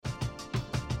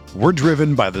We're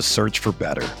driven by the search for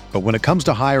better. But when it comes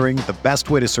to hiring, the best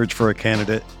way to search for a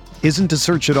candidate isn't to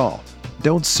search at all.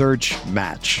 Don't search,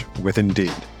 match with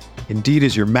Indeed. Indeed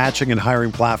is your matching and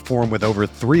hiring platform with over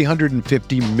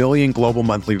 350 million global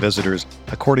monthly visitors,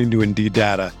 according to Indeed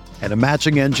data, and a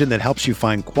matching engine that helps you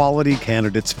find quality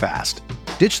candidates fast.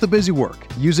 Ditch the busy work.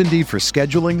 Use Indeed for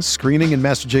scheduling, screening, and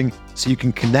messaging so you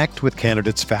can connect with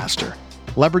candidates faster.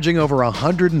 Leveraging over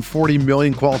 140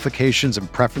 million qualifications and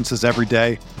preferences every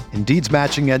day, Indeed's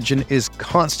matching engine is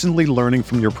constantly learning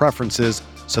from your preferences,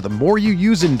 so the more you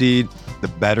use Indeed, the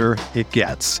better it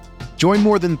gets. Join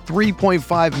more than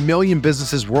 3.5 million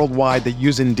businesses worldwide that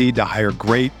use Indeed to hire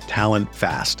great talent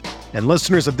fast. And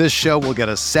listeners of this show will get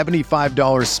a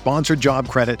 $75 sponsored job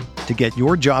credit to get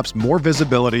your jobs more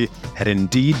visibility at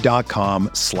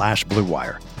Indeed.com/Blue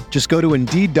Wire. Just go to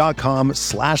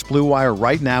Indeed.com/Blue Wire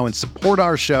right now and support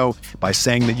our show by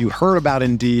saying that you heard about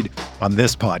Indeed on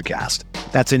this podcast.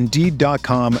 That's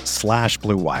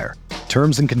Indeed.com/Blue Wire.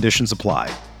 Terms and conditions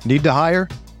apply. Need to hire?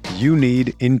 You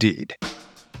need Indeed.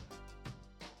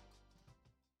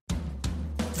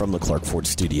 From the Clark Ford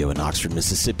Studio in Oxford,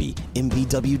 Mississippi,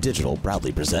 MVW Digital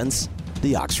proudly presents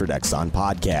the Oxford Exxon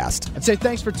Podcast. I'd say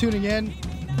thanks for tuning in,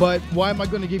 but why am I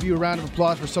going to give you a round of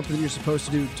applause for something that you're supposed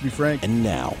to do, to be frank? And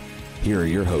now, here are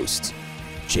your hosts,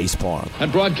 Chase Parham.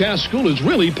 And broadcast school has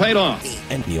really paid off.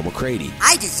 And Neil McCready.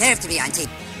 I deserve to be on TV.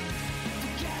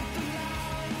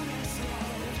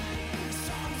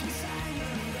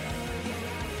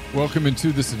 Welcome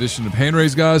into this edition of Hand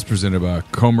Raise Guys, presented by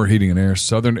Comer Heating and Air,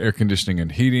 Southern Air Conditioning and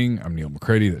Heating. I'm Neil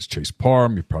McCready. That's Chase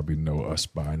Parham. You probably know us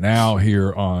by now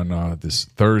here on this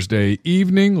Thursday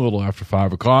evening, a little after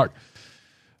 5 o'clock.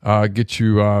 Get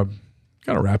you kind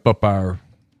of wrap up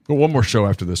one more show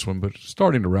after this one, but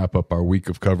starting to wrap up our week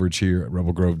of coverage here at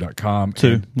rebelgrove.com.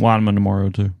 Lineman tomorrow,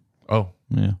 too. Oh.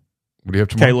 Yeah. What do you have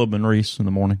tomorrow? Caleb and Reese in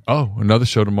the morning. Oh, another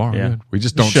show tomorrow. Yeah. Good. We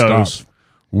just don't stop.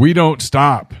 We don't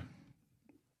stop.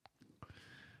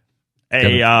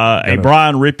 A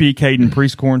Brian Rippey, Caden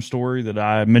Priestcorn story that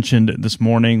I mentioned this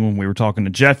morning when we were talking to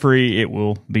Jeffrey. It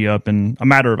will be up in a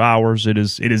matter of hours. It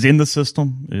is in the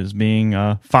system. It is being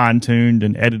fine-tuned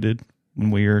and edited when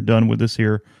we are done with this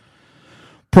here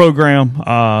program.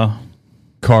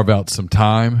 Carve out some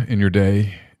time in your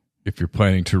day if you're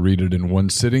planning to read it in one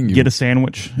sitting. Get a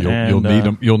sandwich. You'll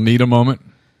need a moment.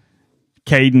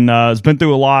 Caden has been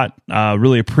through a lot.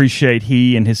 Really appreciate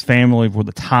he and his family for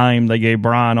the time they gave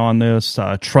Brian on this,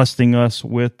 trusting us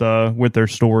with their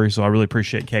story. So I really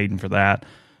appreciate Caden for that.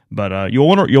 But you'll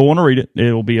want to read it.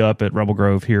 It will be up at Rebel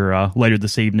Grove here later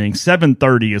this evening.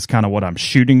 7:30 is kind of what I'm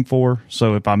shooting for.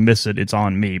 So if I miss it, it's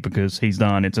on me because he's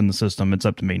done. It's in the system. It's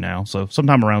up to me now. So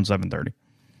sometime around 7:30.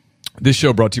 This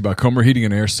show brought to you by Comer Heating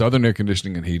and Air, Southern Air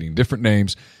Conditioning and Heating. Different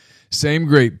names. Same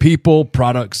great people,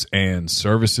 products, and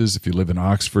services. If you live in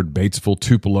Oxford, Batesville,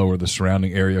 Tupelo, or the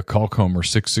surrounding area, call Comer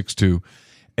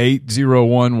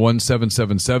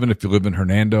 662-801-1777. If you live in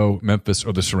Hernando, Memphis,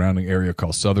 or the surrounding area,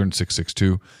 call Southern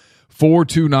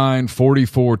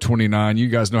 662-429-4429. You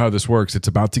guys know how this works. It's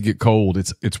about to get cold.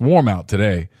 It's warm out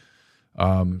today.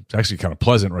 It's actually kind of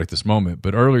pleasant right this moment,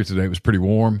 but earlier today it was pretty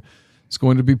warm. It's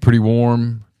going to be pretty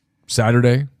warm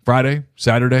Friday,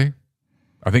 Saturday.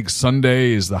 I think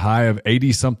Sunday is the high of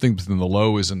 80-something, but then the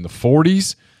low is in the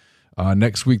 40s.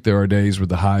 Next week there are days where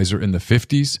the highs are in the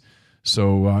 50s.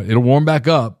 So it'll warm back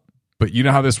up, but you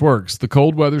know how this works. The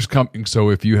cold weather's coming,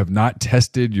 so if you have not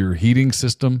tested your heating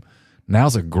system,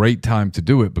 now's a great time to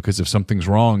do it because if something's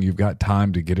wrong, you've got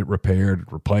time to get it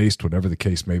repaired, replaced, whatever the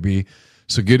case may be.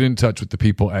 So get in touch with the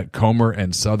people at Comer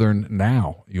and Southern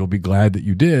now. You'll be glad that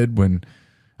you did when,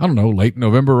 I don't know, late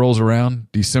November rolls around,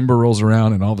 December rolls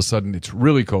around, and all of a sudden it's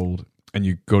really cold, and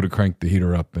you go to crank the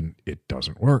heater up, and it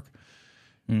doesn't work.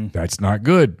 That's not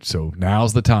good. So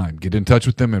now's the time. Get in touch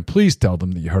with them, and please tell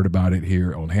them that you heard about it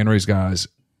here on Hand Raise Guys,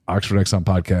 Oxford Exxon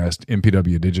Podcast,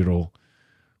 MPW Digital,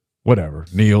 whatever.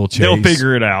 Neil, Chase. They'll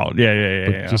figure it out.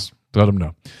 Yeah. Just let them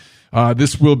know.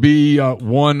 This will be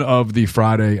one of the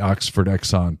Friday Oxford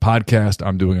Exxon podcast.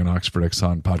 I'm doing an Oxford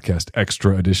Exxon podcast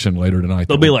extra edition later tonight.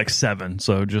 There'll be like 7,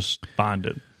 so just find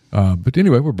it. But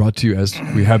anyway, we're brought to you, as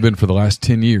we have been for the last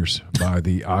 10 years, by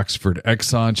the Oxford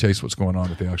Exxon. Chase, what's going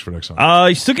on at the Oxford Exxon?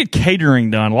 You still get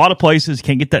catering done. A lot of places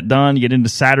can't get that done. You get into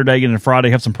Saturday, get into Friday,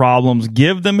 have some problems.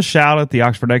 Give them a shout at the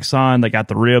Oxford Exxon. They got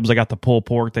the ribs. They got the pulled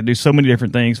pork. They do so many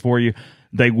different things for you.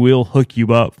 They will hook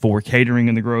you up for catering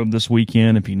in the Grove this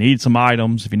weekend. If you need some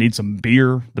items, if you need some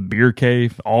beer, the Beer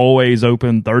Cave, always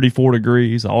open, 34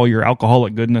 degrees, all your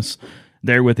alcoholic goodness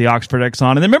there with the Oxford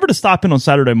Exxon. And then remember to stop in on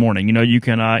Saturday morning. You know, you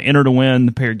can enter to win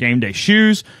a pair of game day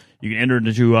shoes. You can enter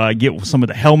to get some of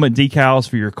the helmet decals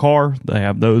for your car. They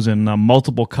have those in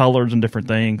multiple colors and different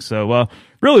things. So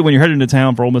really, when you're heading to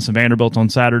town for Ole Miss and Vanderbilt on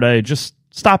Saturday, just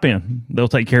stop in. They'll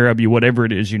take care of you, whatever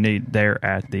it is you need there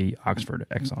at the Oxford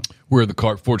Exxon. We're at the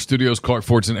Clark Ford Studios. Clark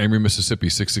Ford's in Amory, Mississippi,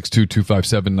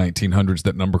 662-257-1900 is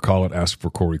that number. Call it. Ask for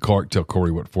Corey Clark. Tell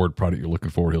Corey what Ford product you're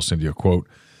looking for. He'll send you a quote.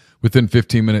 Within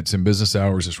 15 minutes in business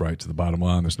hours, it's right to the bottom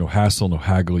line. There's no hassle, no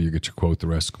haggle. You get your quote. The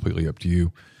rest is completely up to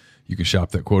you. You can shop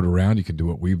that quote around. You can do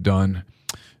what we've done,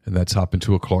 and that's hop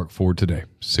into a Clark Ford today.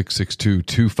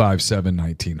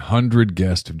 662-257-1900.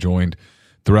 Guests have joined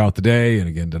throughout the day and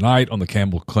again tonight on the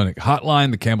Campbell Clinic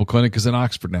hotline. The Campbell Clinic is in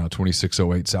Oxford now,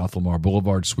 2608 South Lamar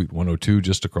Boulevard, Suite 102,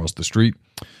 just across the street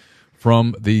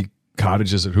from the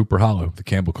cottages at Hooper Hollow. The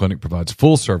Campbell Clinic provides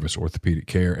full-service orthopedic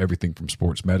care, everything from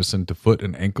sports medicine to foot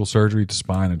and ankle surgery to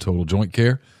spine and total joint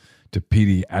care to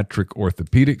pediatric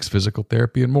orthopedics, physical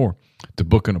therapy, and more. To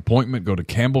book an appointment, go to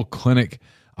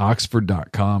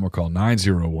campbellclinicoxford.com or call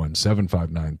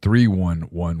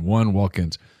 901-759-3111.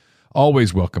 Walk-ins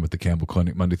always welcome at the Campbell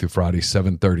Clinic, Monday through Friday,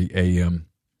 7:30 a.m.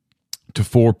 to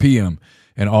 4 p.m.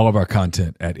 And all of our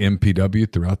content at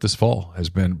MPW throughout this fall has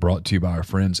been brought to you by our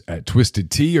friends at Twisted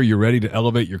Tea. Are you ready to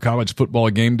elevate your college football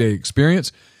game day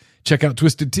experience? Check out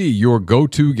Twisted Tea, your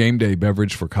go-to game day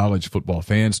beverage for college football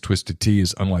fans. Twisted Tea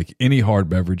is unlike any hard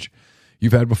beverage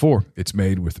you've had before. It's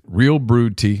made with real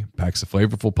brewed tea, packs a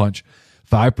flavorful punch,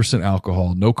 5%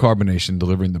 alcohol, no carbonation,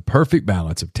 delivering the perfect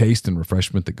balance of taste and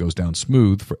refreshment that goes down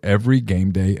smooth for every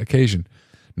game day occasion.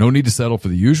 No need to settle for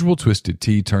the usual. Twisted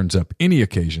Tea turns up any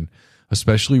occasion,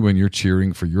 especially when you're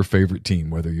cheering for your favorite team.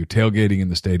 Whether you're tailgating in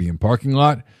the stadium parking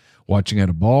lot, watching at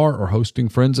a bar, or hosting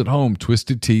friends at home,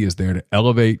 Twisted Tea is there to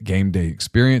elevate game day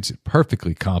experience. It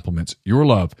perfectly complements your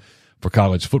love for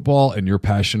college football and your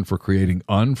passion for creating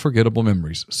unforgettable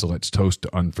memories. So let's toast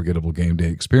to unforgettable game day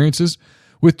experiences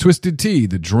with Twisted Tea,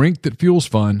 the drink that fuels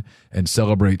fun and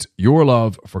celebrates your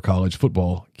love for college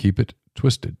football. Keep it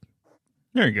twisted.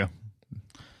 There you go.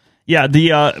 Yeah,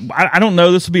 I don't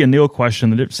know. This will be a Neil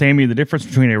question. Sammy, the difference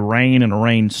between a rain and a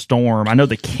rainstorm. I know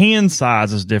the can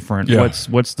size is different. Yeah.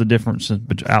 What's the difference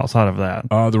outside of that?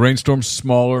 The rainstorm's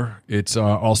smaller. It's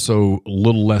also a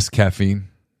little less caffeine.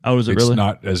 Oh, is it It's really?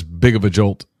 not as big of a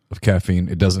jolt of caffeine.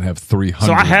 It doesn't have 300.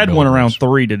 So I had one milligrams. around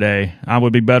 3 today. I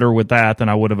would be better with that than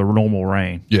I would have a normal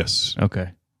rain. Yes. Okay.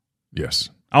 Yes.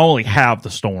 I only have the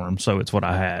storm, so it's what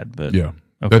I had. But Yeah.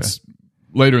 Okay. That's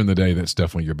later in the day. That's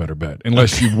definitely your better bet,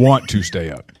 unless you want to stay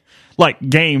up. like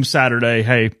game Saturday,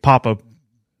 hey, Papa,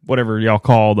 whatever y'all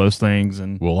call those things,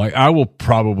 and Well, I will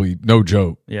probably, no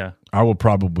joke, yeah, I will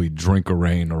probably drink a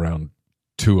rain around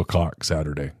 2:00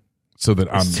 Saturday, so that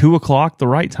I'm is 2:00 the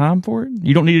right time for it?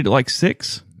 You don't need it at like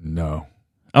 6? no.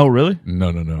 Oh, really?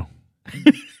 No.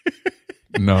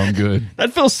 No, I'm good.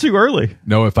 That feels too early.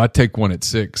 No, if I take one at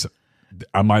 6,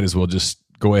 I might as well just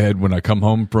go ahead when I come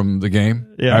home from the game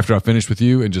after I finish with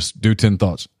you and just do 10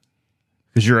 thoughts.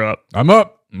 Because you're up. I'm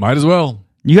up. Might as well.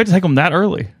 You had to take them that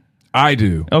early. I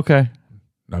do. Okay.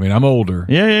 I mean, I'm older.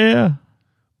 Yeah.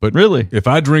 But Really? if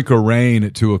I drink a rain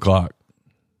at 2:00,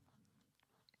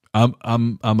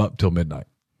 I'm up till midnight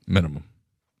minimum.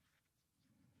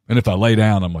 And if I lay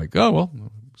down, I'm like, oh well,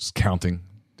 just counting,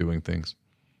 doing things.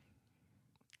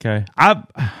 Okay.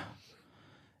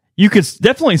 You could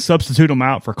definitely substitute them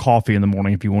out for coffee in the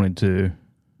morning if you wanted to.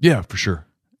 Yeah, for sure.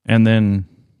 And then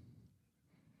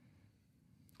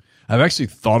I've actually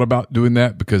thought about doing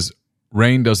that because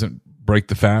rain doesn't break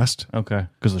the fast. okay,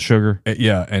 because of sugar.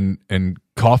 Yeah, and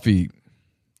coffee,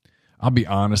 I'll be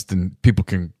honest, and people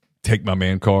can take my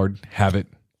man card, have it.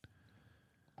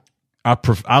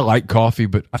 I like coffee,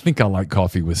 but I think I like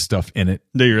coffee with stuff in it.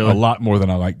 Do you really? A lot more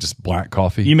than I like just black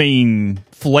coffee. You mean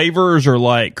flavors or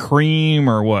like cream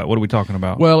or what? What are we talking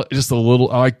about? Well, just a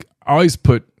little. I always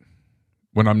put,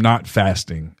 when I'm not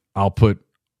fasting, I'll put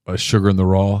a sugar in the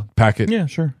raw packet yeah,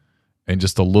 sure. and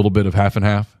just a little bit of half and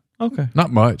half. Okay.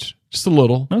 Not much, just a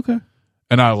little. Okay.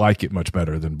 And I like it much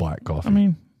better than black coffee. I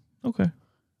mean, okay.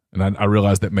 And I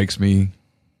realize that makes me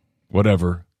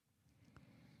whatever,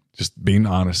 just being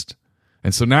honest.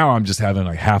 And so now I'm just having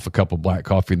like half a cup of black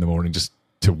coffee in the morning just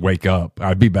to wake up.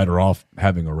 I'd be better off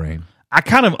having a rain. I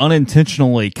kind of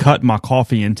unintentionally cut my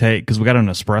coffee intake because we got an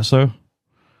espresso,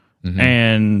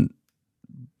 and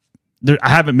I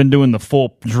haven't been doing the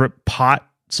full drip pot,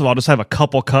 so I'll just have a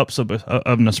couple cups of an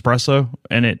espresso,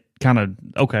 and it kind of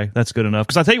okay, that's good enough.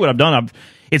 Because I tell you what I've done,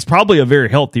 it's probably a very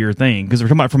healthier thing because we're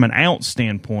talking about from an ounce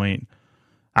standpoint.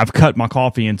 I've cut my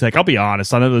coffee intake. I'll be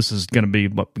honest. I know this is going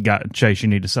to be, Chase, you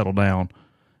need to settle down.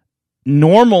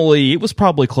 Normally, it was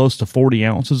probably close to 40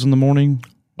 ounces in the morning.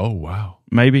 Oh, wow.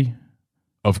 Maybe.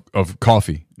 Of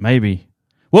coffee. Maybe.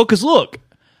 Well, because look,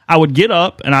 I would get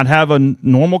up and I'd have a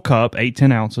normal cup,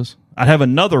 8-10 ounces. I'd have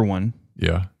another one.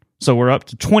 Yeah. So we're up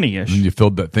to 20-ish. And you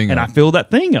filled that thing and up. I filled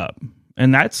that thing up.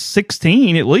 And that's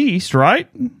 16 at least, right?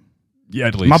 Yeah,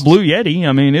 at least. My Blue Yeti.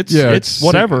 I mean, it's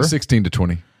whatever. 16 to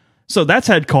 20. So that's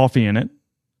had coffee in it.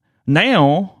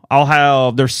 Now I'll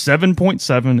have, there's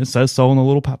 7.7. It says so in the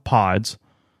little pods.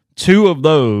 2 of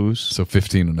those. So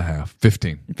 15 and a half.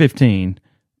 15.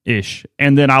 15-ish.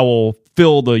 And then I will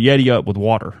fill the Yeti up with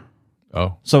water.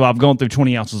 Oh. So I've gone through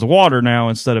 20 ounces of water now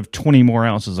instead of 20 more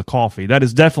ounces of coffee. That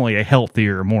is definitely a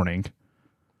healthier morning.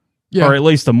 Yeah. Or at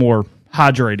least a more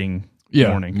hydrating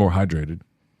morning. More hydrated.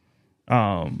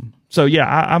 So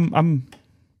yeah,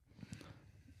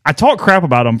 I talk crap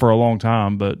about them for a long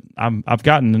time, but I've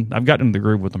gotten in the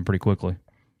groove with them pretty quickly.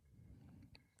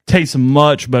 Tastes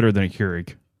much better than a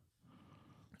Keurig.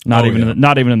 Not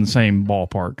even in the same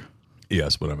ballpark. Yeah,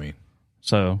 that's what I mean.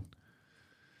 So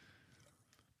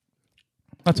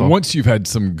that's all. Once you've had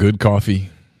some good coffee,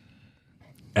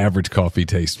 average coffee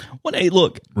tastes Hey,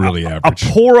 look, really average.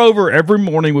 A pour over every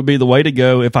morning would be the way to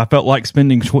go if I felt like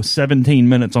spending 17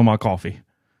 minutes on my coffee.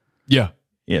 Yeah.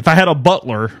 If I had a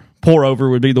butler, pour over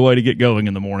would be the way to get going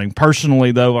in the morning.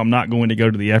 Personally, though, I'm not going to go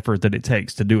to the effort that it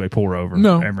takes to do a pour over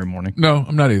every morning. No,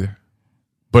 I'm not either.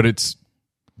 But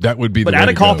that would be the way But at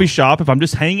to a coffee go. shop, if I'm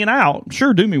just hanging out,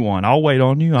 sure, do me one. I'll wait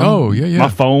on you. Yeah. My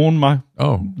phone, my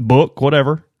book,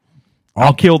 whatever.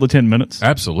 I'll kill the 10 minutes.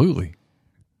 Absolutely.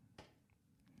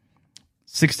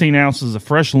 16 ounces of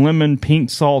fresh lemon, pink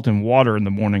salt, and water in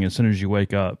the morning as soon as you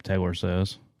wake up, Taylor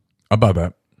says. I'll buy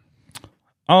that.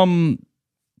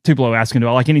 Tupelo asking, do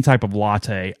I like any type of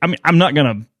latte? I mean, I'm not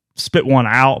going to spit one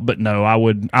out, but no, I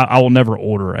will never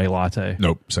order a latte.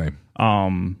 Nope, same.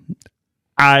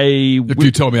 If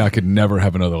you told me I could never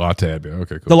have another latte, I'd be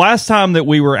okay, cool. The last time that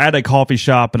we were at a coffee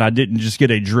shop and I didn't just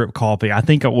get a drip coffee, I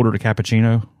think I ordered a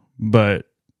cappuccino, but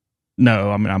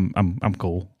no, I mean, I'm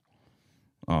cool.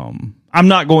 I'm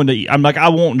not going to. I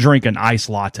won't drink an iced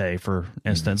latte, for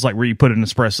instance, like where you put an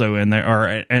espresso in there or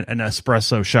an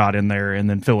espresso shot in there and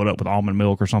then fill it up with almond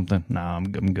milk or something. No,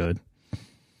 I'm good.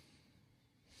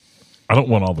 I don't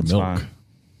want all the milk. Fine.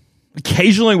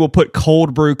 Occasionally, we'll put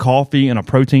cold brew coffee in a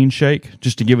protein shake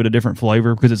just to give it a different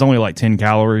flavor because it's only like 10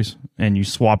 calories, and you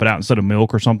swap it out instead of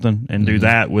milk or something, and do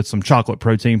that with some chocolate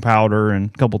protein powder and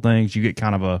a couple things. You get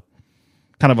kind of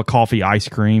a coffee ice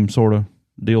cream sort of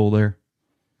deal there.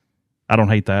 I don't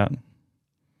hate that.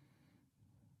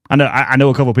 I know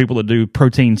a couple of people that do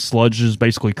protein sludges,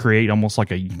 basically create almost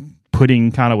like a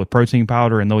pudding kind of with protein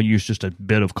powder, and they'll use just a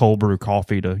bit of cold brew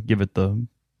coffee to give it the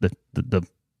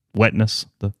wetness,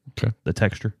 the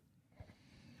texture.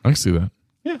 I can see that.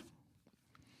 Yeah.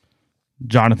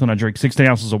 Jonathan, I drink 16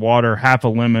 ounces of water, half a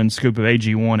lemon, scoop of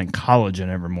AG1, and collagen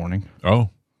every morning. Oh.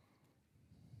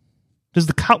 What does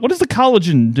the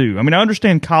collagen do? I mean, I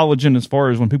understand collagen as far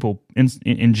as when people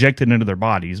inject it into their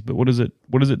bodies, but what does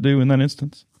it do in that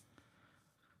instance?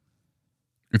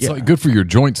 It's like good for your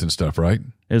joints and stuff, right?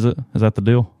 Is it? Is that the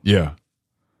deal? Yeah.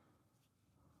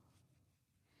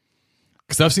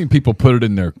 Because I've seen people put it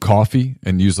in their coffee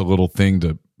and use a little thing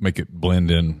to make it blend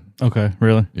in. Okay,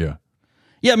 really? Yeah.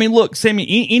 Yeah, I mean, look,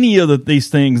 Sammy, any of these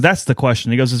things, that's the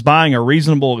question. He goes, is buying a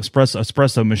reasonable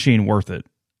espresso machine worth it?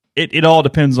 It all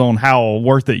depends on how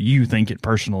worth it you think it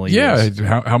personally is.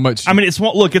 Yeah, how much? I mean, it's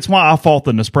why I fought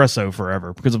the Nespresso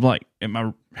forever, because I'm like,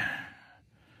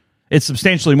 it's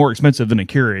substantially more expensive than a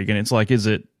Keurig, and it's like, is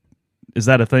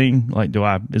that a thing? Like,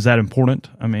 is that important?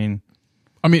 I mean,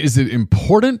 is it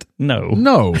important?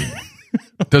 No.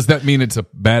 Does that mean it's a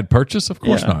bad purchase? Of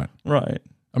course not. Right.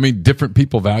 I mean, different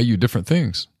people value different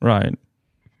things. Right.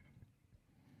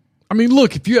 I mean,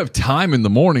 look, if you have time in the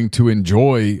morning to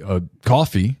enjoy a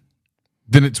coffee,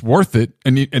 then it's worth it,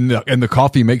 and the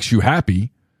coffee makes you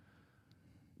happy,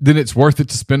 then it's worth it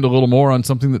to spend a little more on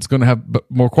something that's going to have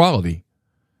more quality.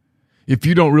 If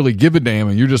you don't really give a damn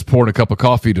and you're just pouring a cup of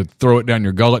coffee to throw it down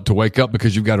your gullet to wake up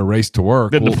because you've got to race to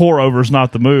work, then the pour over is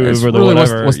not the move or the really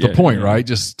whatever. What's the point, right?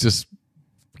 Just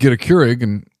get a Keurig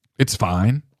and it's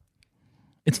fine.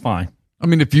 It's fine. I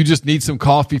mean, if you just need some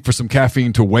coffee for some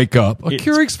caffeine to wake up, a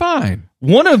Keurig's fine.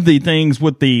 One of the things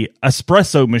with the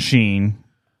espresso machine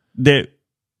that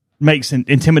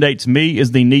intimidates me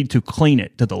is the need to clean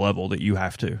it to the level that you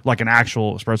have to, like an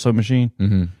actual espresso machine.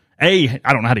 Mm-hmm. A,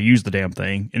 I don't know how to use the damn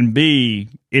thing, and B,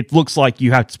 it looks like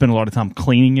you have to spend a lot of time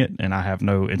cleaning it, and I have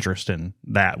no interest in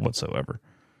that whatsoever.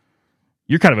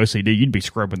 You're kind of OCD. You'd be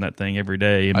scrubbing that thing every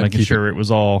day and making sure it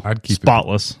was all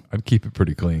spotless. I'd keep it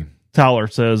pretty clean. Tyler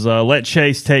says, let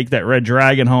Chase take that Red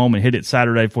Dragon home and hit it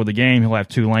Saturday for the game. He'll have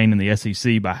Tulane in the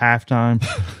SEC by halftime.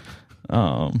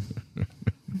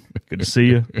 Good to see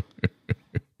you.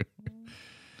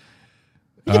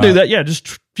 You can do that. Yeah, just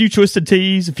a few twisted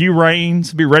teas, a few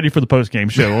rains. Be ready for the post-game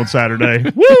show on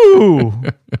Saturday. Woo!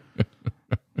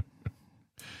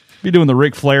 Be doing the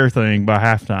Ric Flair thing by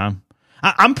halftime.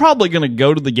 I'm probably going to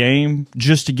go to the game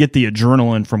just to get the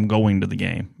adrenaline from going to the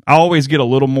game. I always get a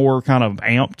little more kind of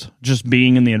amped just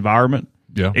being in the environment,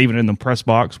 even in the press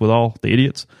box with all the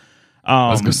idiots.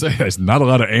 I was going to say, there's not a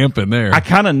lot of amp in there. I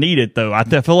kind of need it, though. I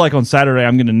feel like on Saturday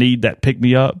I'm going to need that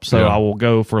pick-me-up, so I will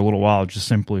go for a little while just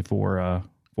simply for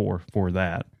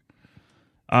that.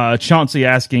 Chauncey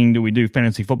asking, do we do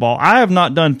fantasy football? I have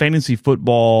not done fantasy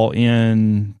football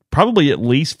in probably at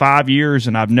least 5 years,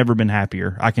 and I've never been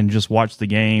happier. I can just watch the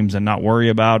games and not worry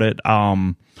about it.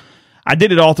 I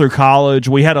did it all through college.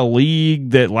 We had a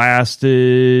league that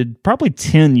lasted probably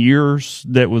 10 years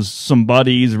that was some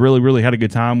buddies, really had a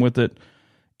good time with it.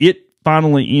 It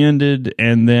finally ended,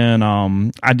 and then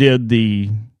I did the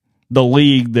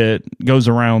league that goes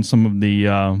around some of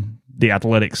the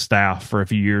athletic staff for a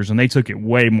few years, and they took it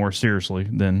way more seriously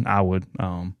than I would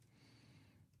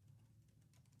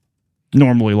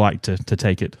normally like to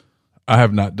take it. I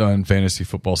have not done fantasy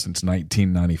football since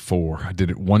 1994. I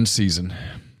did it one season.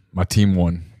 My team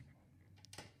won.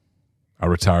 I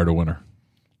retired a winner.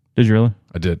 Did you really?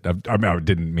 I did. I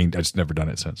just never done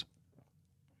it since.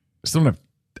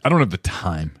 I don't have the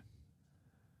time.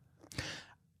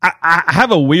 I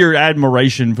have a weird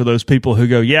admiration for those people who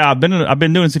go, yeah, I've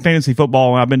been doing some fantasy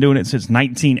football and I've been doing it since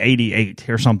 1988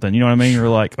 or something. You know what I mean? You're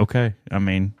like, okay. I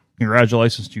mean,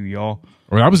 congratulations to you, y'all.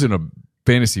 I mean, I was in a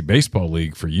fantasy baseball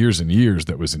league for years and years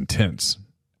that was intense,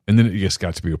 and then it just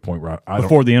got to be a point where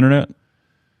before the internet.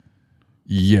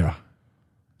 Yeah.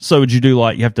 So would you do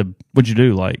like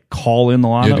call in the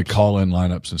lineups? You had to call in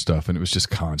lineups and stuff, and it was just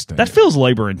constant. That feels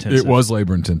labor intensive. It was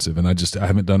labor intensive, and I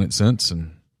haven't done it since.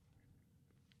 And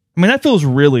I mean, that feels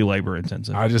really labor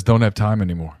intensive. I just don't have time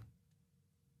anymore.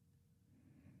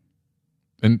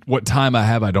 And what time I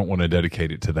have, I don't want to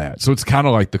dedicate it to that. So it's kind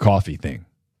of like the coffee thing.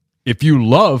 If you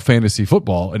love fantasy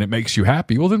football and it makes you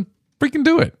happy, well, then freaking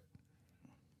do it.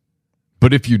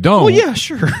 But if you don't, well, yeah,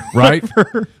 sure, right?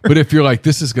 But if you're like,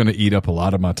 this is going to eat up a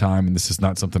lot of my time, and this is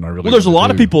not something I really there's a lot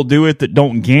do. of people do it that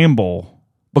don't gamble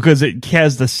because it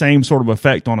has the same sort of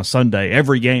effect on a Sunday.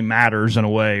 Every game matters in a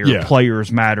way, or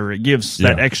players matter. It gives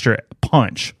that extra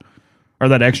punch or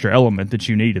that extra element that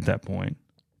you need at that point.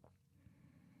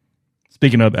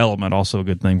 Speaking of element, also a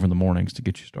good thing for the mornings to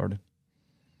get you started.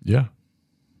 Yeah.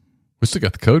 We still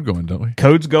got the code going, don't we?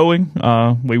 Code's going.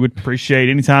 We would appreciate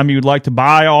any time you would like to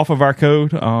buy off of our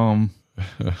code.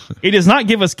 It does not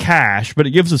give us cash, but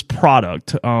it gives us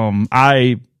product.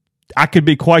 I could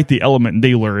be quite the element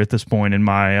dealer at this point in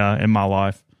my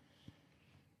life.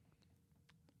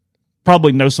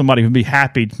 Probably know somebody who'd be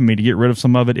happy for me to get rid of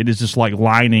some of it. It is just like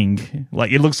lining,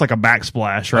 like it looks like a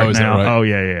backsplash right now. Right? Oh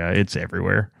yeah, it's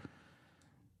everywhere.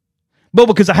 But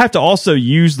because I have to also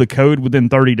use the code within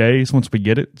 30 days once we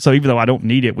get it. So even though I don't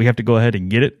need it, we have to go ahead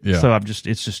and get it. Yeah. So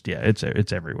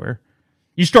it's everywhere.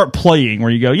 You start playing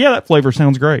where you go, yeah, that flavor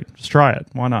sounds great. Just try it.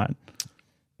 Why not?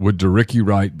 Would DeRicky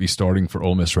Wright be starting for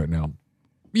Ole Miss right now?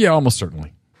 Yeah, almost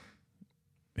certainly.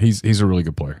 He's a really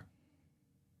good player.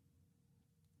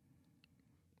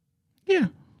 Yeah.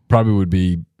 Probably would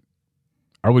be,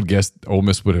 I would guess Ole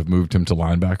Miss would have moved him to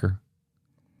linebacker,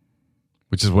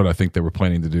 which is what I think they were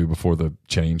planning to do before the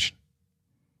change.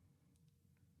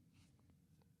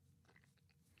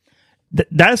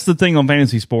 That's the thing on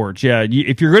fantasy sports. Yeah,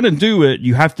 if you're going to do it,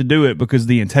 you have to do it because of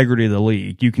the integrity of the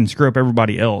league. You can screw up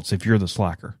everybody else if you're the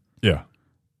slacker. Yeah.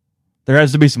 There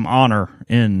has to be some honor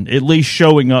in at least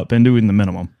showing up and doing the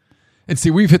minimum. And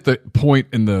see, we've hit the point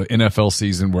in the NFL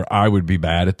season where I would be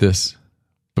bad at this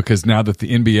because now that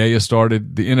the NBA has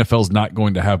started, the NFL's not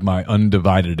going to have my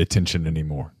undivided attention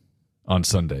anymore on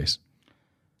Sundays.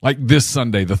 Like this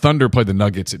Sunday, the Thunder play the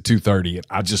Nuggets at 2:30, and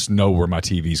I just know where my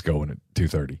TV's going at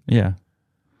 2:30. Yeah.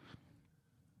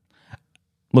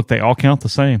 Look, they all count the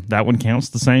same. That one counts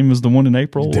the same as the one in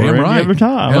April Damn or right. any other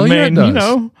time. Hell I mean, yeah, it does. you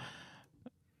know,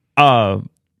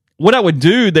 what I would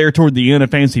do there toward the end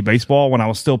of fantasy baseball when I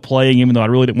was still playing, even though I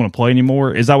really didn't want to play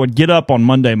anymore, is I would get up on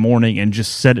Monday morning and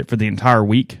just set it for the entire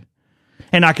week.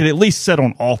 And I could at least set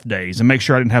on off days and make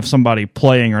sure I didn't have somebody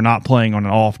playing or not playing on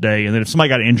an off day. And then if somebody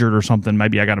got injured or something,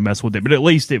 maybe I got to mess with it. But at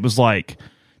least it was like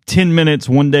 10 minutes,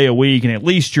 one day a week. And at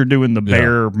least you're doing the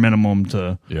bare minimum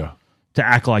to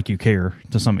act like you care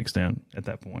to some extent at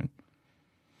that point.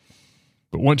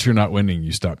 But once you're not winning,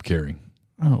 you stop caring.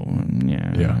 Oh,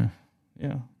 yeah. Yeah.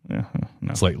 Yeah. Yeah.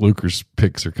 No. It's like Luker's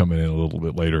picks are coming in a little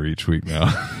bit later each week now.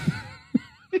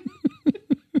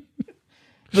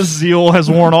 The zeal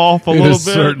has worn off a little bit. It has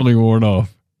certainly worn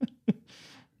off.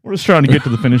 We're just trying to get to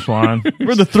the finish line.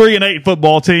 We're the 3-8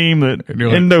 football team that like,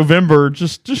 in November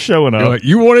just showing up. Like,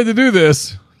 you wanted to do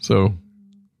this, so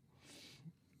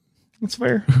That's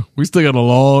fair. we still got a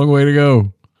long way to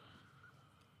go.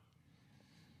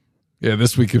 Yeah,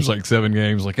 this week it was like 7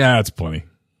 games. Like, it's plenty.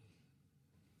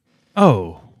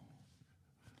 Oh.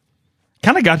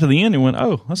 Kind of got to the end and went,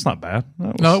 that's not bad. No,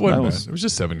 it wasn't bad. It was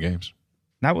just 7 games.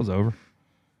 That was over.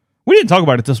 We didn't talk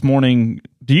about it this morning.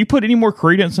 Do you put any more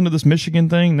credence into this Michigan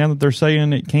thing now that they're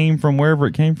saying it came from wherever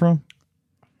it came from?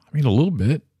 I mean, a little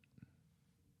bit.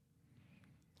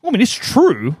 Well, I mean, it's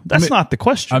true. That's not the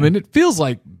question. I mean, it feels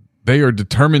like they are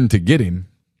determined to get him.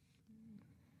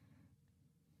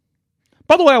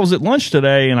 By the way, I was at lunch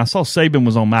today and I saw Saban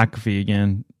was on McAfee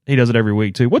again. He does it every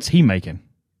week too. What's he making?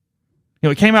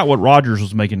 It came out what Rodgers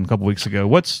was making a couple weeks ago.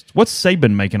 What's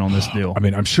Saban making on this deal? I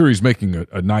mean, I'm sure he's making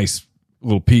a nice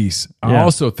little piece. I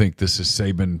also think this is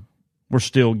Saban. We're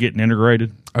still getting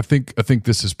integrated. I think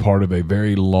this is part of a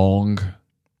very long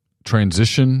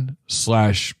transition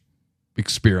 /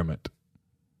 experiment.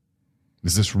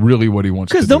 Is this really what he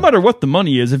wants to do? Because no matter what the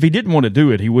money is, if he didn't want to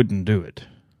do it, he wouldn't do it.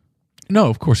 No,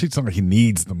 of course, it's not like he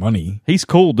needs the money. He's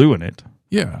cool doing it.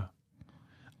 Yeah.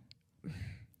 I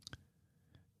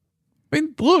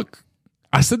mean, look,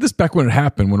 I said this back when it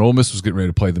happened, when Ole Miss was getting ready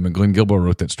to play them, and Glenn Gilbo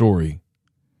wrote that story.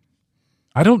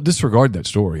 I don't disregard that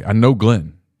story. I know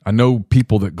Glenn. I know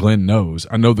people that Glenn knows.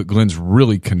 I know that Glenn's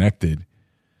really connected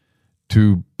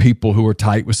to people who are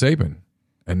tight with Saban.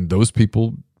 And those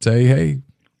people say, hey,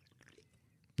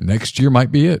 next year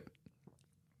might be it.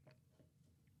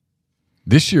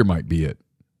 This year might be it.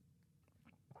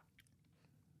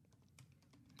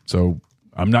 So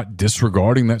I'm not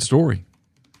disregarding that story.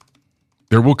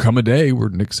 There will come a day where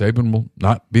Nick Saban will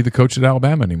not be the coach at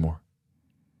Alabama anymore.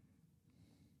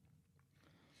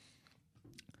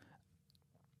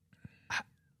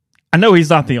 I know he's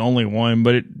not the only one,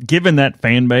 but given that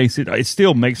fan base, it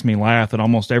still makes me laugh that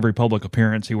almost every public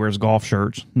appearance he wears golf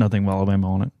shirts, nothing with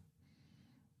Alabama on it.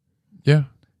 Yeah.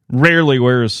 Rarely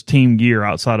wears team gear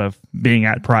outside of being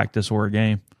at practice or a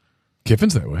game.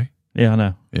 Kiffin's that way. Yeah, I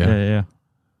know. Yeah.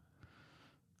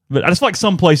 But I just feel like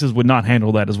some places would not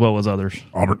handle that as well as others.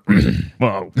 Auburn.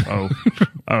 Whoa.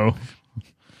 Oh.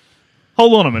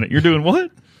 Hold on a minute. You're doing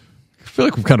what? I feel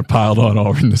like we've kind of piled on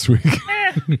Auburn this week.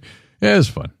 Yeah, it's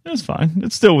fun. It's fine.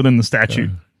 It's still within the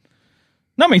statute.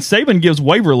 No, I mean, Saban gives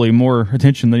Waverly more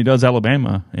attention than he does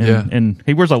Alabama. And, and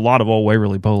he wears a lot of old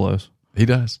Waverly polos. He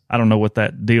does. I don't know what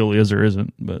that deal is or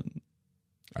isn't, but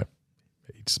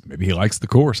maybe he likes the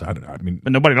course. I mean,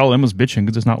 but nobody at Alabama's bitching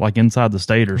because it's not like inside the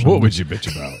state or something. What would you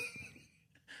bitch about?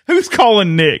 Who's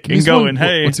calling Nick and going,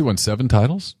 hey? What's he won, 7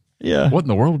 titles? Yeah. What in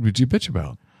the world would you bitch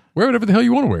about? Wear whatever the hell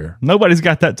you want to wear. Nobody's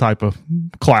got that type of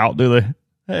clout, do they?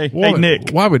 Hey,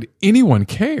 Nick. Why would anyone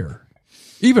care?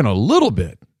 Even a little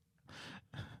bit.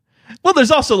 Well,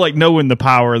 there's also like knowing the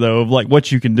power though of like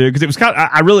what you can do, because it was kind of,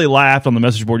 I really laughed on the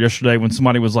message board yesterday when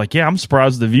somebody was like, "Yeah, I'm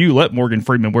surprised the View let Morgan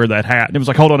Freeman wear that hat." And it was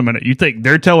like, hold on a minute, you think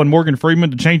they're telling Morgan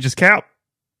Freeman to change his cap?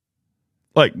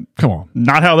 Like, come on,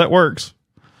 not how that works.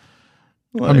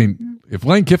 Like, I mean, if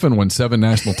Lane Kiffin won 7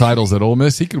 national titles at Ole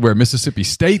Miss, he could wear Mississippi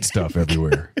State stuff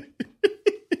everywhere.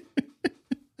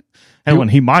 Hell,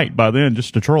 and he might by then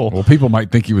just to troll. Well, people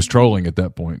might think he was trolling at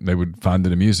that point. They would find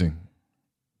it amusing.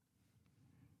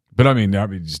 But I mean,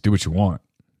 just do what you want.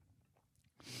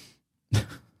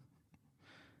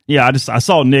 Yeah, I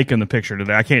saw Nick in the picture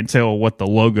today. I can't tell what the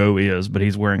logo is, but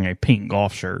he's wearing a pink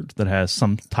golf shirt that has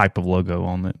some type of logo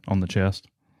on the chest.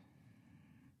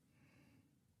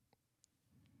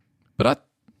 But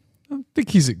I think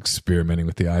he's experimenting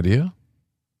with the idea.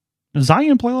 Did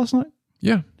Zion play last night?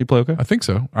 Yeah. Did he play okay? I think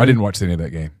so. I didn't watch any of that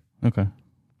game. Okay.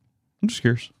 I'm just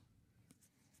curious.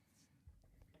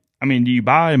 I mean, do you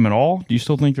buy him at all? Do you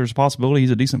still think there's a possibility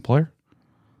he's a decent player?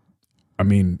 I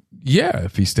mean, yeah,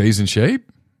 if he stays in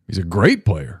shape, he's a great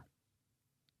player.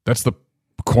 That's the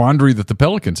quandary that the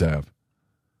Pelicans have.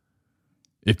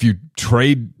 If you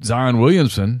trade Zion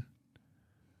Williamson,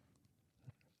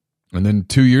 and then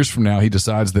 2 years from now he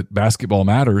decides that basketball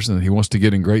matters and he wants to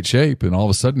get in great shape, and all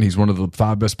of a sudden he's one of the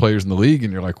 5 best players in the league,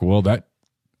 and you're like, well,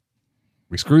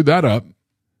 we screwed that up.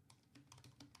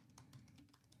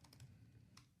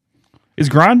 Is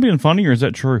grind being funny, or is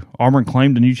that true? Auburn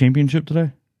claimed a new championship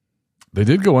today? They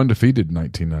did go undefeated in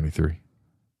 1993.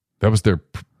 That was their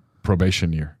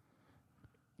probation year.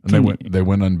 And they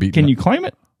went unbeaten. Can you claim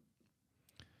it?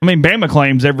 I mean, Bama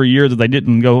claims every year that they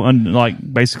didn't go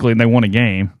basically they won a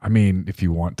game. I mean, if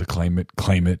you want to claim it,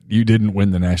 claim it. You didn't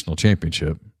win the national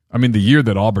championship. I mean, the year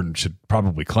that Auburn should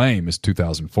probably claim is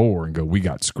 2004 and go, we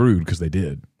got screwed, because they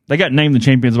did. They got named the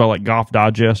champions by like Golf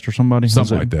Digest or somebody.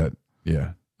 Something like that.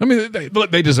 Yeah. I mean,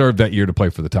 they deserved that year to play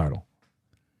for the title.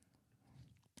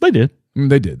 They did. I mean,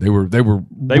 they did. They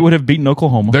would have beaten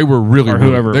Oklahoma. They were really, or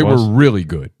whoever they it was. were really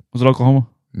good. Was it Oklahoma?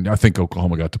 I think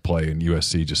Oklahoma got to play, and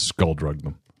USC just skull drugged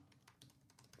them.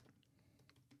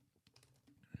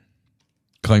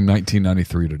 Claim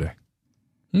 1993 today.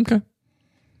 Okay,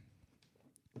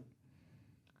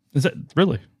 Is that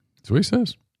really? that's what he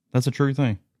says. That's a true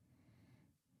thing.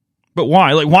 But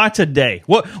why? Like, why today?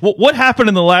 What happened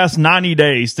in the last 90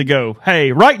 days to go,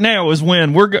 hey, right now is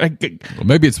when we're going to... Well,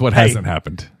 maybe it's what hasn't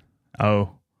happened.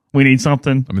 Oh, we need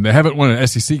something? I mean, they haven't won an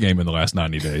SEC game in the last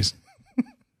 90 days.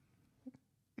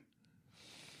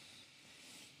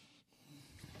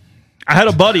 I had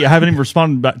a buddy. I haven't even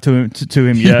responded back to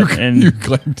him yet. And you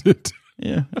claimed it.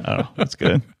 yeah. Oh, that's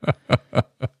good.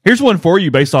 Here's one for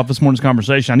you based off this morning's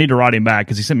conversation. I need to write him back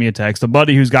because he sent me a text. A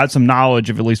buddy who's got some knowledge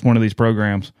of at least one of these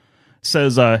programs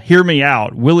says, hear me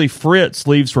out. Willie Fritz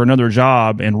leaves for another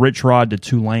job and Rich Rod to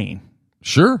Tulane.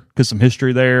 Sure. Because some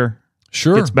history there.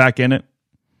 Sure. Gets back in it.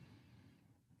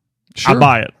 Sure. I'd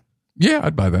buy it. Yeah,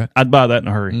 I'd buy that. I'd buy that in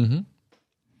a hurry. Mm-hmm.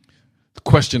 The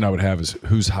question I would have is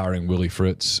who's hiring Willie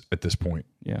Fritz at this point?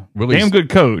 Yeah. Willie's damn good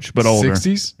coach, but older.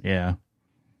 60s? Yeah.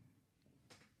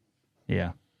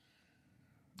 Yeah.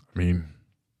 I mean,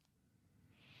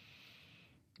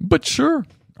 but sure.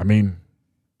 I mean,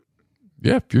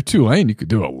 yeah, if you're Tulane, you could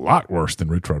do a lot worse than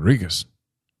Rich Rodriguez.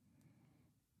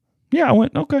 Yeah, I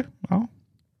went, okay. Oh.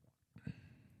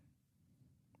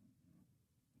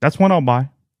 That's one I'll buy.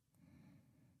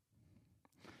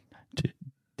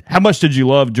 How much did you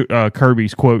love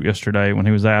Kirby's quote yesterday when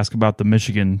he was asked about the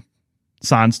Michigan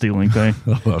sign stealing thing?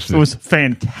 It was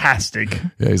fantastic.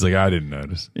 Yeah, he's like, I didn't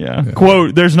notice. Yeah.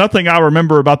 Quote, there's nothing I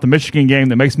remember about the Michigan game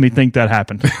that makes me think that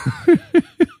happened.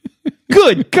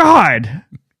 Good God.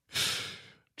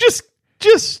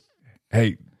 Just.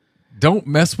 Hey, don't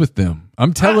mess with them.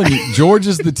 I'm telling you,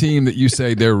 Georgia's the team that you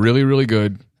say they're really, really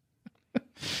good.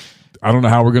 I don't know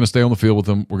how we're going to stay on the field with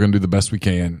them. We're going to do the best we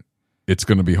can. It's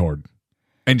going to be hard.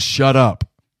 And shut up.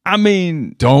 I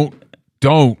mean, don't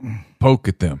poke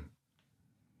at them.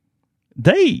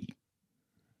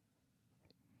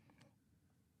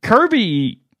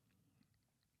 Kirby,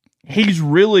 he's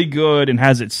really good and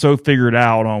has it so figured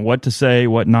out on what to say,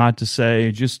 what not to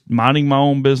say, just minding my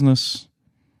own business,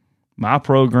 my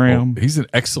program. He's an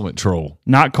excellent troll.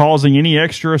 Not causing any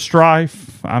extra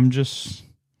strife.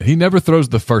 He never throws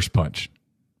the first punch.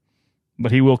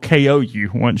 But he will KO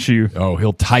you once you. Oh,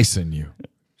 he'll Tyson you.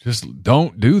 Just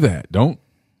don't do that. Don't.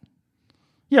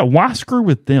 Yeah, why screw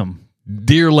with them?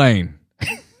 Deer Lane,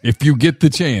 if you get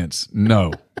the chance,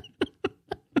 no.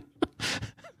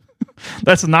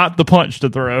 That's not the punch to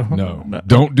throw. No.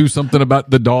 Don't do something about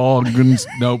the dog.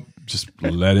 Nope. Just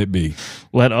let it be.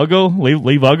 Leave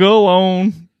Uggo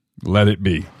alone. Let it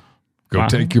be. Go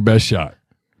take your best shot.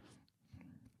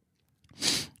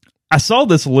 I saw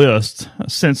this list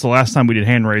since the last time we did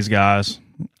hand raise, guys,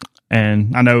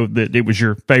 and I know that it was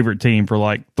your favorite team for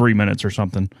like 3 minutes or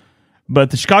something,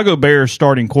 but the Chicago Bears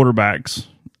starting quarterbacks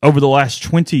over the last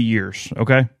 20 years,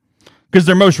 okay? Because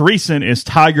their most recent is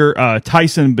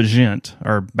Tyson Bagent,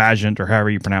 or however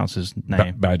you pronounce his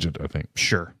name. Bagent, I think.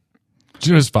 Sure. Did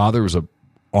you know his father was a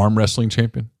arm wrestling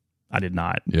champion? I did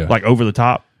not. Yeah. Like over the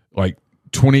top? Like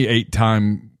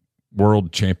 28-time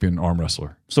world champion arm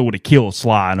wrestler. So would it kill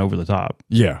Sly and over the top?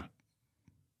 Yeah.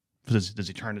 Does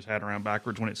he turn his hat around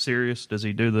backwards when it's serious? Does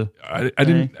he do the? I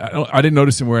didn't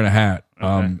notice him wearing a hat.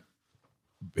 Okay.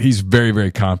 He's very,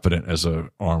 very confident as a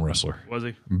arm wrestler. Was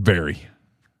he? Very.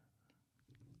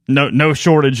 No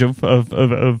shortage of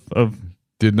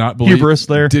did not believe hubris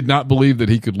there. Did not believe that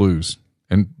he could lose,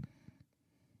 and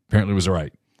apparently was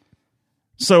right.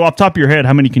 So off the top of your head,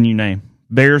 how many can you name?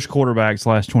 Bears quarterbacks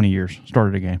last 20 years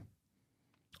started a game.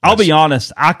 I'll be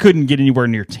honest, I couldn't get anywhere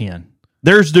near 10.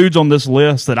 There's dudes on this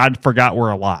list that I forgot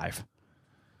were alive.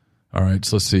 All right,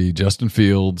 so let's see. Justin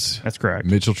Fields. That's correct.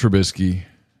 Mitchell Trubisky.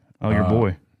 Oh, your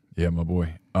boy. Yeah, my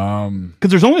boy.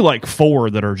 Because there's only like 4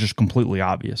 that are just completely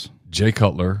obvious. Jay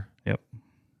Cutler. Yep.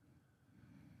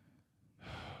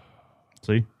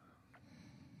 See?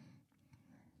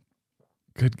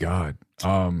 Good God.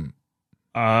 I mean,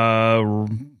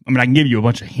 I can give you a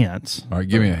bunch of hints. All right,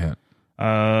 give me a hint.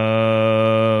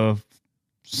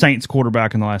 Saints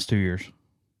quarterback in the last 2 years.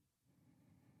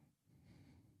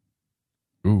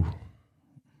 Ooh.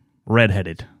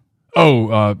 Redheaded.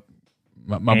 Oh,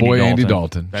 my boy Andy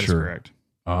Dalton. That is sure. correct.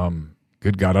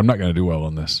 Good God, I'm not going to do well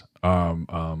on this.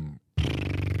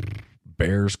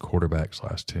 Bears quarterbacks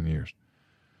last 10 years.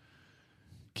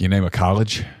 Can you name a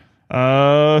college?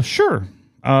 Sure.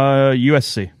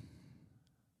 USC.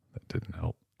 That didn't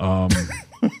help.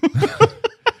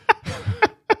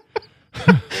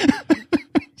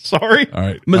 Sorry. All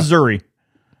right. Missouri.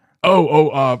 He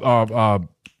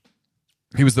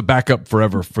was the backup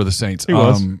forever for the Saints. He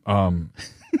was.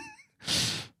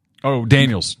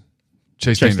 Daniels.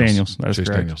 Chase Daniels. That's Chase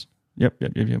correct. Daniels. Yep.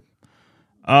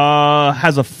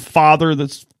 Has a father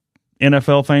that's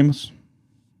NFL famous.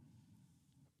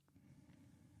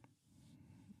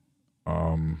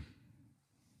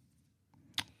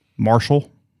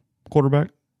 Marshall, quarterback.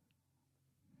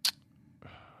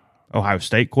 Ohio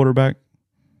State quarterback.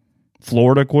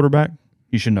 Florida quarterback.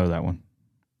 You should know that one.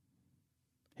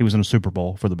 He was in a Super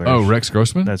Bowl for the Bears. Oh, Rex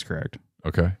Grossman? That's correct.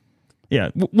 Okay. Yeah,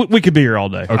 we could be here all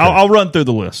day. Okay. I'll run through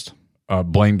the list.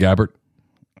 Blaine Gabbert.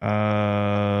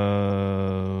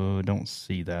 Don't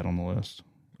see that on the list.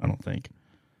 I don't think.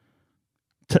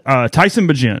 Tyson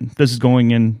Bagent. This is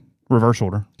going in reverse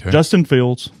order. Okay. Justin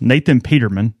Fields, Nathan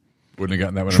Peterman, Wouldn't have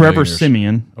gotten that one. in a Trevor million years.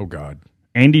 Siemian, Oh, God.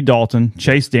 Andy Dalton,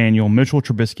 Chase Daniel, Mitchell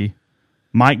Trubisky,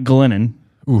 Mike Glennon,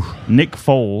 Ooh. Nick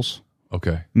Foles,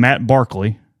 Okay. Matt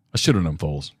Barkley, I should have known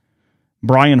Foles.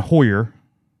 Brian Hoyer.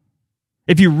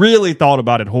 If you really thought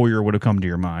about it, Hoyer would have come to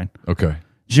your mind. Okay.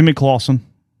 Jimmy Clausen,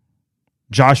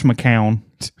 Josh McCown.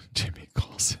 Jimmy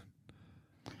Clausen.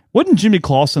 Wasn't Jimmy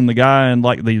Clausen the guy in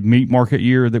like the meat market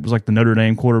year that was like the Notre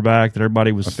Dame quarterback that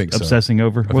everybody was think so. obsessing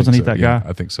over? I Wasn't he think so. that Yeah, guy?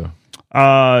 I think so.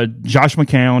 Josh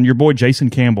McCown, your boy Jason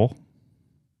Campbell.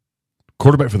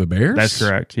 Quarterback for the Bears? That's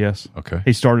correct, yes. Okay.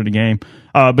 He started a game.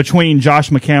 Between Josh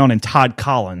McCown and Todd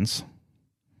Collins.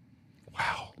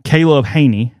 Wow. Caleb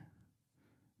Haney,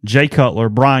 Jay Cutler,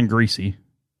 Brian Greasy,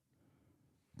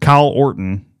 Kyle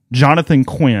Orton, Jonathan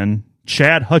Quinn,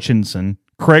 Chad Hutchinson,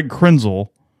 Craig Krenzel,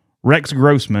 Rex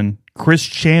Grossman, Chris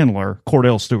Chandler,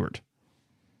 Cordell Stewart.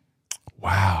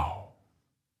 Wow.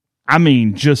 I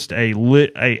mean, just a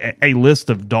list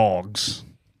of dogs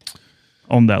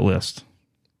on that list.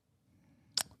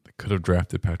 They could have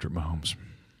drafted Patrick Mahomes.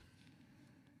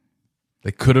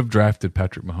 They could have drafted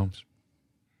Patrick Mahomes.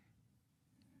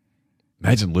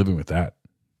 Imagine living with that.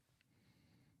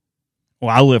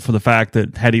 Well, I live for the fact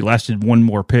that had he lasted one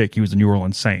more pick, he was a New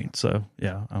Orleans Saint. So,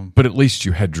 yeah. But at least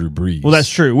you had Drew Brees. Well, that's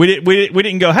true. We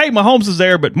didn't go, hey, Mahomes is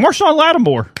there, but Marshawn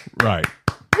Lattimore. right.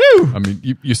 Woo! I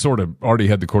mean, you sort of already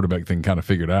had the quarterback thing kind of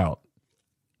figured out.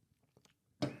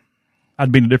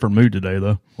 I'd be in a different mood today,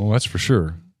 though. Well, that's for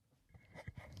sure.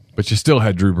 But you still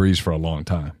had Drew Brees for a long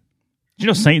time. Did you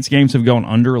know Saints games have gone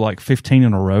under like 15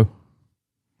 in a row?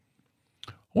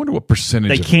 I wonder what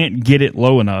percentage They can't get it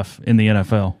low enough in the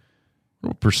NFL.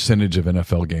 what percentage of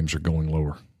NFL games are going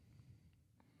lower.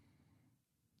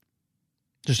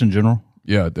 Just in general?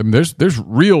 Yeah, I mean, there's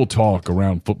real talk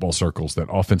around football circles that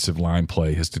offensive line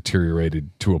play has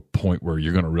deteriorated to a point where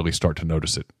you're going to really start to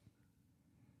notice it.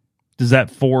 Does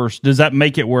that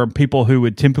make it where people who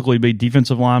would typically be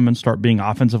defensive linemen start being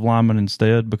offensive linemen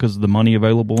instead because of the money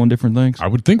available and different things? I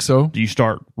would think so. Do you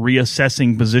start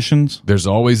reassessing positions? There's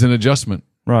always an adjustment.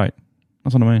 Right.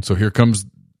 That's what I mean. So here comes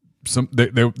some.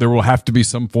 There will have to be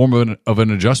some form of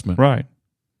an adjustment. Right.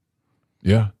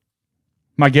 Yeah.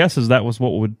 My guess is that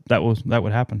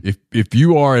would happen. If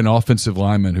you are an offensive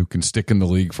lineman who can stick in the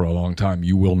league for a long time,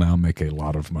 you will now make a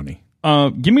lot of money.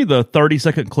 Give me the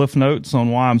 30-second cliff notes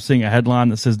on why I'm seeing a headline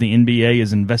that says the NBA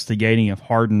is investigating if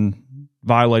Harden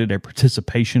violated a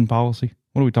participation policy.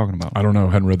 What are we talking about? I don't know.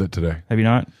 I hadn't read that today. Have you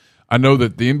not? I know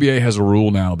that the NBA has a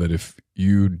rule now that if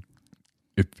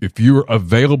you're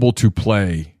available to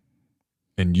play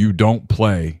and you don't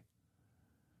play,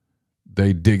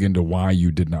 they dig into why you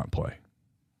did not play.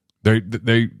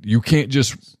 You can't.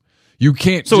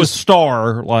 So a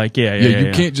star, like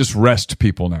you can't just rest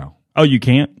people now. Oh, you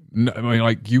can't? No, I mean,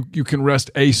 like you can rest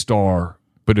a star,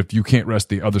 but if you can't rest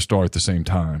the other star at the same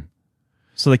time,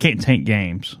 so they can't tank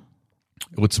games.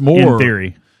 It's more in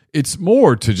theory. It's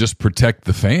more to just protect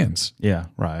the fans. Yeah,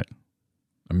 right.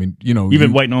 I mean, you've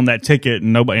been waiting on that ticket,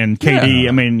 and nobody and KD. Yeah.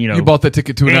 I mean, you bought that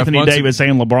ticket 2.5 Anthony months. Davis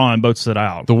and LeBron both sit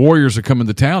out. The Warriors are coming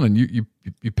to town, and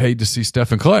you paid to see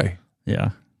Steph and Clay.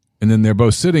 Yeah, and then they're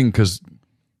both sitting because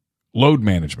load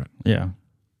management. Yeah,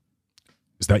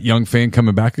 is that young fan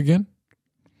coming back again?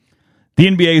 The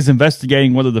NBA is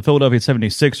investigating whether the Philadelphia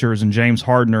 76ers and James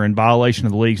Harden are in violation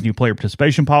of the league's new player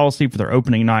participation policy for their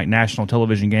opening night national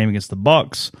television game against the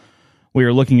Bucks. We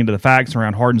are looking into the facts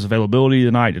around Harden's availability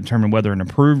tonight to determine whether an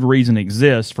approved reason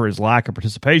exists for his lack of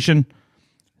participation.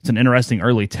 It's an interesting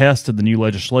early test of the new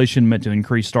legislation meant to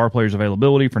increase star players'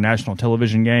 availability for national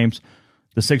television games.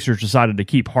 The Sixers decided to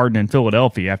keep Harden in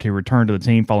Philadelphia after he returned to the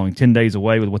team following 10 days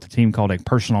away with what the team called a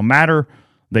personal matter.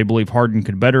 They believe Harden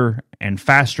could better and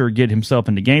faster get himself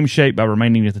into game shape by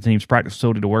remaining at the team's practice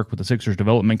facility to work with the Sixers'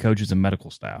 development coaches and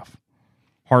medical staff.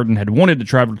 Harden had wanted to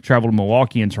travel to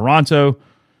Milwaukee and Toronto,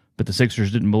 but the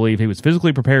Sixers didn't believe he was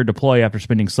physically prepared to play after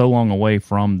spending so long away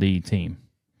from the team.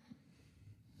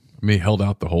 I mean, he held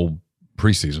out the whole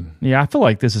preseason. Yeah, I feel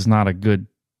like this is not a good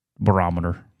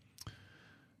barometer.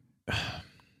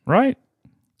 Right?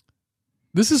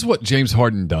 This is what James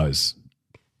Harden does.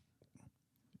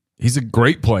 He's a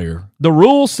great player. The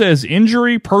rule says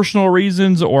injury, personal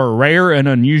reasons, or rare and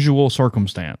unusual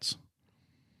circumstance.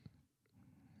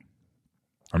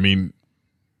 I mean,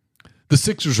 the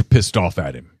Sixers are pissed off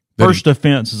at him. First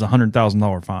offense is a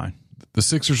 $100,000 fine. The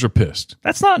Sixers are pissed.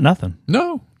 That's not nothing.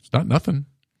 No, it's not nothing.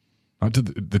 Not to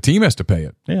the team has to pay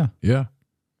it. Yeah. Yeah.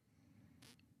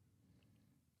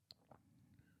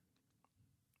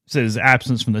 Says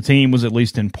absence from the team was at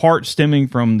least in part stemming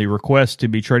from the request to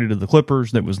be traded to the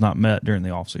Clippers that was not met during the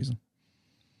offseason.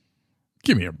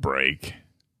 Give me a break.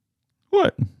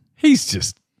 What? He's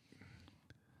just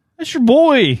That's your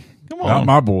boy. Come on. not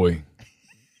my boy.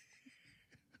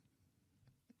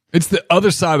 It's the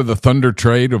other side of the Thunder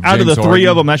trade of Out James of the three Harden.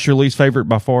 of them, that's your least favorite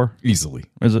by far? Easily.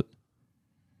 Is it?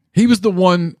 He was the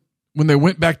one, when they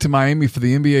went back to Miami for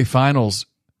the NBA Finals,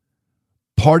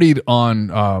 partied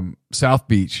on South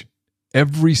Beach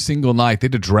every single night. They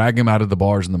had to drag him out of the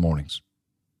bars in the mornings.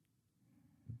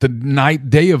 The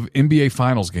day of NBA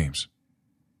Finals games.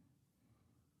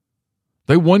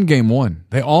 They won game 1.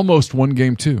 They almost won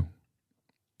game 2.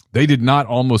 They did not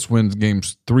almost win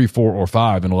games 3, 4, or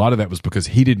 5, and a lot of that was because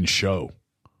he didn't show.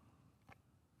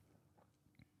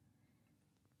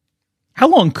 How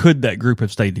long could that group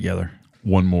have stayed together?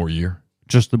 One more year.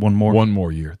 Just the one more? One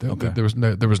more year.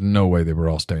 There was no way they were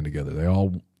all staying together.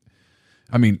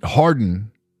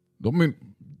 Harden,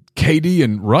 KD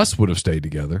and Russ would have stayed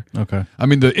together. Okay. I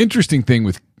mean, the interesting thing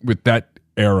with that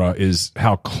era is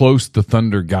how close the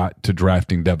Thunder got to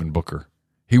drafting Devin Booker.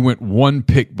 He went one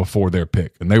pick before their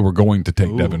pick, and they were going to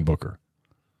take Devin Booker.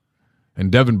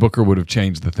 And Devin Booker would have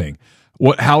changed the thing.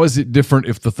 How is it different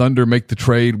if the Thunder make the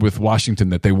trade with Washington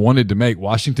that they wanted to make?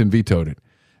 Washington vetoed it.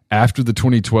 After the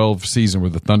 2012 season where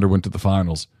the Thunder went to the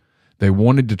finals, they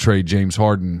wanted to trade James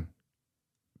Harden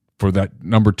for that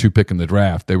number 2 pick in the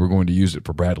draft. They were going to use it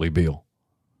for Bradley Beal.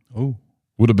 Oh.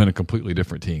 Would have been a completely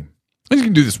different team. And you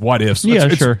can do this what ifs. Yeah,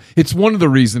 sure. It's one of the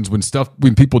reasons when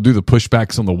people do the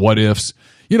pushbacks on the what ifs,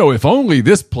 if only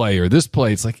this play or this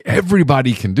play, it's like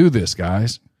everybody can do this,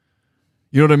 guys.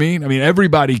 You know what I mean?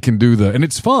 Everybody can do and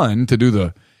it's fun to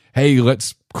do hey,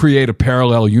 let's create a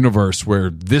parallel universe where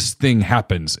this thing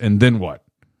happens and then what?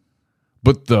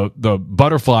 But the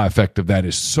butterfly effect of that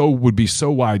would be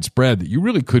so widespread that you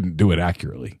really couldn't do it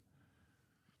accurately.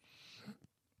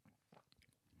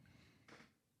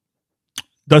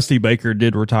 Dusty Baker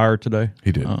did retire today.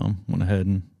 He did. Went ahead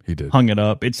and he did. Hung it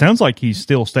up. It sounds like he's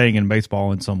still staying in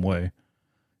baseball in some way.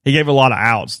 He gave a lot of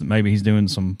outs that maybe he's doing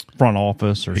some front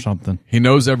office or something. He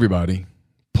knows everybody.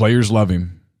 Players love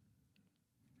him.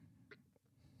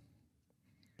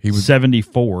 He was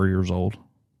 74 years old.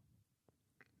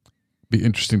 Be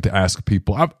interesting to ask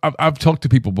people. I've talked to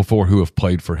people before who have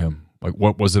played for him. Like,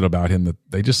 what was it about him that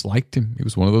they just liked him? He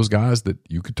was one of those guys that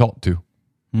you could talk to.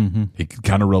 Mm-hmm. He could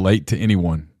kind of relate to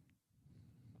anyone.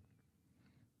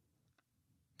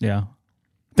 Yeah.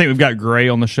 I think we've got Gray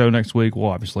on the show next week. We'll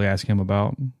obviously ask him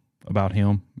about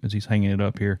him as he's hanging it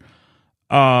up here.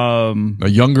 Now,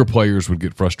 younger players would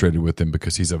get frustrated with him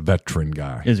because he's a veteran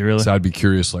guy. Is he really? So I'd be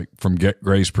curious, like, from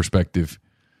Gray's perspective,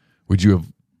 would you have,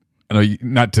 I know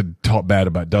not to talk bad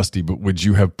about Dusty, but would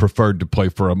you have preferred to play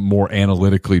for a more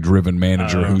analytically driven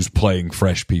manager who's playing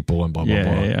fresh people and blah, blah,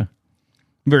 blah? Yeah.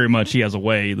 Very much he has a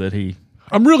way that he...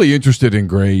 I'm really interested in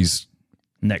Gray's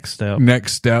next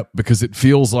step because it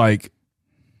feels like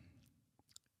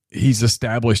he's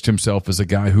established himself as a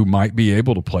guy who might be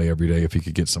able to play every day if he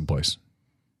could get someplace.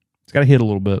 He's got to hit a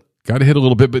little bit.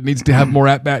 But needs to have more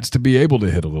at-bats to be able to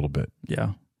hit a little bit.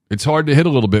 Yeah. It's hard to hit a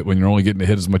little bit when you're only getting to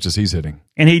hit as much as he's hitting.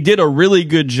 And he did a really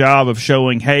good job of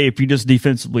showing, hey, if you just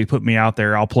defensively put me out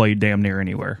there, I'll play damn near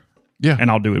anywhere. Yeah. And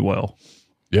I'll do it well.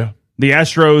 Yeah. The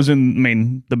Astros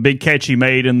and the big catch he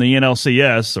made in the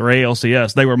NLCS or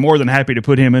ALCS, they were more than happy to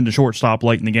put him into shortstop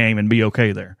late in the game and be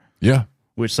okay there. Yeah.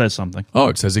 Which says something. Oh,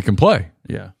 it says he can play.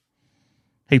 Yeah.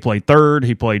 He played third.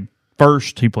 He played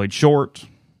first. He played short.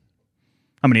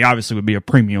 I mean, he obviously would be a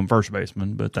premium first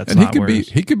baseman, but that's not where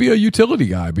he could be a utility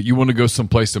guy, but you want to go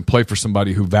someplace and play for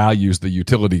somebody who values the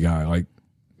utility guy. Like,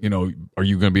 are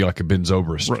you going to be like a Ben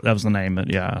Zobrist? That was the name.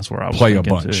 That's where I was play a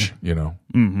thinking bunch, too.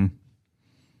 Mm-hmm.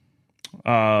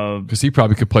 Because he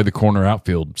probably could play the corner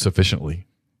outfield sufficiently.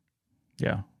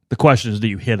 Yeah. The question is, do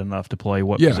you hit enough to play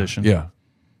what position? Yeah.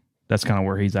 That's kind of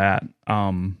where he's at.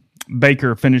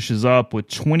 Baker finishes up with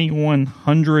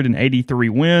 2,183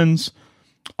 wins,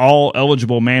 all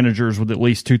eligible managers with at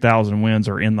least 2,000 wins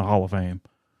are in the Hall of Fame.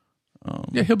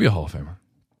 Yeah, he'll be a Hall of Famer.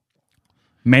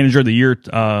 Manager of the Year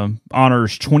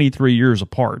honors 23 years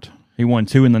apart. He won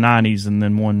 2 in the 90s and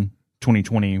then won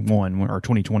 2021 or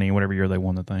 2020, whatever year they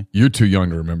won the thing. You're too young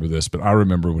to remember this, but I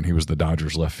remember when he was the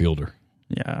Dodgers left fielder.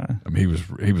 Yeah. I mean,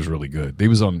 he was really good. He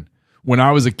was on when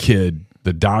I was a kid,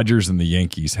 the Dodgers and the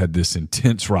Yankees had this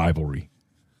intense rivalry.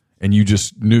 And you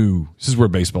just knew, this is where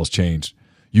baseball's changed.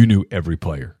 You knew every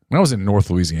player. When I was in North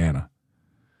Louisiana,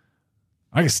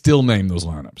 I can still name those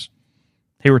lineups.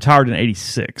 He retired in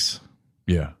 86.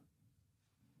 Yeah.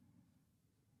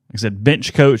 Like I said,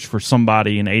 bench coach for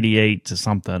somebody in 88 to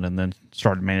something, and then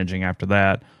started managing after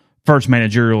that. First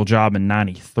managerial job in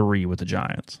 93 with the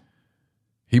Giants.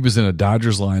 He was in a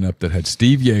Dodgers lineup that had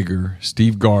Steve Yeager,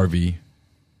 Steve Garvey,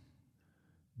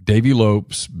 Davey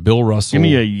Lopes, Bill Russell. Give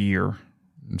me a year.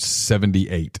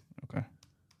 78. Okay.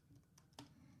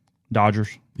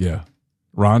 Dodgers. Yeah.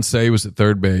 Ron Say was at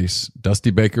third base.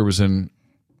 Dusty Baker was in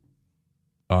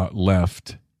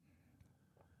left.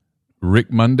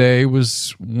 Rick Monday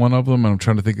was one of them. I'm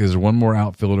trying to think. There's one more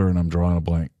outfielder, and I'm drawing a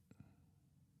blank.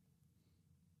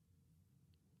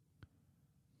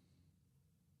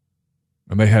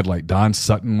 And they had like Don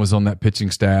Sutton was on that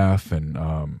pitching staff,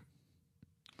 and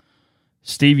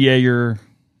Steve Yeager,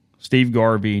 Steve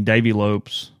Garvey, Davey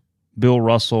Lopes, Bill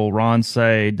Russell, Ron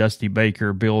Say, Dusty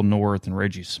Baker, Bill North, and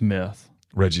Reggie Smith.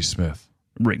 Reggie Smith.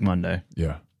 Rick Monday.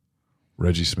 Yeah.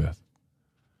 Reggie Smith.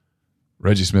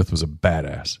 Reggie Smith was a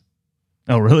badass.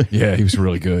 Oh, really? Yeah, he was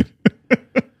really good.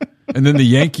 And then the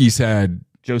Yankees had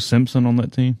Joe Simpson on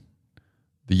that team.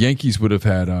 The Yankees would have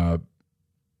had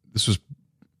this was,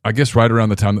 I guess, right around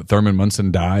the time that Thurman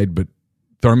Munson died, but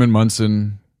Thurman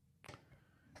Munson,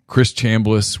 Chris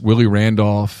Chambliss, Willie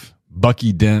Randolph,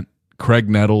 Bucky Dent, Craig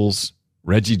Nettles,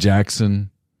 Reggie Jackson,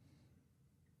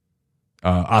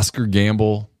 Oscar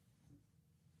Gamble.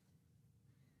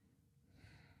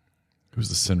 Who's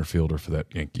the center fielder for that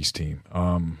Yankees team?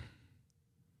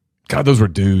 God, those were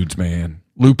dudes, man.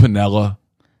 Lou Piniella.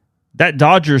 That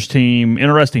Dodgers team,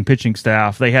 interesting pitching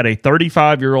staff. They had a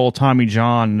 35-year-old Tommy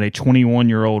John and a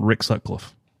 21-year-old Rick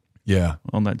Sutcliffe. Yeah.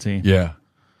 On that team. Yeah.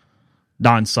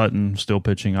 Don Sutton still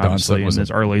pitching, obviously, in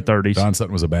his early 30s. Don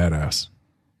Sutton was a badass.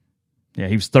 Yeah,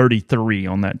 he was 33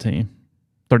 on that team.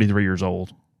 33 years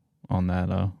old on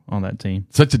that team.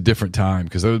 Such a different time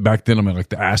because back then, I mean, like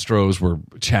the Astros were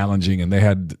challenging, and they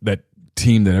had that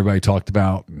team that everybody talked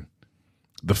about. And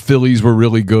the Phillies were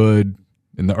really good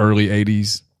in the early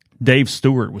 80s. Dave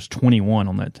Stewart was 21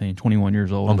 on that team, 21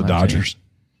 years old. On the Dodgers. Team.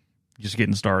 Just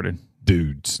getting started.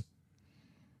 Dudes.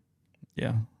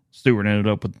 Yeah. Stewart ended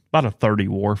up with about a 30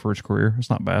 WAR for his career. It's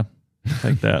not bad.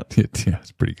 Take that. Yeah,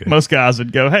 it's pretty good. Most guys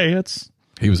would go, hey,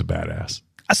 He was a badass.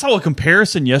 I saw a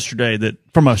comparison yesterday that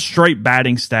from a straight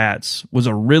batting stats was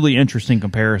a really interesting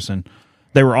comparison.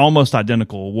 They were almost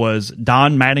identical, was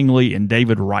Don Mattingly and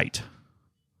David Wright.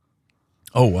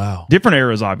 Oh, wow. Different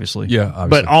eras, obviously. Yeah,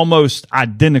 obviously. But almost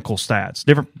identical stats.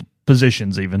 Different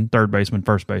positions even, third baseman,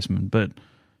 first baseman. But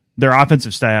their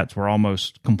offensive stats were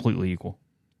almost completely equal.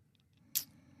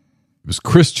 It was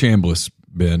Chris Chambliss,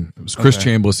 Ben. It was Chris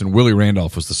Chambliss, and Willie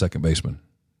Randolph was the second baseman.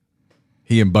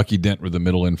 He and Bucky Dent were the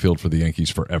middle infield for the Yankees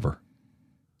forever.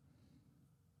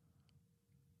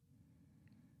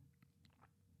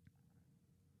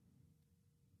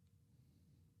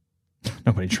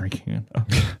 Nobody drinking it.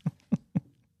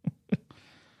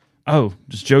 Oh,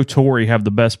 does Joe Torre have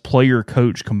the best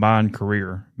player-coach combined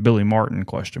career? Billy Martin, ?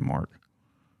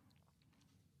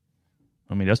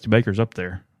 I mean, Dusty Baker's up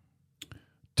there.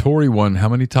 Torre won how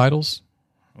many titles?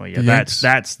 Well, yeah, that's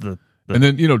the... And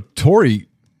then, Torre,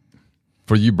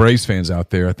 for you Braves fans out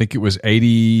there, I think it was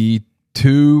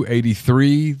 82,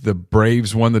 83, the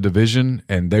Braves won the division,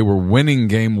 and they were winning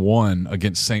game 1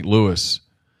 against St. Louis,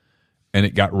 and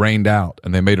it got rained out,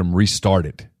 and they made them restart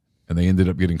it. And they ended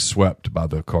up getting swept by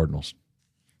the Cardinals.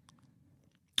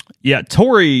 Yeah,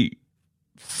 Torre,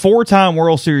 4-time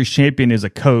World Series champion as a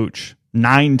coach,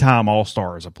 9-time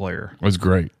All-Star as a player. It was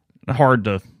great. Hard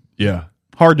to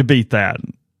beat that.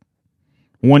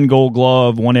 1 Gold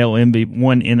Glove, 1 NL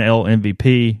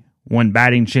MVP, 1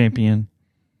 batting champion.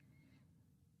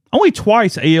 Only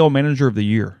twice AL Manager of the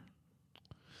Year.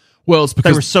 Well, it's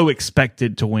because they were so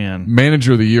expected to win.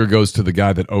 Manager of the Year goes to the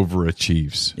guy that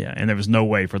overachieves. Yeah, and there was no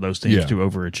way for those teams to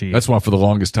overachieve. That's why for the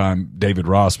longest time, David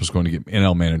Ross was going to get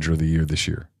NL Manager of the Year this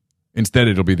year. Instead,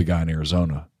 it'll be the guy in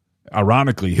Arizona.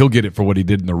 Ironically, he'll get it for what he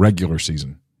did in the regular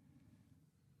season.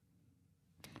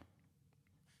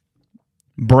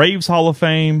 Braves Hall of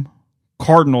Fame,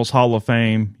 Cardinals Hall of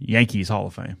Fame, Yankees Hall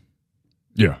of Fame.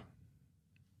 Yeah.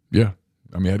 Yeah.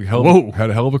 I mean, had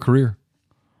a hell of a career.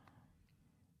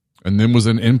 And then was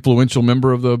an influential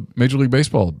member of the Major League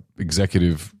Baseball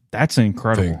executive That's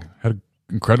incredible. thing. Had an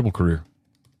incredible career.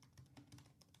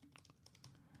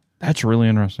 That's really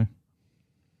interesting.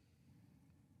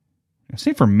 Let's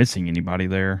see if we're missing anybody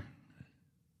there.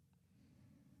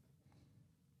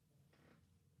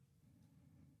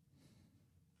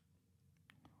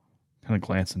 Kind of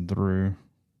glancing through.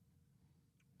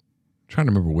 Trying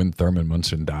to remember when Thurman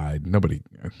Munson died. I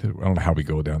don't know how we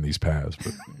go down these paths,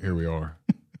 but here we are.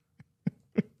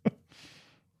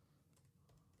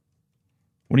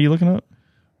 What are you looking at?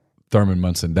 Thurman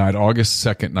Munson died August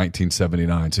 2nd,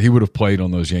 1979. So he would have played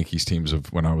on those Yankees teams of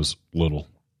when I was little.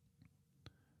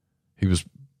 He was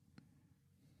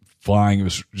flying. It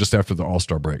was just after the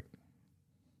All-Star break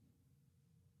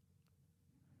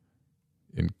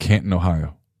in Canton,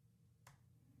 Ohio.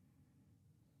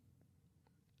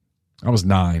 I was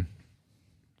 9.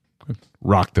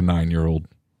 Rocked a 9-year-old.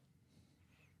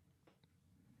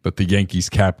 But the Yankees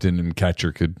captain and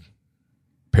catcher could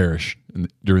perish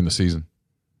during the season.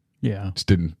 Yeah. Just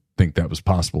didn't think that was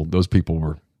possible. Those people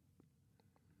were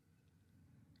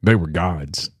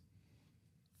gods.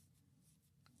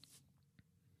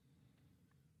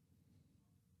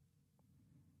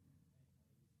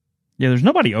 Yeah, there's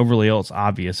nobody overly else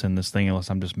obvious in this thing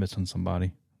unless I'm just missing somebody.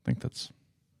 I think that's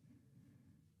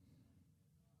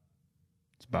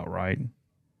about right.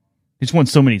 He's won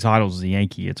so many titles as a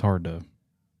Yankee, it's hard to...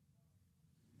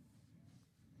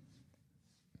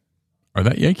 Or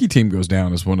that Yankee team goes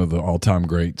down as one of the all-time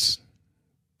greats.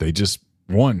 They just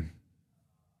won.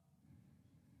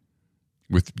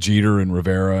 With Jeter and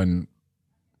Rivera and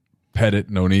Pettit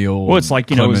and O'Neill. Well, it's like,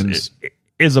 Clemens.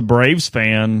 As a Braves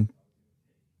fan,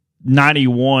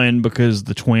 91, because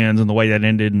the Twins and the way that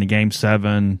ended in the Game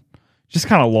 7, just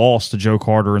kind of lost to Joe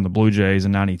Carter and the Blue Jays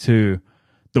in 92.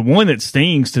 The one that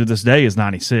stings to this day is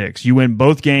 96. You win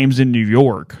both games in New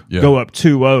York, go up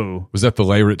 2-0. Was that the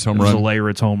Leyritz home run? It was a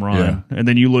Leyritz home run. Yeah. And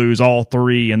then you lose all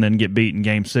 3 and then get beat in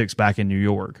Game 6 back in New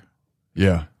York.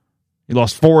 Yeah. You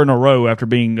lost 4 in a row after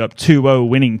being up 2-0,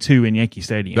 winning 2 in Yankee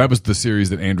Stadium. That was the series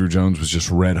that Andrew Jones was just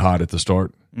red hot at the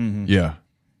start. Mm-hmm. Yeah.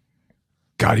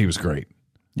 God, he was great.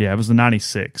 Yeah, it was the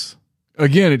 96.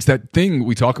 Again, it's that thing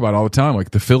we talk about all the time.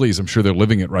 Like the Phillies, I'm sure they're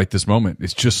living it right this moment.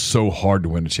 It's just so hard to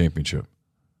win a championship.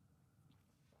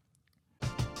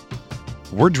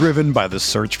 We're driven by the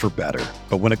search for better.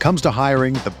 But when it comes to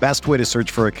hiring, the best way to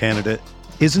search for a candidate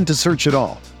isn't to search at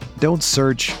all. Don't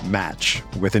search, match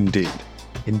with Indeed.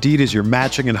 Indeed is your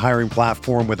matching and hiring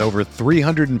platform with over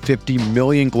 350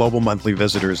 million global monthly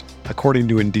visitors, according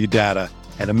to Indeed data,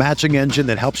 and a matching engine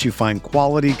that helps you find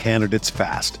quality candidates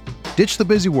fast. Ditch the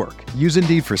busy work. Use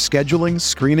Indeed for scheduling,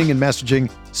 screening, and messaging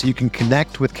so you can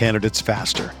connect with candidates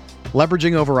faster.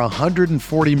 Leveraging over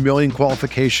 140 million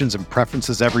qualifications and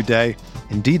preferences every day,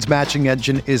 Indeed's matching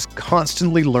engine is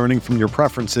constantly learning from your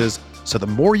preferences, so the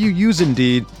more you use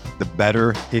Indeed, the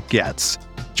better it gets.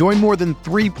 Join more than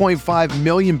 3.5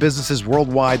 million businesses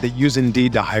worldwide that use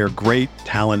Indeed to hire great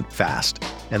talent fast.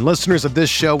 And listeners of this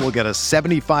show will get a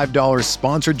 $75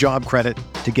 sponsored job credit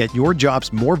to get your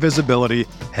jobs more visibility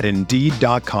at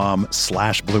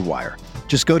Indeed.com/Blue Wire.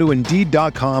 Just go to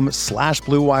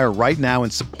Indeed.com/Blue Wire right now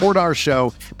and support our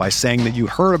show by saying that you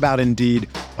heard about Indeed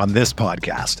on this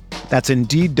podcast. That's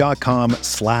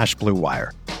Indeed.com/Blue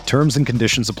Wire. Terms and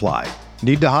conditions apply.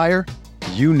 Need to hire?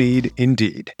 You need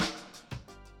Indeed.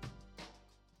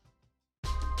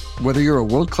 Whether you're a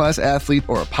world-class athlete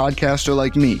or a podcaster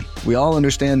like me, we all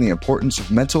understand the importance of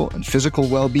mental and physical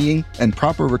well-being and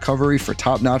proper recovery for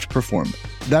top-notch performance.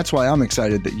 That's why I'm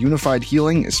excited that Unified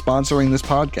Healing is sponsoring this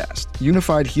podcast.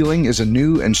 Unified Healing is a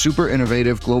new and super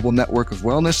innovative global network of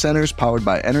wellness centers powered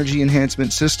by Energy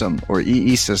Enhancement System, or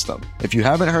EE System. If you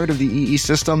haven't heard of the EE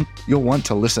System, you'll want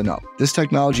to listen up. This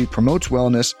technology promotes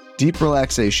wellness, deep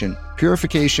relaxation,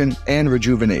 purification, and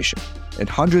rejuvenation. At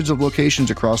hundreds of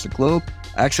locations across the globe,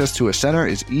 access to a center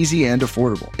is easy and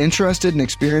affordable. Interested in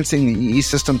experiencing the EE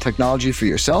System technology for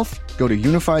yourself? Go to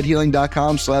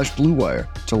unifiedhealing.com/Blue Wire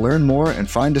to learn more and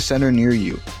find a center near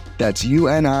you. That's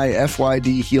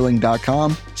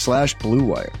UNIFYDhealing.com/Blue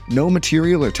Wire. No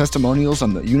material or testimonials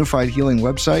on the Unified Healing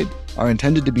website are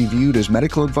intended to be viewed as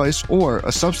medical advice or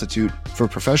a substitute for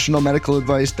professional medical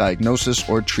advice, diagnosis,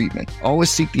 or treatment.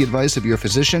 Always seek the advice of your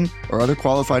physician or other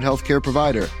qualified healthcare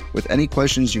provider with any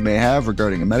questions you may have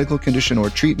regarding a medical condition or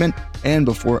treatment and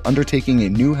before undertaking a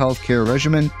new healthcare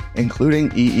regimen,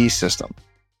 including EE System.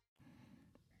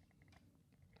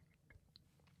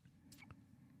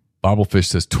 Bobblefish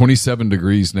says 27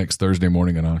 degrees next Thursday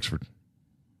morning in Oxford.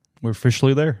 We're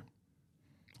officially there.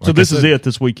 Like so this I is said, it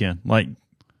this weekend.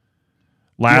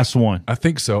 Last one. I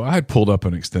think so. I had pulled up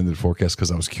an extended forecast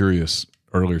because I was curious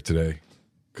earlier today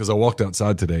because I walked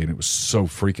outside today and it was so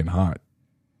freaking hot.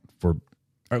 For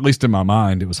at least in my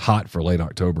mind, it was hot for late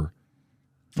October.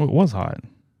 Oh, it was hot.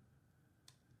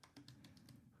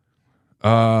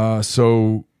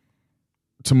 So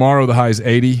tomorrow the high is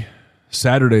 80.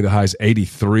 Saturday the high is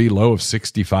 83, low of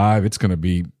 65. It's going to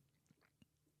be,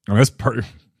 it's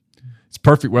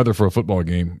perfect weather for a football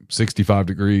game. 65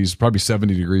 degrees, probably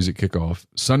 70 degrees at kickoff.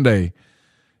 Sunday,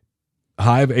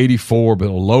 high of 84, but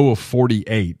a low of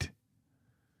 48.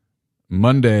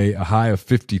 Monday, a high of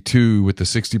 52 with a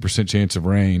 60% chance of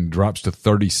rain, drops to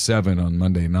 37 on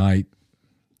Monday night.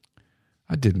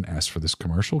 I didn't ask for this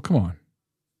commercial. Come on.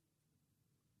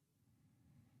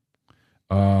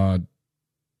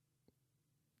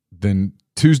 Then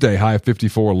Tuesday, high of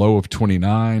 54, low of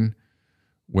 29.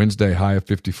 Wednesday, high of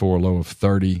 54, low of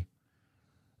 30.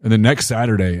 And then next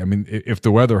Saturday, I mean, if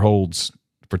the weather holds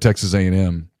for Texas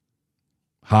A&M,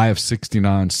 high of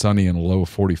 69, sunny, and a low of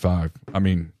 45. I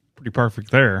mean, pretty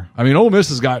perfect there. I mean, Ole Miss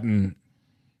has gotten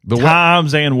the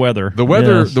times and weather. The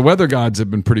weather, yes. The weather gods have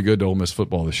been pretty good to Ole Miss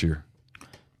football this year.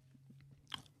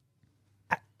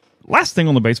 Last thing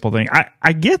on the baseball thing,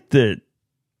 I get that.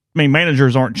 I mean,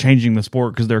 managers aren't changing the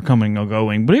sport because they're coming or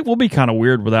going, but it will be kind of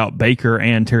weird without Baker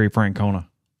and Terry Francona.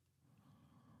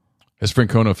 Is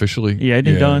Francona officially? Yeah, isn't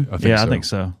he done? I think so. I think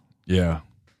so. Yeah.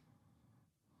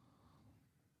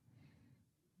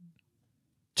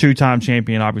 2-time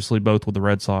champion, obviously, both with the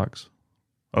Red Sox.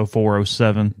 04,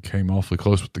 07. Came awfully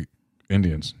close with the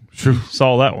Indians.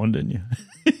 Saw that one, didn't you?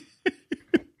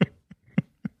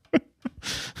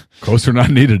 Closer than I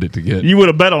needed it to get. You would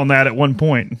have bet on that at one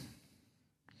point.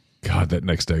 God, that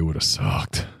next day would have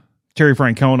sucked. Terry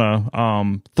Francona,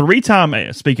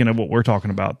 3-time, speaking of what we're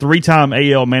talking about, 3-time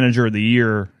AL Manager of the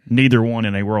Year, neither one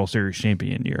in a World Series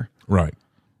champion year. Right.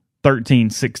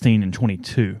 13, 16, and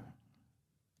 22,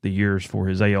 the years for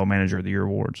his AL Manager of the Year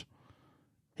awards.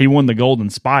 He won the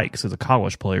Golden Spikes as a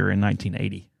college player in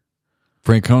 1980.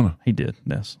 Francona? He did,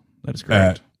 yes. That is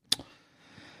correct.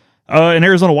 An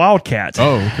Arizona Wildcat.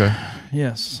 Oh, okay.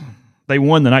 Yes. They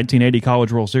won the 1980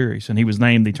 College World Series, and he was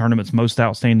named the tournament's most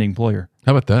outstanding player.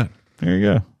 How about that? There you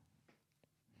go.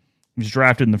 He was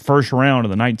drafted in the first round of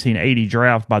the 1980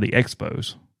 draft by the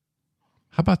Expos.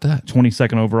 How about that?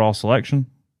 22nd overall selection.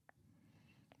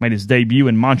 Made his debut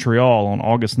in Montreal on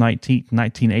August 19th,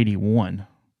 1981,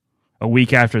 a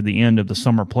week after the end of the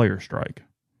summer player strike.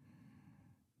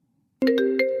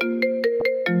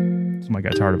 Somebody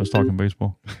got tired of us talking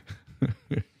baseball.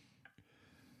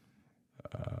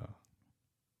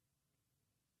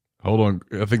 Hold on.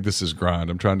 I think this is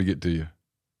Grind. I'm trying to get to you.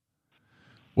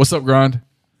 What's up, Grind?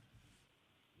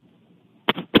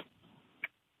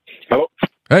 Hello?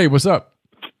 Hey, what's up?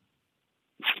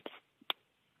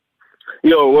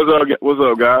 Yo, what's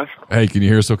up, guys? Hey, can you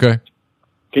hear us okay?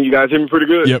 Can you guys hear me pretty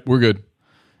good? Yep, we're good.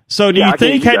 So do you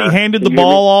think had he handed the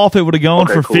ball off, it would have gone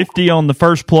for 50 on the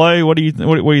first play? What do you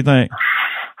think?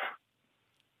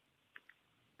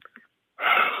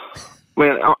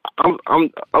 Man,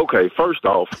 I'm okay. First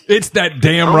off, it's that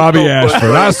damn Robbie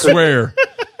Ashford. I swear,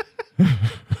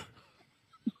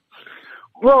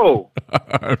 bro.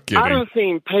 I done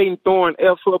seen Peyton Thorne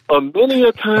F up a many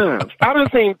a times. I done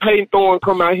seen Peyton Thorne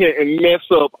come out here and mess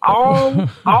up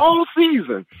all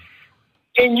season.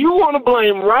 And you want to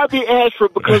blame Robbie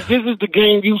Ashford because this is the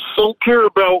game you so care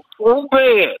about so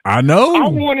bad. I know. I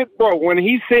wanted, bro, when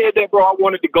he said that, bro, I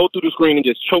wanted to go through the screen and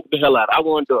just choke the hell out. I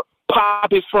wanted to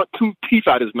pop his front 2 teeth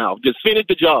out his mouth. Just finish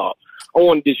the job. I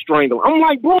wanted to strangle him. I'm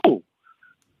like, bro,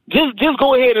 just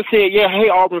go ahead and say, yeah, hey,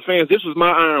 Auburn fans, this was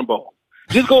my iron ball.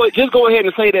 Just go ahead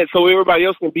and say that so everybody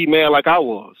else can be mad like I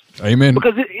was. Amen.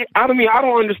 Because, I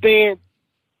don't understand.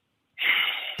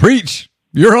 Preach.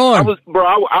 You're on. I was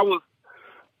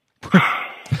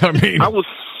I was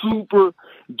super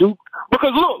dupe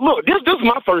because look, this is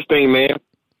my first thing, man.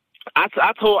 I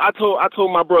told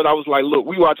my brother, I was like, look,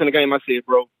 we watching the game. I said,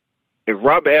 bro, if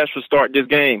Robbie Ashford start this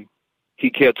game, he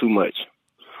cared too much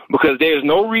because there's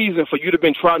no reason for you to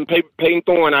been trotting Peyton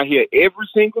Thorne out here every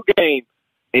single game,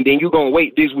 and then you're gonna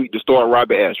wait this week to start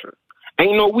Robbie Ashford.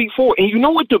 Ain't no week 4, and you know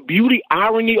what the beauty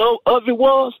irony of it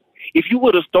was? If you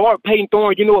would have started Peyton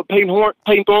Thorne, you know what Peyton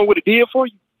Thorne would have did for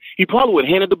you? He probably would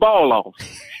have handed the ball off.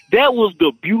 That was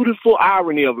the beautiful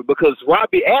irony of it because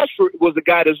Robbie Ashford was the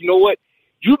guy that's, you know what?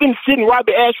 You've been sitting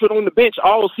Robbie Ashford on the bench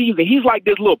all season. He's like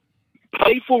this little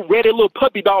playful, ready little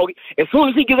puppy dog. As soon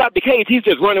as he gets out the cage, he's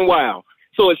just running wild.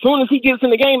 So as soon as he gets in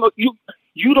the game,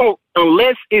 you don't,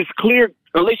 unless it's clear,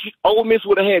 Ole Miss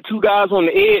would have had 2 guys on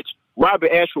the edge, Robbie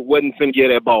Ashford wasn't finna get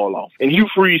that ball off. And Hugh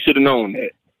Freeze should have known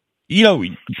that. You know,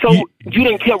 so you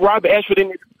didn't keep Robbie Ashford in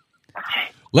there.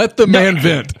 Let the man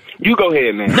vent. You go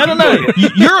ahead, man. No.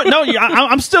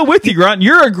 I'm still with you, Grunt.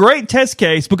 You're a great test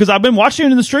case because I've been watching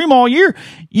you in the stream all year.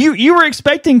 You were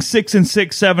expecting 6-6,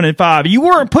 7-5. You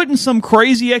weren't putting some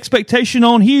crazy expectation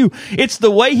on Hugh. It's the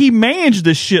way he managed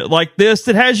this shit like this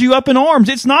that has you up in arms.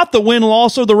 It's not the win,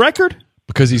 loss, or the record.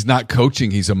 Because he's not coaching,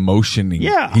 he's emotioning.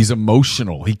 Yeah. He's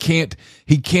emotional. He can't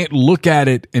look at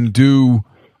it and do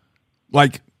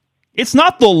like. It's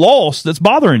not the loss that's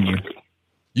bothering you.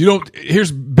 You don't.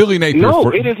 Here's Billy Napier. No,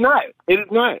 it is not. It is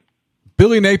not.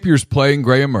 Billy Napier's playing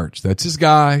Graham Mertz. That's his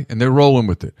guy, and they're rolling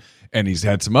with it. And he's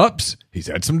had some ups. He's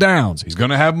had some downs. He's going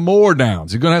to have more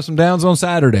downs. He's going to have some downs on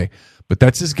Saturday. But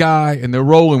that's his guy, and they're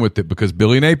rolling with it because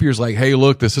Billy Napier's like, hey,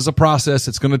 look, this is a process.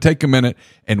 It's going to take a minute,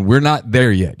 and we're not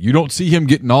there yet. You don't see him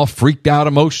getting all freaked out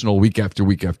emotional week after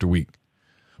week after week.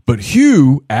 But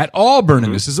Hugh at Auburn,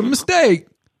 and this is a mistake.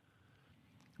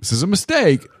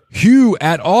 Hugh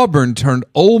at Auburn turned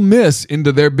Ole Miss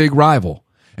into their big rival.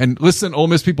 And listen, Ole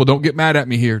Miss people, don't get mad at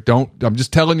me here. I'm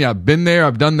just telling you, I've been there.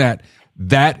 I've done that.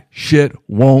 That shit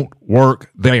won't work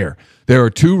there. There are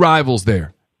two rivals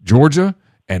there, Georgia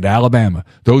and Alabama.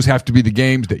 Those have to be the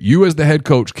games that you as the head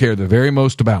coach care the very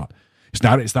most about. It's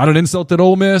not an insult at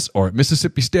Ole Miss or at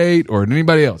Mississippi State or at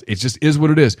anybody else. It just is what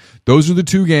it is. Those are the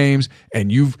two games,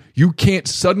 and you can't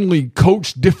suddenly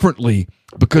coach differently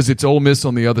because it's Ole Miss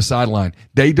on the other sideline.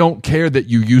 They don't care that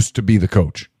you used to be the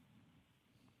coach.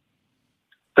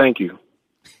 Thank you.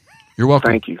 You're welcome.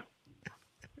 Thank you.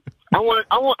 I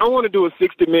want to do a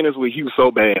 60 Minutes with Hugh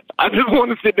so bad. I just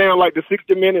want to sit down like the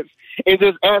 60 Minutes and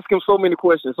just ask him so many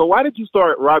questions. So why did you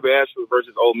start Robbie Ashford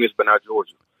versus Ole Miss but not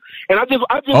Georgia? And I just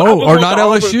or not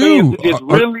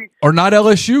LSU, or not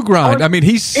LSU grind. I mean,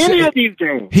 any of these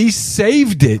games. He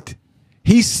saved it.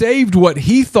 He saved what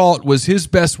he thought was his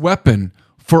best weapon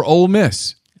for Ole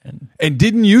Miss, and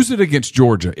didn't use it against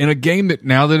Georgia in a game that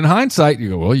now that in hindsight you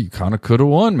go, well, you kind of could have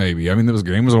won. Maybe this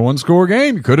game was a 1-score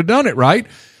game. You could have done it, right?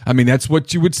 I mean, that's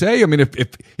what you would say. I mean,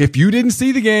 if you didn't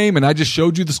see the game and I just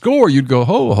showed you the score, you'd go,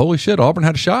 oh, holy shit, Auburn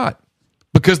had a shot.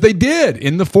 Because they did,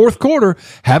 in the fourth quarter,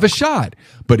 have a shot.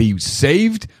 But he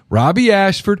saved Robbie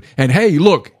Ashford. And, hey,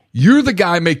 look, you're the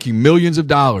guy making millions of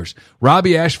dollars.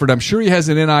 Robbie Ashford, I'm sure he has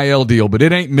an NIL deal, but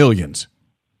it ain't millions.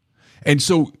 And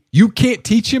so you can't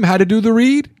teach him how to do the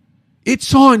read.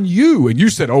 It's on you. And you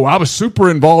said, oh, I was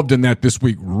super involved in that this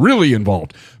week. Really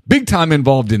involved. Big time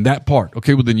involved in that part.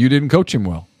 Okay, well, then you didn't coach him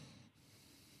well.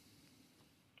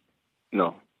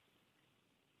 No.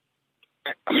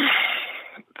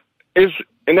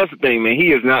 And that's the thing, man.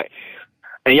 He is not,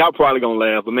 and y'all probably gonna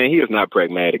laugh, but man, he is not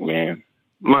pragmatic, man.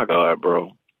 My God,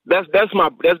 bro. That's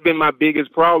been my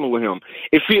biggest problem with him.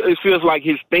 It feels like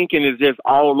his thinking is just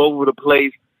all over the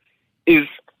place. And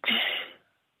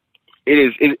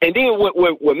then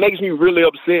what makes me really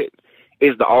upset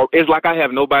is it's like I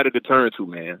have nobody to turn to,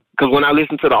 man. Because when I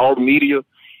listen to the Auburn media,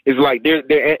 it's like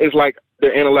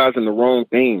they're analyzing the wrong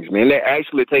things, man. They're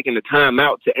actually taking the time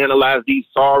out to analyze these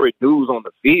sorry dudes on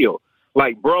the field.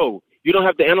 Like, bro, you don't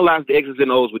have to analyze the X's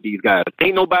and O's with these guys.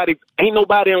 Ain't nobody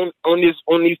on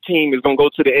this team is gonna go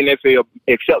to the NFL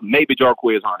except maybe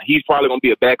Jarquez Hunter. He's probably gonna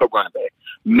be a backup running back.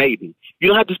 Maybe. You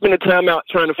don't have to spend the time out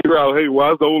trying to figure out, hey,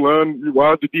 why is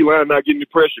the D-line not getting the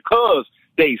pressure? Because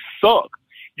they suck.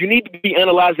 You need to be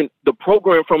analyzing the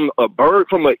program from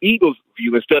an eagle's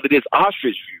view instead of this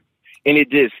ostrich view. And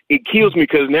it kills me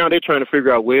because now they're trying to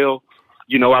figure out, well,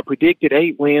 I predicted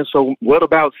 8 wins, so what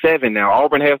about 7 now?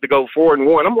 Auburn has to go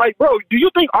 4-1. I'm like, bro, do you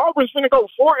think Auburn's going to go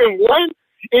 4-1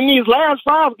 in these last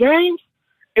 5 games?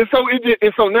 And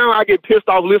so now I get pissed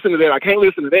off listening to that. I can't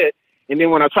listen to that. And then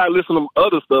when I try to listen to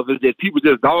other stuff, it's just people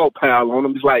just dog pile on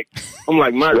them. It's like, I'm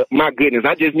like, my goodness,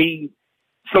 I just need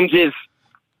some just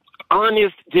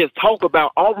honest, just talk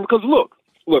about Auburn. Because look,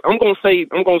 I'm gonna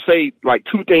say like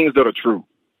 2 things that are true,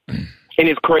 and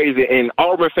it's crazy, and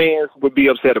Auburn fans would be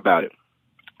upset about it.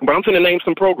 But I'm going to name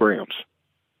some programs: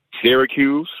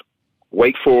 Syracuse,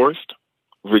 Wake Forest,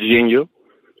 Virginia,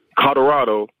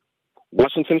 Colorado,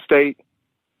 Washington State,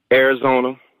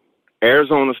 Arizona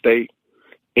State,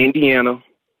 Indiana,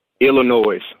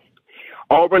 Illinois.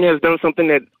 Auburn has done something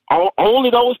that only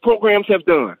those programs have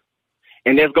done,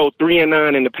 and that's go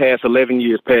 3-9 in the past 11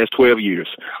 years, past 12 years.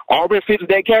 Auburn fits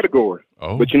that category.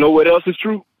 Oh. But you know what else is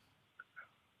true?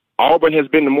 Auburn has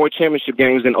been to more championship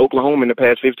games than Oklahoma in the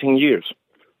past 15 years.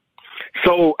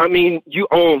 So, I mean, you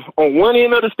on one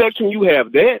end of the spectrum, you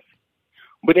have that.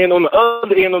 But then on the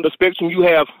other end of the spectrum, you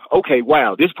have, okay,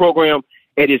 wow, this program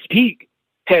at its peak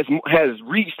has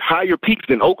reached higher peaks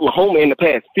than Oklahoma in the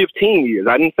past 15 years.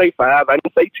 I didn't say 5, I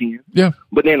didn't say 10. Yeah.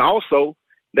 But then also,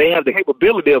 they have the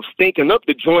capability of stinking up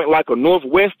the joint like a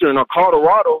Northwestern or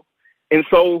Colorado. And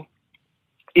so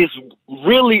it's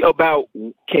really about,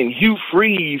 can Hugh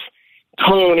Freeze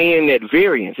tone in that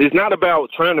variance? It's not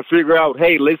about trying to figure out,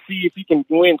 hey, let's see if he can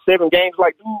win 7 games.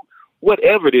 Like, do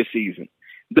whatever this season.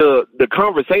 The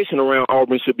conversation around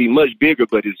Auburn should be much bigger,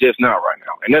 but it's just not right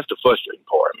now. And that's the frustrating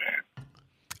part, man.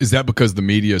 Is that because the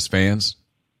media is fans?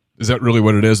 Is that really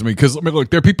what it is? I mean, because look,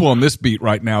 there are people on this beat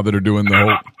right now that are doing the whole.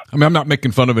 I mean, I'm not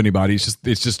making fun of anybody. It's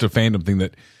just a fandom thing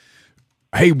that,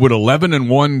 hey, would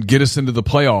 11-1 get us into the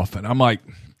playoff? And I'm like,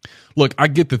 look, I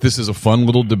get that this is a fun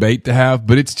little debate to have,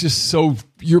 but it's just so,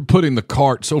 you're putting the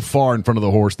cart so far in front of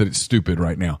the horse that it's stupid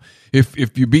right now.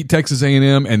 If you beat Texas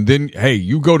A&M and then, hey,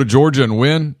 you go to Georgia and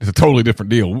win, it's a totally different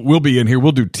deal. We'll be in here.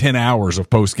 We'll do 10 hours of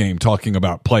post game talking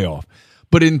about playoff.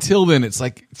 But until then, it's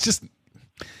like, it's just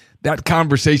that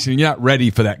conversation. You're not ready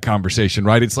for that conversation,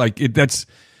 right? It's like, that's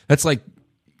like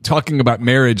talking about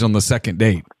marriage on the second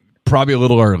date. Probably a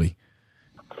little early.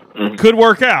 Could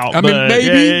work out. I mean,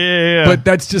 maybe, but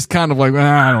that's just kind of like,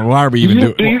 I don't know. Why are we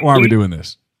even why are we doing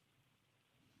this?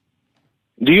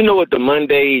 Do you know what the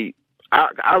Monday?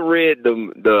 I read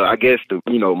the I guess the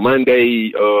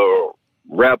Monday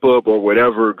wrap up or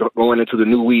whatever going into the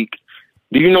new week.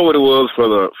 Do you know what it was for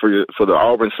the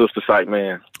Auburn sister site,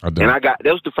 man? And that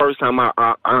was the first time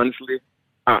I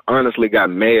honestly got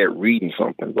mad reading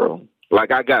something, bro.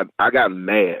 Like I got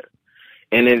mad.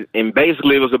 And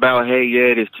basically it was about, hey,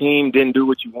 yeah, this team didn't do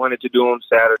what you wanted to do on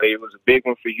Saturday. It was a big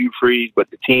one for Hugh Freeze, but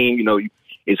the team,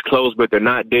 is close, but they're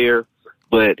not there.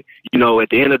 But, at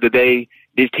the end of the day,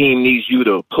 this team needs you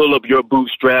to pull up your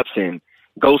bootstraps and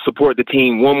go support the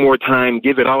team one more time.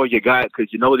 Give it all you got, because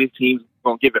this team's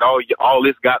going to give it all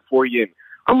it's got for you. And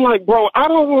I'm like, bro, I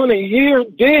don't want to hear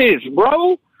this,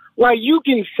 bro. Like, you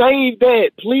can save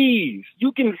that, please.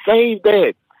 You can save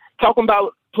that. Talking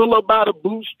about pull up by the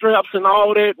bootstraps and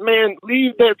all that, man,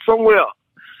 leave that somewhere.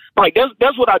 Like,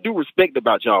 that's what I do respect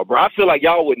about y'all, bro. I feel like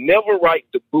y'all would never write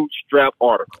the bootstrap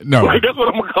article. No. Like, that's what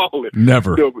I'm going to call it.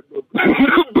 Never. The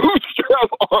bootstrap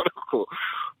article.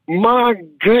 My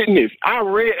goodness. I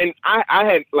read, and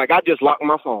I just locked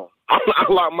my phone. I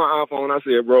locked my iPhone. I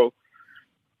said, bro,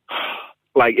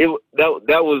 like,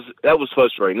 that was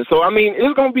frustrating. So, I mean,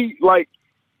 it's going to be, like,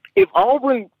 if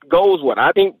Auburn goes what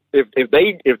I think, if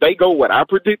they go what I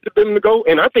predicted them to go,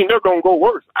 and I think they're going to go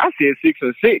worse. I said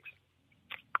 6-6.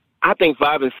 I think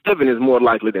 5-7 is more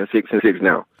likely than 6-6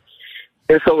 now.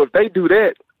 And so if they do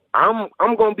that, I'm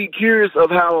going to be curious of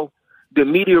how the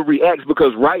media reacts,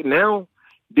 because right now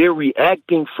they're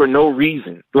reacting for no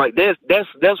reason. Like that's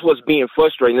what's being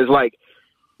frustrating. It's like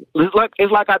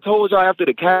I told y'all after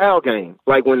the Cal game.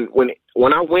 Like when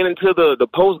I went into the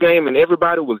post game and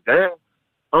everybody was down,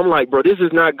 I'm like, bro, this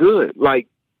is not good. Like,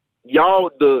 y'all,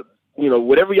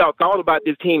 whatever y'all thought about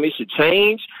this team, it should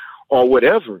change or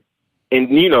whatever. And,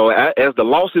 as the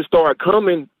losses start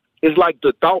coming, it's like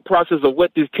the thought process of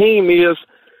what this team is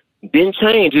didn't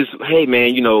change. It's, hey,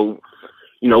 man,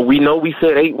 we know we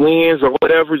said 8 wins or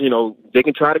whatever. They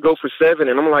can try to go for 7.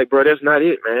 And I'm like, bro, that's not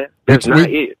it, man. That's not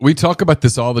it. We talk about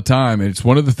this all the time. And it's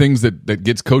one of the things that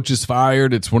gets coaches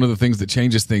fired. It's one of the things that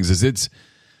changes things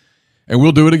and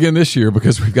we'll do it again this year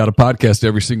because we've got a podcast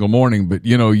every single morning. But,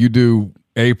 you do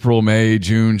April, May,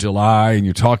 June, July, and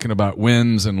you're talking about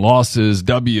wins and losses,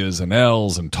 W's and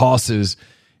L's and tosses.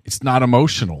 It's not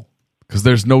emotional because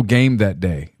there's no game that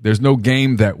day. There's no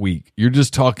game that week. You're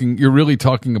really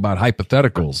talking about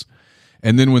hypotheticals.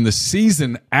 And then when the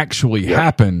season actually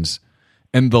happens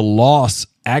and the loss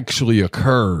actually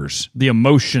occurs, the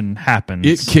emotion happens.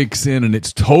 It kicks in and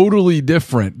it's totally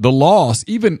different. The loss,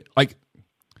 even like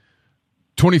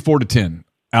 24-10,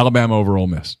 Alabama over Ole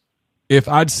Miss. If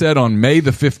I'd said on May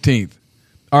the 15th,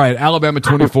 all right, Alabama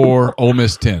 24, Ole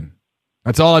Miss 10.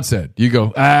 That's all I'd said. You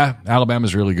go,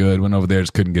 Alabama's really good. Went over there,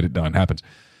 just couldn't get it done. Happens.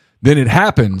 Then it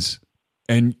happens,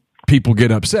 and people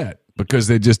get upset because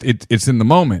it's in the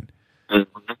moment.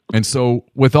 And so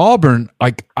with Auburn,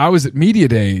 like I was at media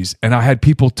days, and I had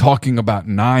people talking about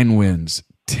 9 wins,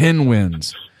 10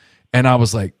 wins, and I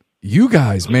was like, you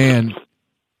guys, man,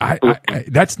 I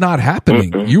that's not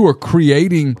happening. You are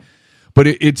creating, but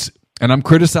it's, and I'm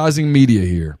criticizing media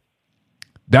here.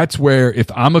 That's where if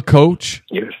I'm a coach,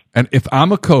 and if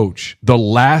I'm a coach, the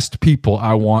last people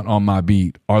I want on my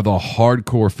beat are the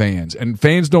hardcore fans. And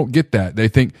fans don't get that. They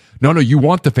think, no, you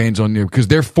want the fans on there because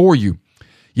they're for you.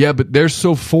 Yeah, but they're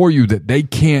so for you that they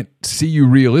can't see you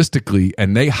realistically,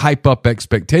 and they hype up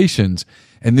expectations.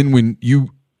 And then when you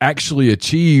actually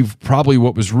achieve probably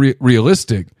what was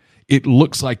realistic, it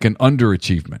looks like an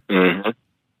underachievement.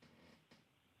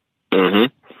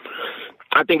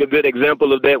 I think a good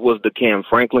example of that was the Cam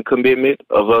Franklin commitment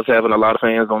of us having a lot of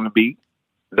fans on the beat.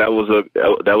 That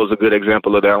was a good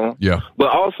example of that one. Yeah.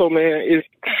 But also, man,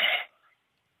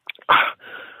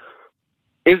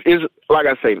 it's like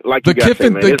I say, like the you guys say,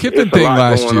 man, the Kiffin thing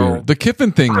last year. On. The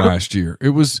Kiffin thing last year. It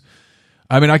was.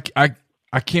 I mean,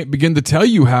 I can't begin to tell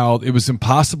you how it was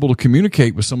impossible to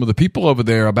communicate with some of the people over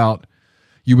there about.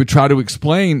 You would try to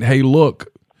explain, hey,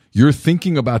 look, you're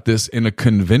thinking about this in a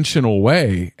conventional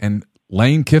way, and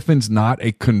Lane Kiffin's not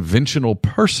a conventional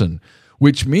person,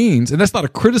 which means, and that's not a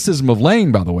criticism of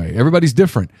Lane, by the way. Everybody's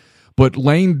different, but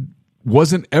Lane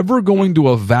wasn't ever going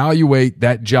to evaluate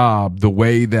that job the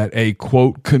way that a,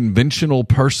 quote, conventional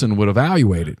person would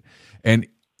evaluate it. And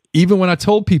even when I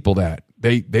told people that,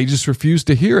 they just refused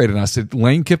to hear it. And I said,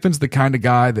 Lane Kiffin's the kind of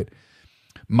guy that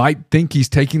might think he's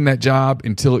taking that job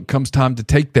until it comes time to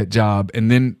take that job, and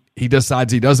then he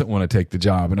decides he doesn't want to take the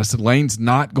job. And I said, Lane's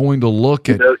not going to look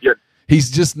at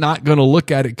he's just not going to look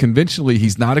at it conventionally.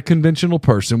 He's not a conventional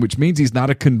person, which means he's not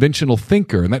a conventional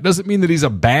thinker. And that doesn't mean that he's a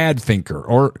bad thinker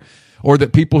or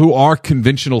that people who are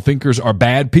conventional thinkers are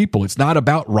bad people. It's not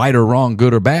about right or wrong,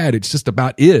 good or bad. It's just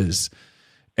about is.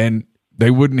 And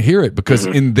they wouldn't hear it because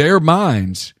in their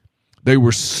minds, they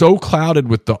were so clouded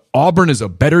with the Auburn is a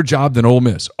better job than Ole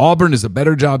Miss. Auburn is a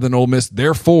better job than Ole Miss.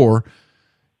 Therefore,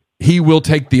 he will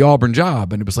take the Auburn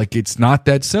job. And it was like, it's not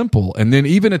that simple. And then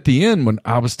even at the end, when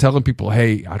I was telling people,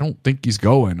 hey, I don't think he's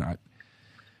going.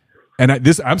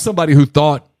 I'm somebody who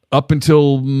thought up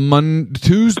until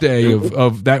Tuesday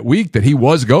of that week that he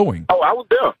was going. Oh, I was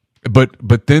there.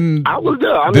 But then I was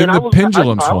there. I the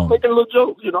pendulum swung. I was making a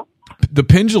little joke, The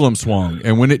pendulum swung.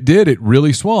 And when it did, it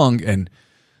really swung. And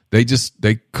they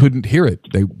couldn't hear it.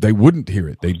 They wouldn't hear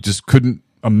it. They just couldn't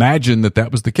imagine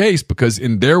that was the case because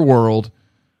in their world,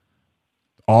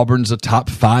 Auburn's a top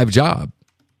 5 job.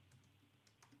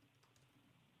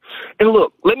 And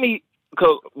look,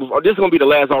 because this is going to be the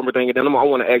last Auburn thing, and then I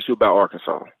want to ask you about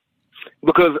Arkansas.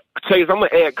 Because, Chase, I'm going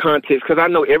to add context because I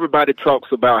know everybody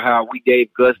talks about how we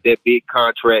gave Gus that big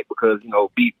contract because,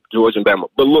 beat Georgia and Bama.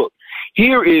 But look,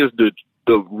 here is the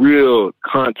real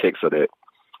context of that.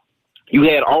 You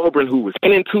had Auburn, who was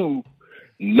 10-2,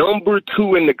 number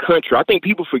 2 in the country. I think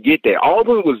people forget that.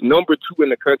 Auburn was number 2 in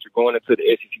the country going into the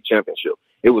SEC championship.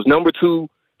 It was number 2,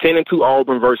 10-2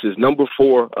 Auburn versus number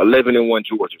 4, 11-1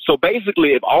 Georgia. So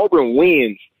basically, if Auburn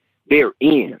wins, they're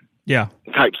in. Yeah.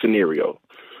 Type scenario.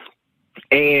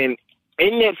 And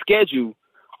in that schedule,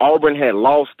 Auburn had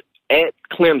lost at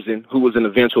Clemson, who was an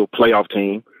eventual playoff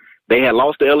team. They had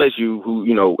lost to LSU, who,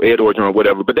 Ed Orgeron or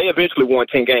whatever, but they eventually won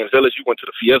 10 games. LSU went to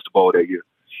the Fiesta Bowl that year.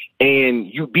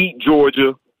 And you beat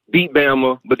Georgia, beat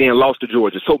Bama, but then lost to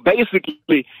Georgia. So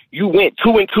basically, you went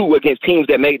 2-2 against teams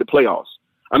that made the playoffs.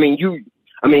 Out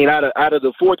of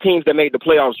the 4 teams that made the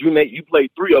playoffs, you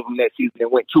played 3 of them that season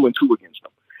and went 2-2 against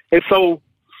them. And so,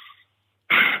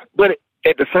 but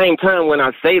at the same time, when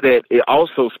I say that, it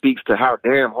also speaks to how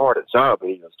damn hard a job it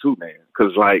is too, man.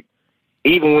 Because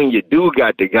even when you do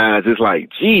got the guys, it's like,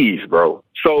 geez, bro.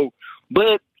 So,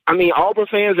 but Auburn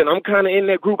fans, and I'm kind of in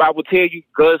that group, I will tell you,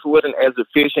 Gus wasn't as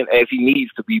efficient as he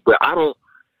needs to be. But after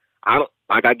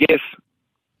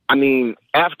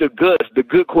Gus, the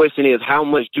good question is how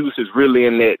much juice is really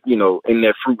in that, in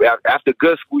that fruit. After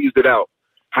Gus squeezed it out,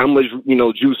 how much,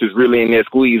 juice is really in that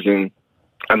squeeze? And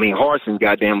Harsin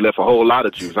goddamn left a whole lot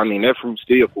of juice. That fruit's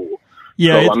still full.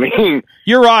 Yeah, so,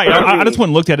 you're right. I just went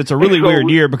and looked at it. It's a really weird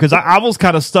year because I was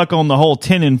kind of stuck on the whole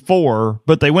 10-4,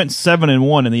 but they went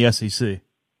 7-1 in the SEC.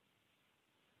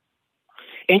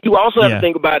 And you also have to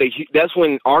think about it. That's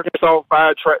when Arkansas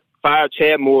fired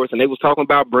Chad Morris, and they was talking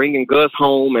about bringing Gus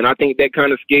home, and I think that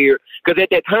kind of scared. Because at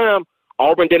that time,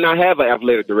 Auburn did not have an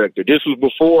athletic director. This was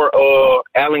before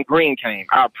Alan Green came.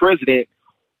 Our president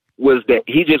was that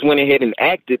he just went ahead and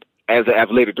acted as an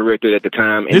athletic director at the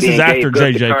time. And this then is after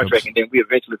Jay Jacobs. Contract, and then we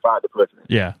eventually fired the president.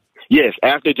 Yeah. Yes,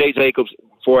 after Jay Jacobs,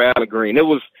 before Alan Green. It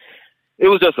was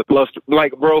just a cluster.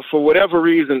 Like, bro, for whatever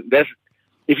reason,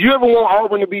 if you ever want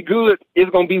Auburn to be good,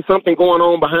 it's going to be something going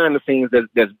on behind the scenes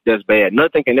that's bad.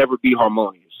 Nothing can ever be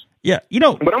harmonious. Yeah,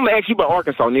 But I'm going to ask you about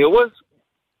Arkansas, Neil.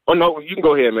 Oh, no, you can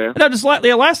go ahead, man. No, just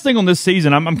the last thing on this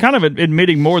season, I'm kind of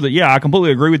admitting more that, I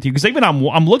completely agree with you. Because even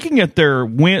I'm looking at their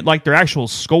their actual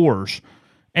scores,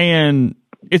 and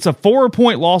it's a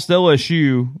 4-point loss to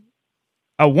LSU,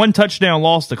 a 1-touchdown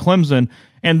loss to Clemson,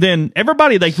 and then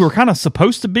everybody they were kind of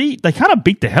supposed to beat, they kind of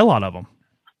beat the hell out of them.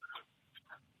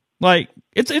 Like,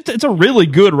 it's a really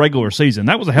good regular season.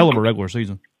 That was a hell of a regular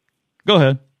season. Go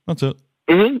ahead. That's it.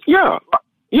 Mm-hmm. Yeah.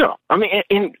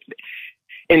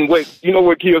 And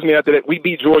what kills me after that? We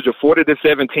beat Georgia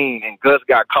 40-17, and Gus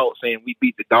got caught saying we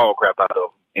beat the dog crap out of them,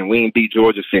 and we ain't beat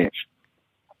Georgia since.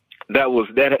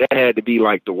 That had to be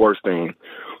like the worst thing.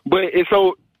 But it's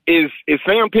is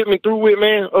Sam Pittman through with,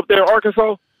 man, up there in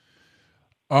Arkansas?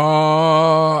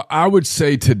 I would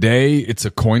say today it's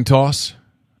a coin toss.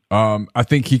 I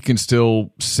think he can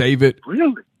still save it.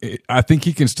 Really? I think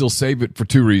he can still save it for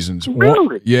two reasons.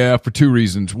 Really? For two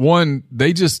reasons. One,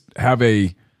 they just have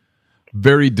a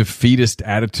very defeatist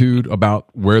attitude about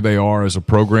where they are as a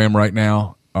program right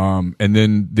now. And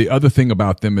then the other thing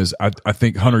about them is I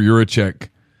think Hunter Yurachek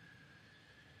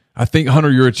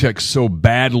so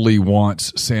badly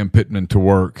wants Sam Pittman to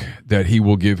work that he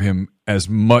will give him as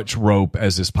much rope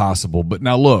as is possible. But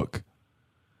now look,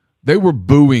 they were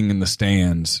booing in the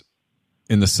stands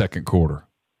in the second quarter.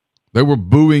 They were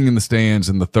booing in the stands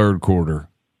in the third quarter.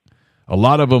 A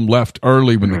lot of them left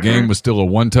early when the game was still a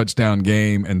one-touchdown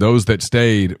game, and those that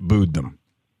stayed booed them.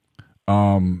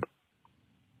 I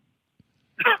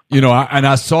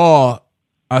saw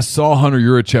Hunter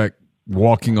Yurachek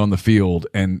walking on the field,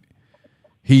 and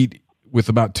he, with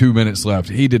about 2 minutes left,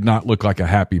 he did not look like a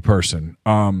happy person.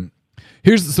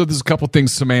 There's a couple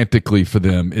things semantically for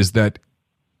them is that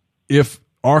if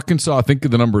Arkansas, I think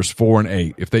the number is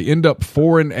 4-8. If they end up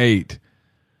 4-8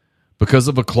 because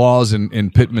of a clause in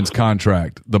Pittman's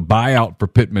contract, the buyout for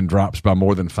Pittman drops by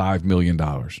more than $5 million.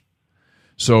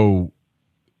 So,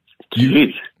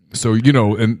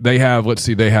 and they have,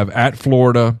 they have at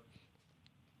Florida,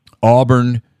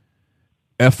 Auburn,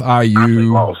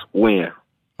 FIU,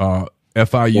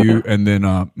 FIU, and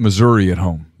then Missouri at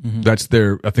home.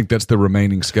 Mm-hmm. I think that's their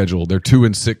remaining schedule. They're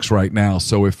 2-6 right now.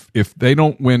 So if they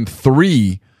don't win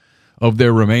 3 of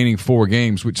their remaining 4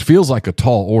 games, which feels like a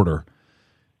tall order,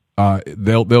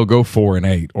 they'll go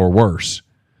 4-8 or worse.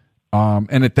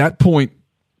 And at that point,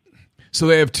 so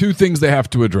they have 2 things they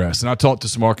have to address. And I talked to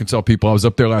some Arkansas people. I was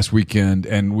up there last weekend,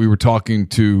 and we were talking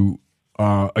to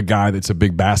a guy that's a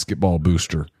big basketball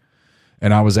booster.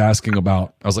 And I was asking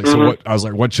about,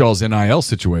 what's y'all's NIL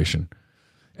situation?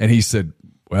 And he said,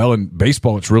 well, in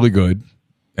baseball, it's really good.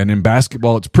 And in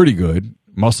basketball, it's pretty good.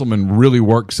 Musselman really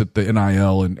works at the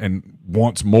NIL and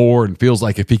wants more and feels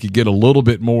like if he could get a little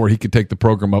bit more, he could take the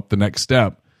program up the next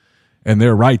step. And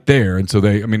they're right there. And so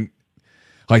they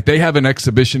have an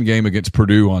exhibition game against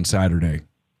Purdue on Saturday.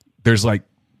 There's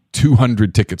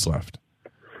 200 tickets left.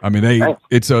 I mean,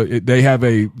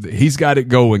 he's got it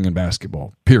going in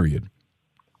basketball, period.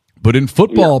 But in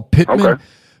football,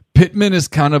 Pittman is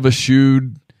kind of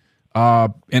eschewed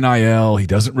NIL. He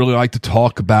doesn't really like to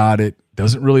talk about it,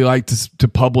 doesn't really like to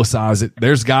publicize it.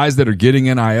 There's guys that are getting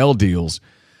NIL deals,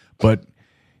 but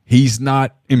he's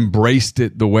not embraced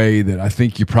it the way that I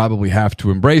think you probably have to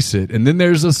embrace it. And then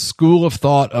there's a school of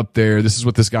thought up there. This is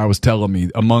what this guy was telling me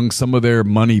among some of their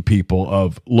money people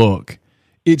of, look,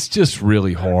 it's just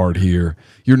really hard here.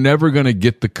 You're never going to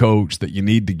get the coach that you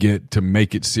need to get to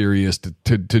make it serious to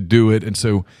do it. And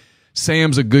so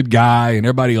Sam's a good guy and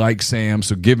everybody likes Sam,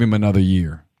 so give him another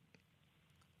year.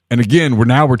 And again,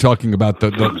 we're talking about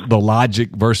the logic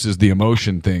versus the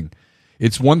emotion thing.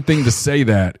 It's one thing to say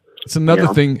that. It's another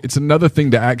thing. It's another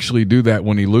thing to actually do that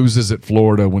when he loses at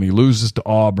Florida, when he loses to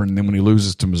Auburn, and then when he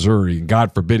loses to Missouri, and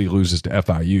God forbid he loses to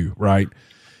FIU, right?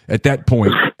 At that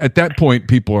point,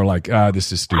 people are like,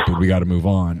 this is stupid. We got to move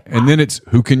on. And then it's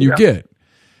who can you get?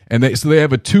 And so they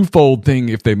have a twofold thing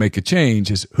if they make a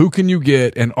change is who can you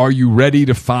get and are you ready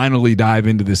to finally dive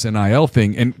into this NIL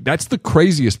thing? And that's the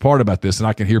craziest part about this. And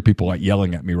I can hear people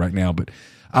yelling at me right now, but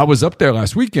I was up there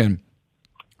last weekend,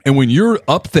 and when you're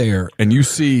up there and you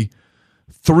see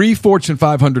 3 Fortune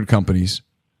 500 companies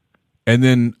and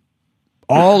then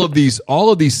all of these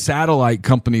satellite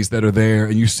companies that are there,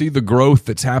 and you see the growth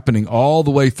that's happening all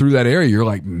the way through that area, you're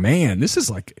like, man,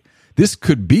 this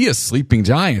could be a sleeping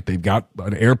giant. They've got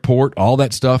an airport, all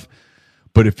that stuff.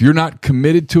 But if you're not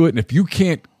committed to it, and if you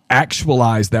can't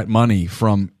actualize that money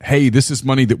from, hey, this is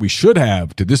money that we should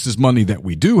have, to this is money that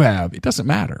we do have, it doesn't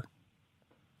matter.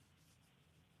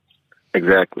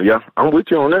 Exactly. Yeah, I'm with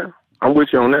you on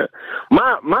that.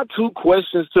 My 2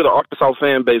 questions to the Arkansas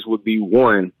fan base would be,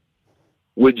 1,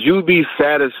 would you be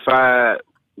satisfied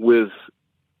with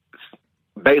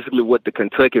basically what the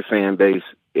Kentucky fan base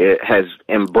has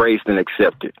embraced and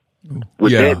accepted?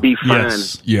 Would that be fine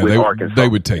with Arkansas? They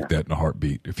would take that in a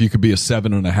heartbeat. If you could be a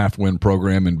 7.5 win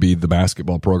program and be the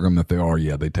basketball program that they are,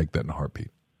 they take that in a heartbeat.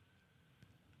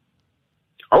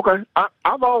 Okay.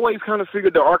 I've always kind of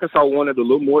figured that Arkansas wanted a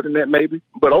little more than that maybe,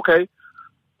 but okay.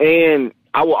 And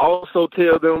I will also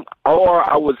tell them, or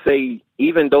I would say,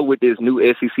 even though with this new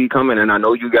SEC coming, and I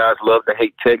know you guys love to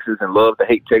hate Texas and love to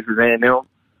hate Texas A&M,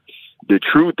 the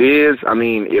truth is, I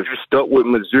mean, if you're stuck with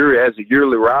Missouri as a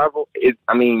yearly rival, it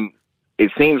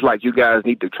seems like you guys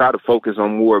need to try to focus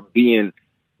on more being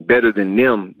better than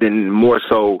them than more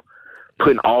so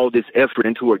putting all this effort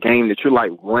into a game that you're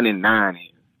like 1-9 in.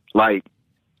 Like,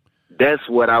 that's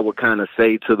what I would kind of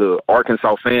say to the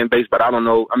Arkansas fan base, but I don't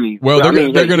know. I mean, well, they're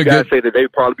going to get, say that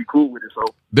they'd probably be cool with it. So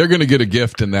they're going to get a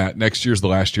gift in that next year's the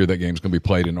last year that game's going to be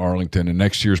played in Arlington, and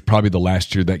next year's probably the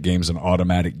last year that game's an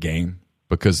automatic game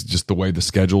because just the way the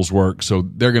schedules work. So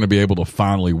they're going to be able to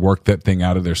finally work that thing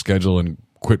out of their schedule and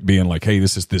quit being like, hey,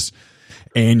 this is this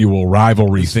annual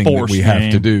rivalry thing that we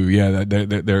have to do. Yeah,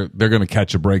 they're going to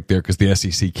catch a break there because the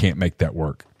SEC can't make that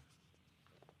work.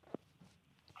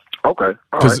 Okay,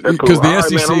 because the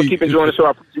SEC, man, I'm gonna keep enjoying the show. I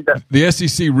appreciate that. The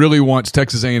SEC really wants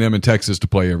Texas A&M and Texas to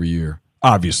play every year,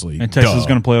 obviously, and Texas is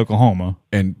going to play Oklahoma,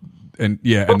 and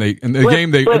the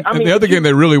other game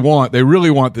they really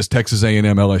want this Texas A&M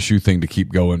LSU thing to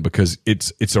keep going because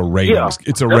it's a ratings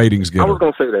ratings getter. I was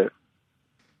gonna say that.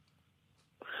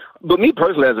 But me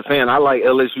personally, as a fan, I like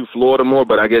LSU Florida more,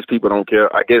 but I guess people don't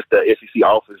care. I guess the SEC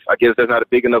office, I guess that's not a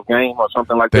big enough game or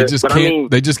something like that.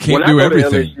 They just can't do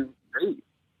everything.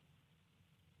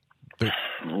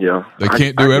 They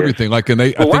can't do everything. Like, and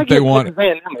I think they want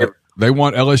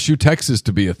LSU Texas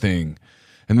to be a thing,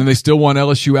 and then they still want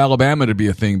LSU Alabama to be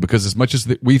a thing because as much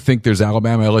as we think there's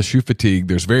Alabama LSU fatigue,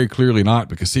 there's very clearly not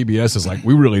because CBS is like,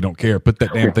 we really don't care. Put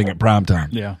that damn thing at primetime.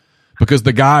 Yeah, because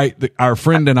the guy, our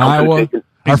friend in Iowa,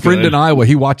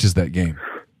 he watches that game.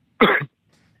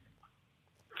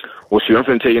 Well, shoot, I'm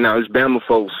going to tell you now, it's Bama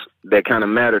folks that kind of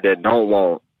matter that don't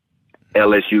want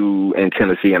LSU and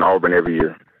Tennessee and Auburn every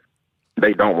year.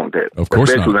 They don't want that. Of course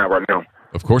especially not right now.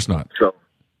 Of course not. So,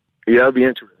 yeah, it'll be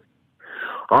interesting.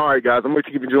 All right, guys. I'm going to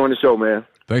keep enjoying the show, man.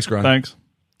 Thanks, Grind. Thanks.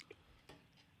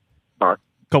 All right.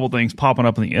 Couple things popping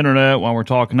up on the internet while we're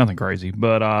talking. Nothing crazy,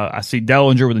 but I see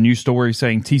Dellinger with a news story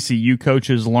saying TCU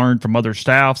coaches learned from other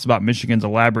staffs about Michigan's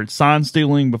elaborate sign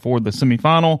stealing before the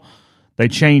semifinal. They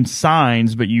changed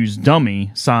signs but used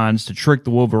dummy signs to trick the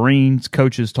Wolverines,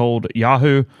 coaches told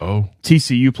Yahoo. Oh.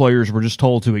 TCU players were just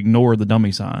told to ignore the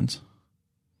dummy signs.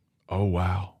 Oh,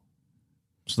 wow.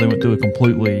 So they went through a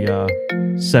completely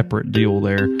separate deal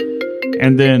there.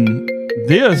 And then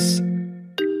this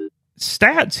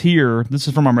stats here, this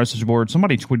is from our message board.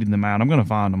 Somebody tweeted them out. I'm going to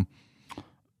find them.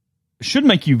 Should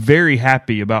make you very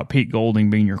happy about Pete Golding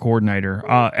being your coordinator.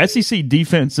 SEC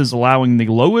defense is allowing the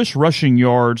lowest rushing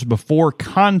yards before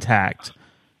contact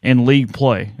in league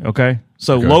play. Okay?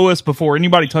 So lowest before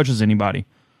anybody touches anybody.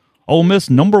 Ole Miss,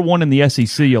 number one in the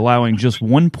SEC, allowing just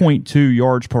 1.2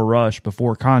 yards per rush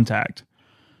before contact.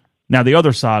 Now, the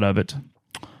other side of it,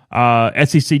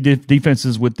 SEC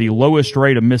defenses with the lowest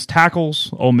rate of missed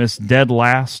tackles, Ole Miss dead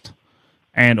last,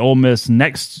 and Ole Miss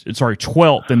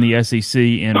 12th in the SEC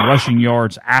in rushing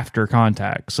yards after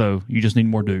contact. So you just need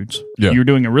more dudes. Yeah. You're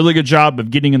doing a really good job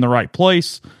of getting in the right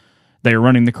place. They are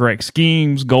running the correct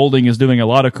schemes. Golding is doing a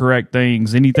lot of correct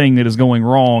things. Anything that is going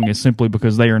wrong is simply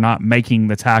because they are not making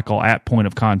the tackle at point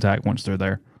of contact once they're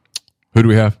there. Who do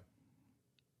we have?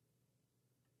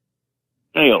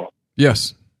 Neil.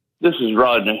 Yes. This is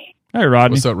Rodney. Hey,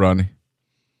 Rodney. What's up, Rodney?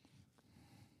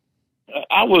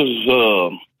 I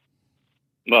was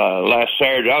last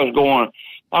Saturday.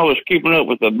 I was keeping up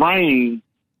with the brain.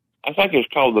 I think it's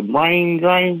called the brain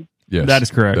drain. Yes, that is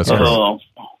correct. That's correct.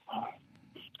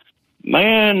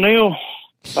 Man, Neil,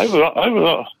 he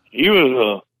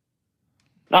was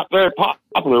not very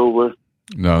popular over.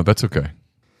 No, that's okay.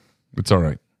 It's all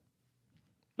right.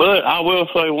 But I will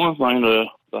say one thing: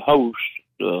 the host,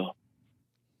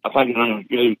 I think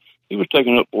he was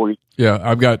taking up for you. Yeah,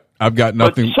 I've got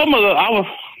nothing. But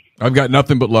I've got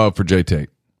nothing but love for Jay Tate.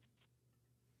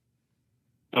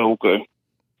 Okay.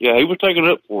 Yeah, he was taking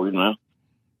up for you now.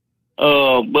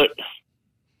 But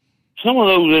some of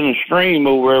those in the stream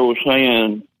over there were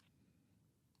saying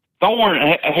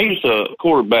Thorne, he's a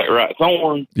quarterback, right?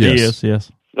 Thorne? Yes.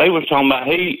 Yes. They was talking about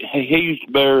he's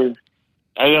better.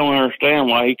 I don't understand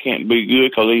why he can't be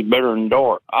good because he's better than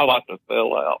Dart. I like to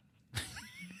fell out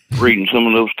reading some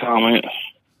of those comments.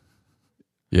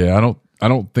 Yeah, I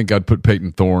don't think I'd put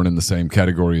Peyton Thorne in the same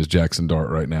category as Jackson Dart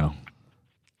right now.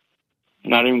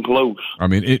 Not even close. I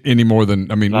mean, any more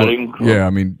than even close. Yeah, I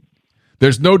mean,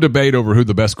 there's no debate over who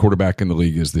the best quarterback in the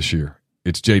league is this year.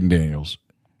 It's Jaden Daniels,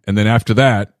 and then after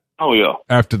that,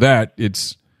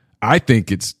 I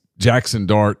think it's Jackson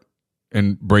Dart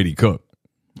and Brady Cook.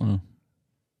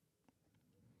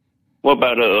 What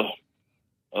about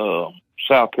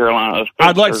South Carolina?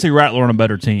 I'd like to see Rattler on a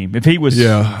better team. If he was,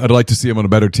 yeah, I'd like to see him on a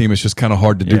better team. It's just kind of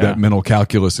hard to do that mental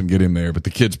calculus and get him there. But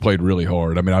the kids played really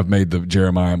hard. I mean, I've made the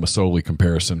Jeremiah Masoli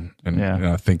comparison, and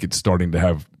I think it's starting to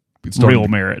have real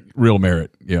merit. Real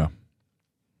merit, yeah.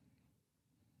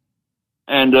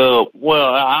 And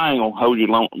well, I ain't gonna hold you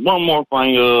long. One more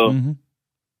thing.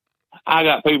 I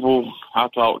got people I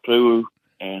talk to,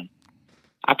 and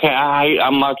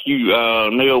I'm like you,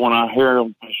 Neil, when I hear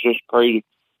them, it's just crazy.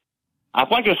 I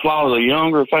think it's a lot of the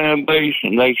younger fan base,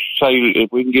 and they say that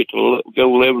if we can get to go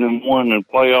 11-1 in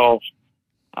playoffs,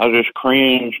 I just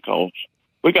cringe because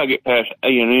we got to get past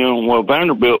A&M. Well,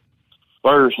 Vanderbilt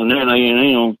first, and then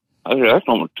A&M. That's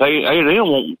going to take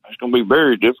A&M. It's going to be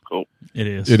very difficult. It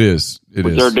is.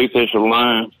 With their defensive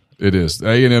line. It is. The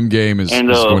A&M game is going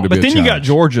to be a challenge. But then you got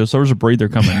Georgia, so there's a breather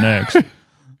coming next.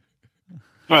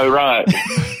 Oh, right.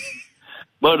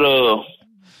 But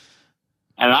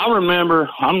and I remember,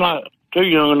 I'm not too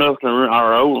young enough to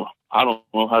or old. I don't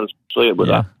know how to say it,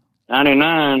 but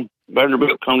 99,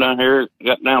 Vanderbilt come down here,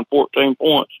 got down 14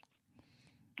 points,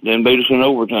 then beat us in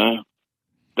overtime.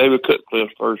 David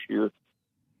Cutcliffe's first year.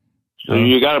 So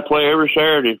you got to play every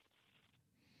Saturday.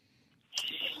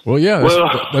 Well, yeah,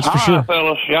 that's for sure. Right,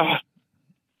 fellas, yeah.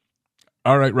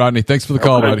 All right, Rodney. Thanks for the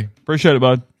call, buddy. Appreciate it,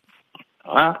 bud.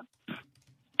 All right.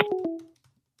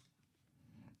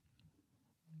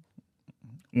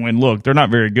 When, look, they're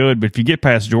not very good, but if you get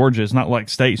past Georgia, it's not like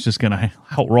State's just going to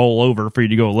roll over for you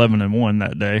to go 11-1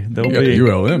 that day. They'll be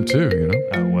ULM too, you know.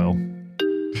 Oh, well.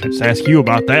 Let's ask you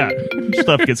about that.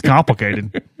 Stuff gets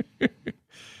complicated.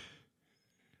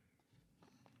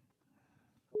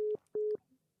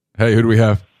 Hey, who do we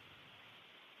have?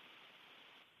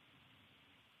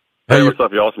 Hey, what's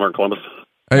up, y'all? It's Mark Columbus.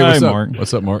 Hey, what's up, Mark?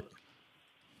 What's up, Mark?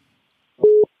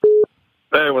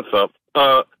 Hey, what's up?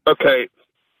 Okay.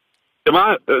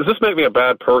 Does this make me a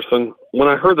bad person? When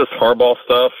I heard this Harbaugh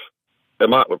stuff,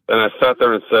 and I sat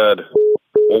there and said,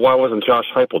 well, why wasn't Josh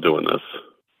Heupel doing this?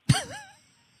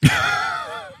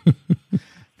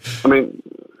 I mean,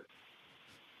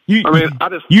 you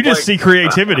just see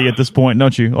creativity at this point,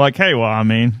 don't you? Like, hey, well, I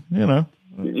mean, you know.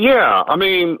 Yeah, I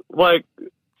mean, like,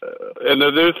 and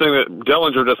the new thing that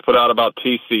Dellinger just put out about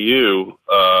TCU,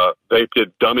 they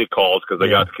did dummy calls because they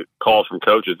got calls from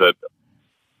coaches that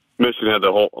Michigan had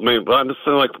the whole. I mean, but I'm just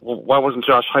saying, like, well, why wasn't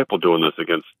Josh Heupel doing this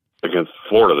against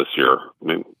Florida this year? I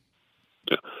mean,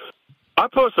 yeah. I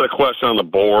posted a question on the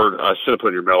board. I should have put it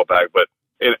in your mailbag, but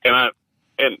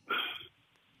and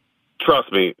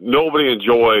trust me, nobody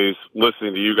enjoys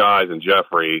listening to you guys and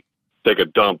Jeffrey take a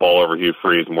dump all over Hugh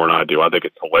Freeze more than I do. I think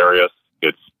it's hilarious.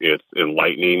 It's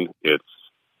enlightening. It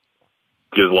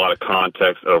gives a lot of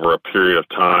context over a period of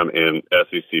time in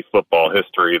SEC football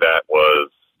history that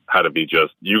had to be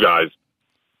just you guys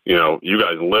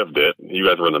lived it. You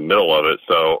guys were in the middle of it,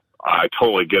 so I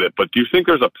totally get it. But do you think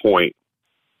there's a point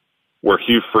where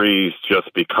Hugh Freeze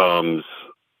just becomes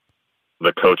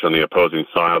the coach on the opposing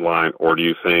sideline, or do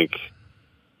you think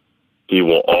he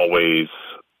will always,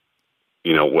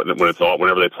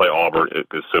 whenever they play Auburn,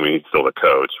 assuming he's still the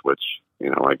coach, which,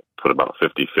 I put about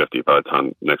 50-50 by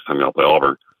the next time y'all play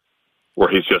Auburn, where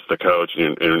he's just the coach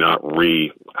and you're not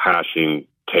rehashing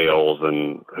tales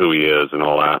and who he is and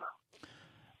all that?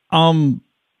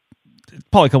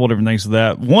 Probably a couple of different things to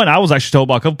that. One, I was actually told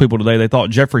by a couple people today they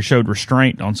thought Jeffrey showed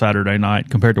restraint on Saturday night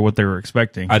compared to what they were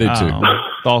expecting. I did too.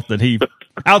 Thought that he,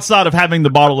 outside of having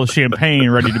the bottle of champagne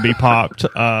ready to be popped,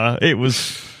 it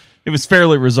was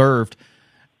fairly reserved.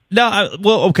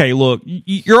 Okay, look,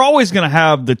 you're always going to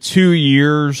have the 2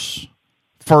 years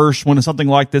first when something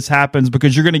like this happens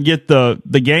because you're going to get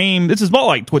the game. This is about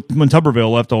like when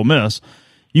Tuberville left Ole Miss.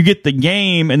 You get the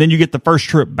game and then you get the first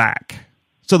trip back.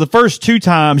 So the first two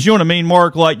times, you know what I mean,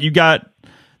 Mark? Like you got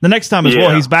the next time as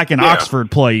well, he's back in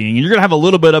Oxford playing, and you're going to have a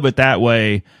little bit of it that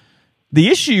way. The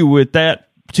issue with that,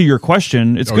 to your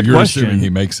question, it's a good question. Assuming he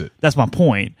makes it. That's my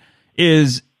point,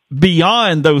 is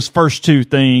beyond those first two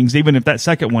things, even if that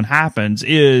second one happens,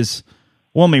 is,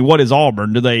 well, I mean, what is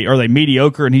Auburn? Are they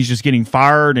mediocre and he's just getting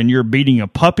fired and you're beating a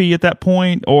puppy at that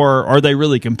point? Or are they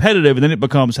really competitive? And then it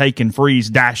becomes, hey, can Freeze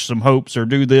dash some hopes or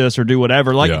do this or do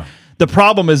whatever? Like, the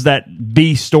problem is that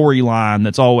B storyline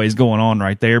that's always going on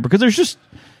right there because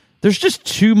there's just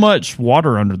too much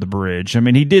water under the bridge. I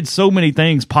mean, he did so many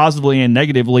things positively and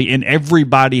negatively, and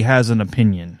everybody has an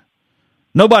opinion.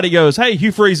 Nobody goes, hey,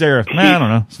 Hugh Freeze era. Nah, I don't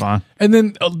know. It's fine. And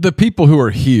then the people who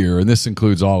are here, and this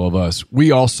includes all of us,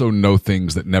 we also know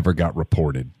things that never got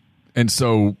reported. And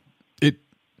so it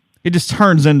just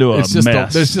turns into a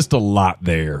mess. There's just a lot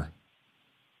there.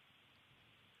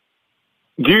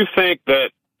 Do you think that,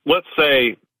 let's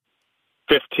say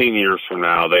 15 years from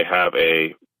now, they have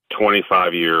a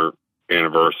 25-year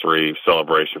anniversary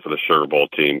celebration for the Sugar Bowl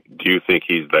team. Do you think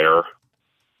he's there?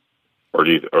 Or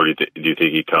do you think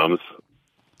he comes?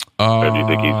 Or do you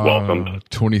think he's welcomed?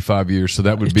 25 years. So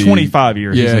that would be 25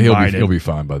 years. Yeah, he'll be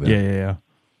fine by then. Yeah.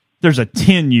 There's a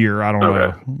 10-year, I don't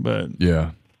know. But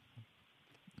yeah.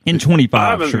 In 25. I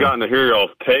haven't gotten to hear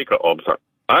y'all's take. Oh, I'm sorry.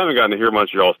 I haven't gotten to hear much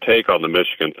of y'all's take on the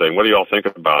Michigan thing. What do y'all think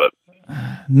about it?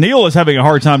 Neil is having a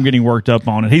hard time getting worked up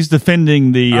on it. He's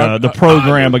defending the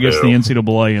program against the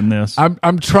NCAA in this.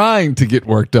 I'm trying to get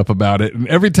worked up about it, and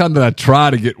every time that I try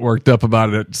to get worked up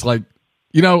about it, it's like,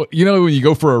 you know when you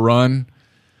go for a run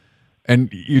and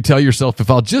you tell yourself,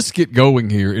 if I'll just get going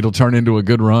here, it'll turn into a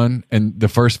good run. And the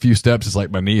first few steps is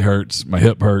like my knee hurts, my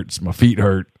hip hurts, my feet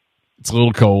hurt. It's a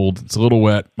little cold. It's a little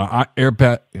wet. My air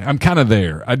pad. I'm kind of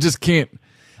there. I just can't.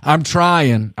 I'm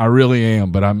trying. I really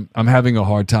am, but I'm having a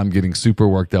hard time getting super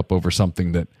worked up over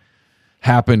something that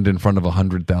happened in front of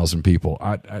 100,000 people.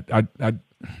 And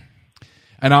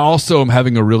I also am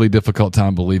having a really difficult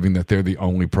time believing that they're the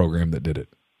only program that did it.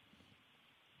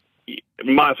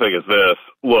 My thing is this.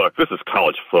 Look, this is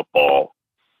college football.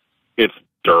 It's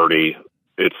dirty.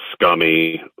 It's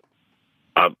scummy.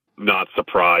 I'm not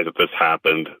surprised that this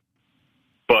happened.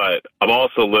 But I'm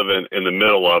also living in the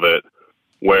middle of it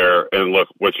where, and look,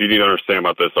 what you need to understand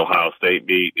about this Ohio State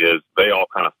beat is they all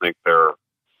kind of think they're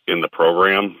in the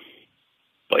program.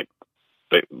 Like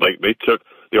they took,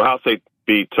 the Ohio State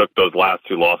beat took those last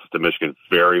two losses to Michigan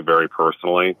very, very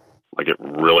personally. Like it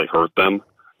really hurt them.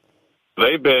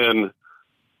 They've been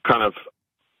kind of,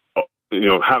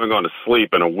 having gone to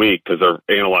sleep in a week because they're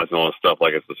analyzing all this stuff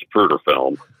like it's the Zapruder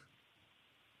film,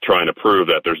 trying to prove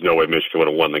that there's no way Michigan would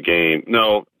have won the game.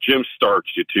 No, Jim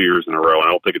starched you 2 years in a row, and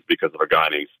I don't think it's because of a guy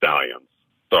named Stallions.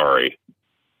 Sorry.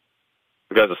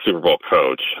 The guy's a Super Bowl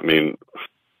coach. I mean,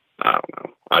 I don't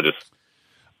know.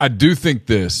 I do think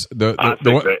this.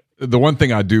 The one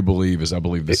thing I do believe is I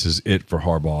believe this is it for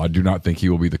Harbaugh. I do not think he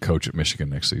will be the coach at Michigan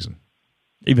next season.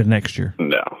 Even next year.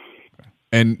 No.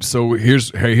 And so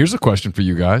here's a question for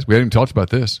you guys. We haven't even talked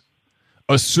about this.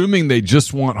 Assuming they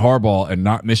just want Harbaugh and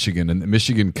not Michigan, and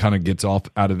Michigan kind of gets off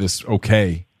out of this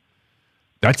okay,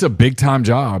 that's a big-time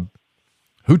job.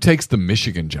 Who takes the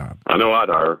Michigan job? I know I'd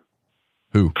hire.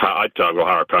 Who? I'd go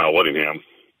hire Kyle Whittingham.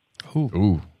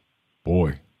 Ooh,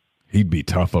 boy. He'd be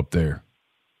tough up there.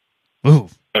 Ooh.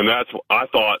 And that's what I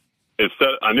thought. Instead,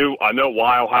 I know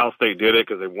why Ohio State did it,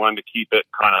 because they wanted to keep it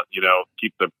kind of,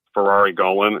 keep the Ferrari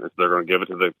going. They're going to give it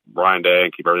to the Ryan Day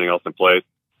and keep everything else in place.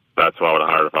 That's who I would have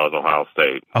hired if I was Ohio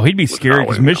State. Oh, he'd be scary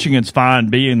because Michigan's fine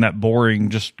being that boring,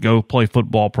 just go play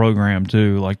football program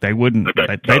too. Like they wouldn't,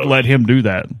 they'd let him do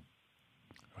that.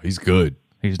 He's good.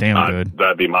 He's damn good.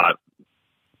 That'd be that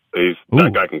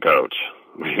guy can coach.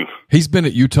 I mean, he's been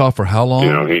at Utah for how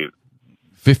long?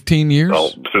 15 years?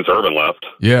 Well, since Urban left.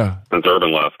 Yeah. Since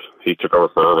Urban left. He took over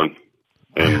for Urban.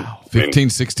 And, wow. 15,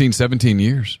 16, 17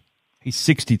 years. He's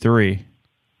 63.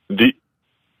 He's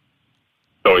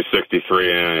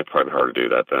 63, and it's probably hard to do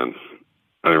that then.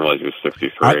 I didn't realize he was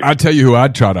 63. I tell you who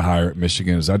I'd try to hire at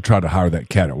Michigan is I'd try to hire that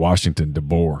cat at Washington,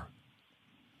 DeBoer.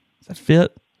 Does that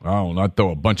fit? Oh, I'd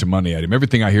throw a bunch of money at him.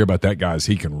 Everything I hear about that guy is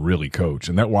he can really coach,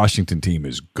 and that Washington team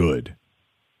is good.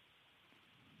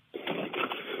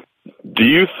 Do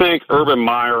you think Urban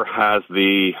Meyer has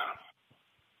the,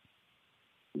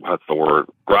 what's the word,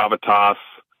 gravitas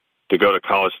to go to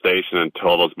College Station and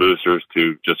tell those boosters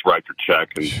to just write your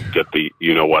check and get the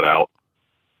you-know-what out?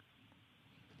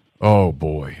 Oh,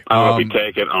 boy. I don't know if he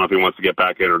take it. I don't know if he wants to get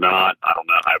back in or not. I don't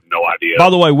know. I have no idea. By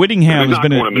the way, Whittingham has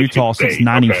been at Utah since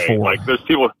 94. Okay? Like, there's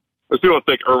people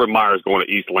think Urban Meyer's going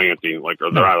to East Lansing. Like,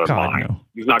 they're out of their mind. No.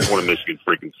 He's not going to Michigan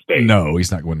freaking State. No,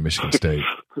 he's not going to Michigan State.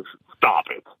 Stop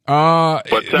it.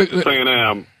 But Texas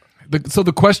A&M. So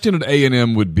the question at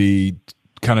A&M would be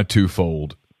kind of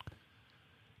twofold.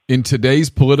 In today's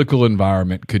political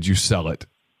environment, could you sell it?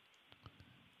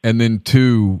 And then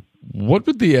two, what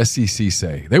would the SEC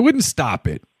say? They wouldn't stop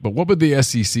it, but what would the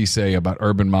SEC say about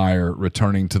Urban Meyer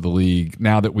returning to the league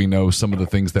now that we know some of the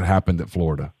things that happened at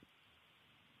Florida?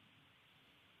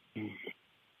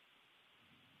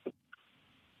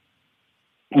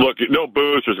 Look, no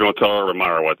booster's going to tell Urban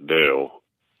Meyer what to do.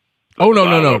 Oh,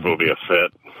 no. If it'll be a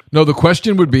fit. No, the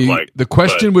question would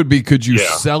be, could you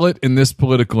sell it in this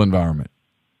political environment?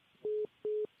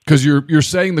 Because you're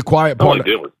saying the quiet part.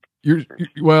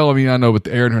 I know with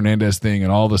the Aaron Hernandez thing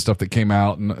and all the stuff that came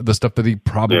out and the stuff that he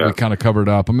probably kind of covered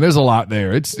up. I mean, there's a lot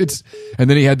there. It's and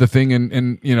then he had the thing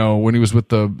in when he was with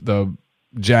the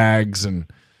Jags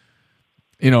and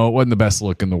it wasn't the best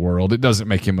look in the world. It doesn't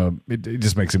make him it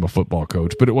just makes him a football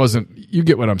coach. But it wasn't. You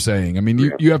get what I'm saying. I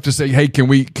mean, you have to say, hey, can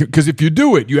we? Because if you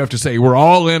do it, you have to say we're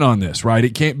all in on this, right?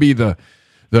 It can't be the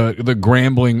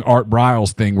grambling Art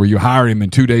Briles thing where you hire him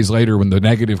and 2 days later when the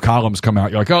negative columns come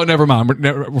out, you're like, oh, never mind,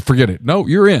 forget it. No,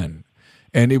 you're in.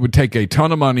 And it would take a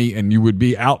ton of money and you would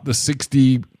be out the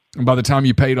 60, and by the time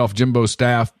you paid off Jimbo's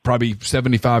staff, probably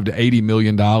 $75 to $80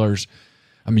 million.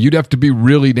 I mean, you'd have to be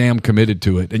really damn committed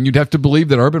to it, and you'd have to believe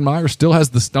that Urban Meyer still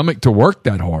has the stomach to work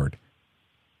that hard.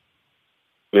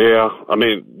 Yeah, I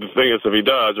mean, the thing is, if he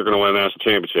does, you're going to win a national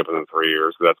championship in 3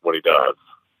 years. That's what he does.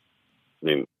 I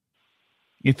mean,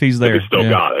 if he's there, if he's still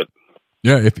got it.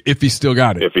 Yeah, if he's still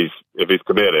got it. If he's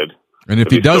committed. And if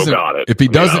he doesn't, if he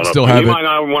doesn't still have it, he might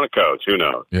not even want to coach. Who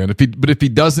knows? Yeah, and if he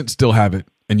doesn't still have it,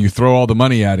 and you throw all the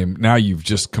money at him, now you've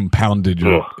just compounded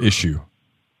your issue.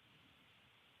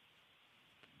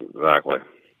 Exactly.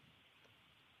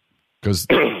 Because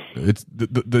it's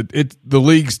the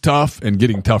league's tough and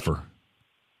getting tougher.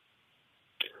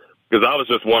 Because I was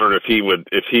just wondering if he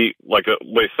like the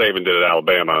way Saban did at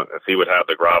Alabama, if he would have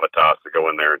the gravitas to go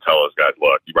in there and tell those guys,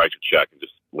 look, you write your check and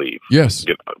just leave. Yes.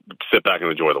 Sit back and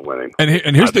enjoy the winning. And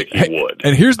here's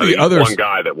the other one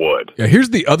guy that would. Yeah,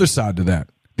 here's the other side to that.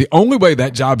 The only way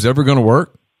that job's ever going to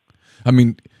work, I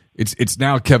mean, it's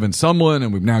now Kevin Sumlin,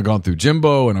 and we've now gone through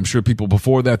Jimbo, and I'm sure people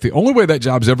before that. The only way that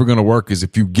job's ever going to work is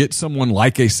if you get someone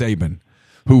like a Saban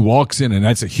who walks in, and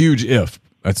that's a huge if.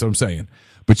 That's what I'm saying.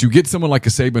 But you get someone like a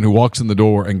Saban who walks in the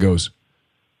door and goes,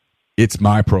 it's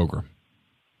my program.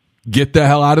 Get the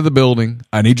hell out of the building.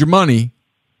 I need your money.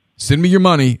 Send me your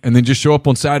money, and then just show up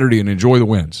on Saturday and enjoy the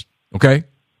wins. Okay?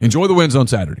 Enjoy the wins on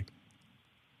Saturday.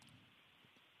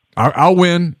 I'll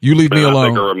win. You leave me alone. I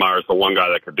think Urban Meyer's the one guy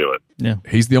that could do it. Yeah,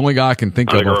 he's the only guy I can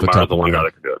think of off the top of my head. the one guy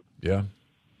that could do it. Yeah.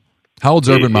 How old's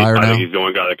Urban Meyer now? I think he's the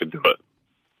only guy that could do it.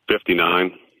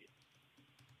 59.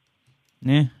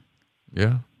 Yeah.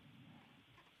 Yeah.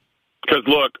 Because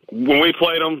look, when we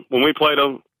played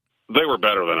them, they were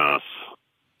better than us,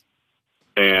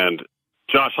 and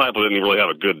Josh Heupel didn't really have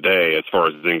a good day as far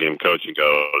as his in-game coaching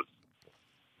goes,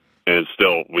 and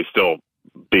we still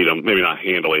beat them. Maybe not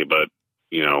handily, but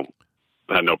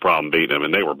had no problem beating them,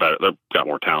 and they were better. They got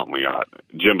more talent than we got.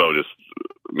 Jimbo it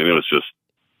was just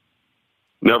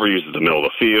never used the middle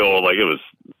of the field. Like, it was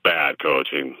bad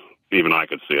coaching. Even I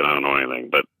could see it. I don't know anything,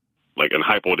 but and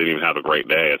Heupel didn't even have a great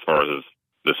day as far as his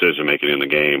decision making in the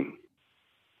game,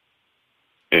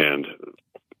 and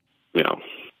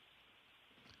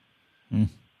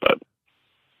But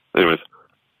anyways,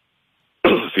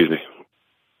 excuse me.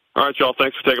 All right, y'all.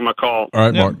 Thanks for taking my call. All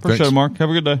right, Mark. Appreciate it, Mark. Have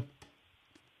a good day.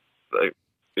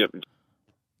 Yep.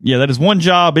 Yeah, that is one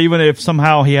job. Even if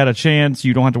somehow he had a chance,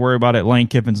 you don't have to worry about it. Lane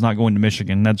Kiffin's not going to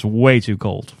Michigan. That's way too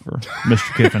cold for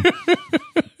Mr. Kiffin.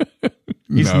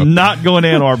 He's not going to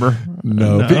Ann Arbor.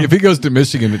 No. If he goes to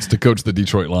Michigan, it's to coach the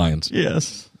Detroit Lions.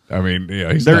 Yes. I mean,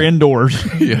 yeah, they're indoors.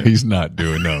 Yeah, he's not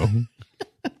doing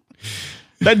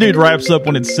That dude wraps up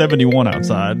when it's 71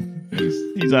 outside.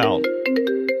 He's out.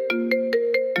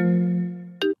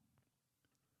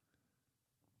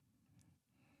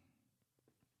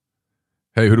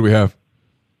 Hey, who do we have?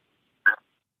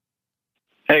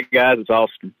 Hey, guys, it's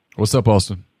Austin. What's up,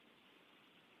 Austin?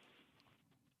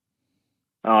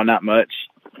 Oh, not much.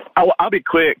 I'll be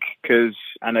quick because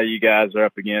I know you guys are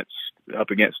up against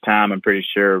time, I'm pretty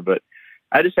sure, but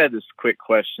I just had this quick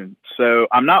question. So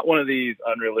I'm not one of these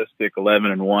unrealistic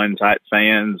 11-1 type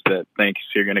fans that thinks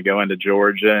you're going to go into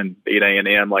Georgia and beat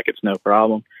A&M like it's no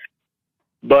problem.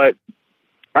 But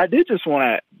I did just want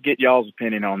to get y'all's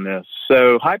opinion on this.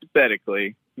 So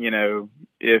hypothetically,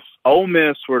 if Ole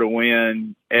Miss were to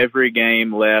win every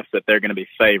game left that they're going to be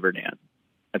favored in,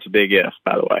 that's a big if,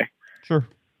 by the way. Sure.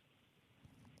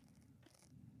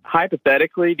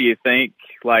 Hypothetically, do you think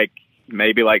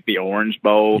maybe the Orange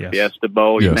Bowl, yes. Fiesta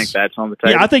Bowl, you think that's on the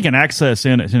table? Yeah, I think an access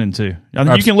in at 10-2.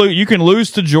 I think you can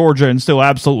lose to Georgia and still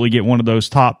absolutely get one of those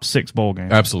top 6 bowl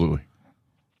games. Absolutely.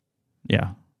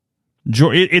 Yeah.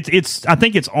 It's I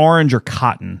think it's orange or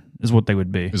cotton is what they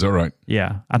would be. Is that right?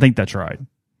 Yeah, I think that's right.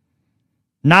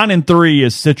 9-3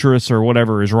 is citrus or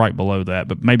whatever is right below that,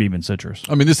 but maybe even citrus.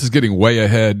 I mean, this is getting way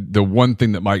ahead. The one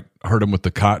thing that might hurt them with the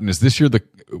cotton is this year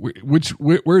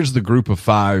where's the group of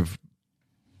 5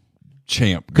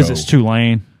 champ? Because it's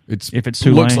Tulane. If it's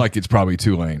Tulane, looks like it's probably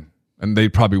Tulane, and they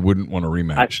probably wouldn't want to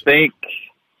rematch.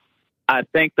 I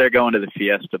think they're going to the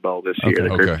Fiesta Bowl this year,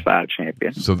 the Group of 5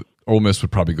 champion. So Ole Miss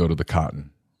would probably go to the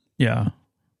Cotton. Yeah.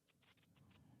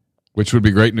 Which would be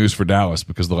great news for Dallas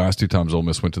because the last 2 times Ole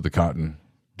Miss went to the Cotton,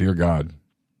 dear God.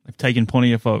 They've taken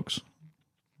plenty of folks.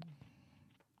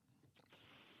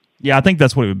 Yeah, I think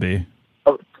that's what it would be.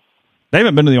 Oh. They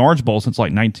haven't been to the Orange Bowl since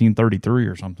 1933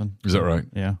 or something. Is that right?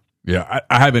 Yeah. Yeah,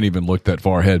 I haven't even looked that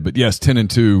far ahead, but yes,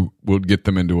 10-2 would get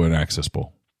them into an Access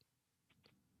Bowl.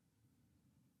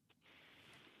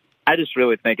 I just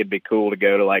really think it'd be cool to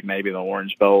go to maybe the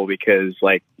Orange Bowl because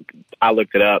I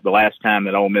looked it up. The last time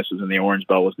that Ole Miss was in the Orange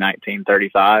Bowl was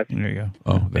 1935. There you go.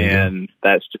 Oh, and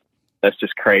that's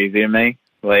just crazy to me.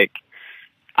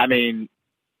 I mean,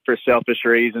 for selfish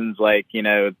reasons, like, you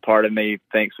know, part of me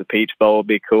thinks the Peach Bowl would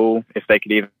be cool if they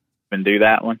could even do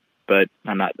that one, but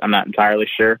I'm not entirely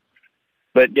sure.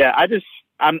 But yeah, I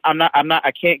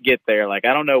can't get there. Like,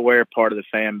 I don't know where part of the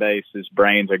fan base's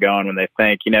brains are going when they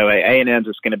think, you know, A&M's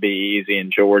just going to be easy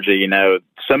in Georgia. You know,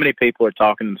 so many people are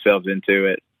talking themselves into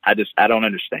it. I don't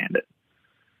understand it.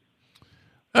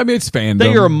 I mean, it's fandom.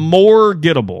 They are more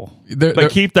gettable.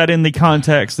 But keep that in the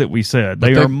context that we said.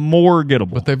 They are more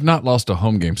gettable. But they've not lost a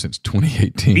home game since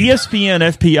 2018. ESPN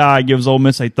FPI gives Ole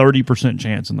Miss a 30%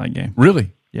 chance in that game.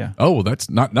 Really? Yeah. Oh, well, that's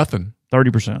not nothing.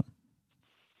 30%.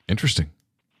 Interesting.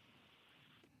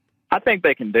 I think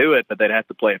they can do it, but they'd have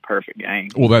to play a perfect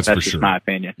game. Well, that's for just sure. My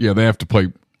opinion. Yeah, they have to play,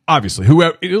 obviously,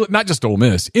 whoever, not just Ole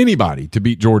Miss, anybody to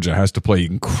beat Georgia has to play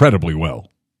incredibly well.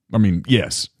 I mean,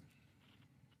 yes.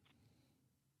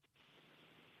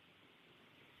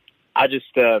 I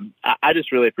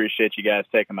just really appreciate you guys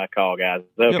taking my call, guys.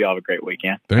 I hope you all have a great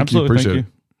weekend. Thank you. Appreciate it.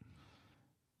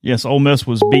 Yes, Ole Miss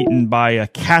was beaten by a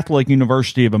Catholic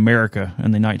University of America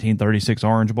in the 1936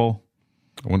 Orange Bowl.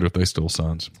 I wonder if they still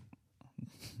signs.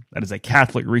 That is a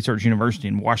Catholic research university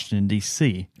in Washington,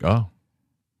 D.C. Oh.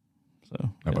 So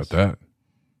how about that?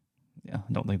 Yeah,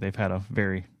 I don't think they've had a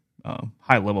very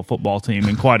high-level football team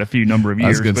in quite a few number of years. I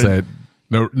was going to say,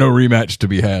 no rematch to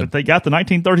be had. But they got the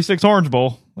 1936 Orange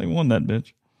Bowl. They won that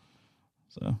bitch.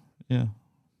 So, yeah.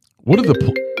 What are the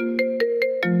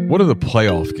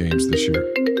playoff games this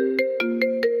year?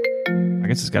 I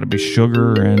guess it's got to be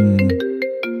Sugar and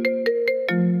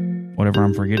whatever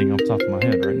I'm forgetting off the top of my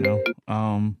head right now.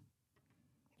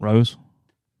 Rose?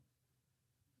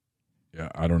 Yeah,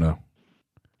 I don't know.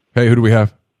 Hey, who do we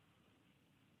have?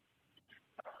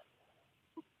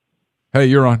 Hey,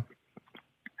 you're on.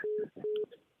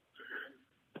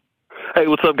 Hey,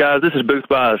 what's up, guys? This is Booth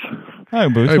Buys. Hey,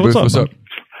 Booth. Hey, Booth. What's up?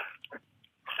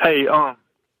 Hey,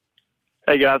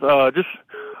 hey guys. Just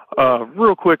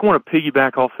real quick, I want to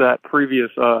piggyback off that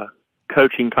previous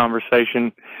coaching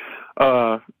conversation.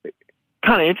 Kind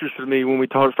of interested me when we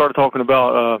started talking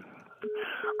about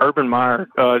Urban Meyer.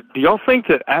 Do y'all think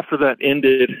that after that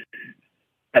ended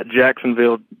at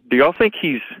Jacksonville, do y'all think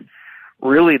he's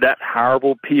really that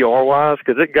hireable PR-wise?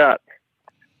 Because it got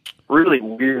really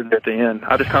weird at the end.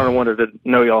 I just kind of wanted to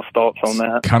know y'all's thoughts on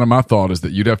that. Kind of my thought is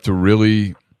that you'd have to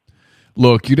really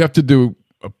look, you'd have to do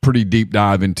a pretty deep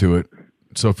dive into it.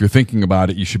 So if you're thinking about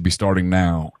it, you should be starting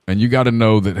now. And you got to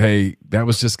know that, hey, that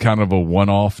was just kind of a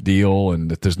one-off deal and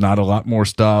that there's not a lot more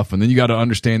stuff. And then you got to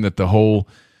understand that the whole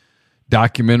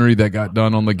documentary that got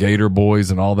done on the Gator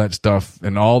Boys and all that stuff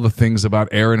and all the things about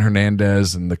Aaron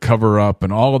Hernandez and the cover-up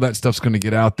and all of that stuff's going to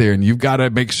get out there. And you've got to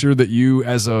make sure that you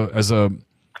as a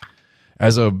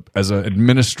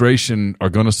administration are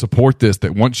going to support this,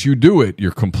 that once you do it,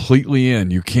 you're completely in.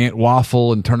 You can't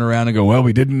waffle and turn around and go, well,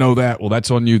 we didn't know that. Well,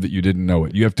 that's on you that you didn't know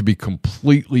it. You have to be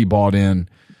completely bought in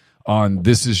on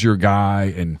this is your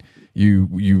guy, and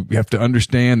you have to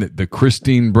understand that the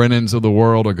Christine Brennans of the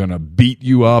world are going to beat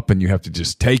you up, and you have to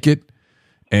just take it.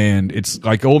 And it's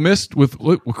like Ole Miss with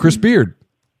Chris Beard.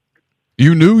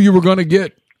 You knew you were going to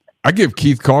get – I give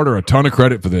Keith Carter a ton of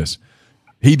credit for this.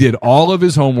 He did all of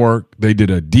his homework. They did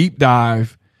a deep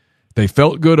dive. They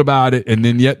felt good about it, and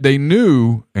then yet they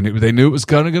knew, they knew it was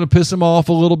kind of going to piss him off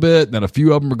a little bit. And then a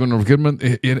few of them were going to give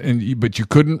him, but you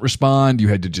couldn't respond. You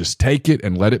had to just take it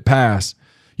and let it pass.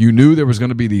 You knew there was going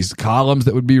to be these columns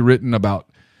that would be written about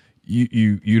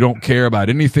you don't care about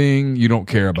anything. You don't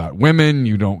care about women.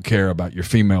 You don't care about your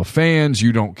female fans.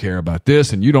 You don't care about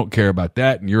this, and you don't care about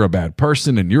that. And you're a bad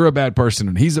person, and you're a bad person,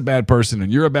 and he's a bad person,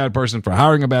 and you're a bad person for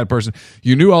hiring a bad person.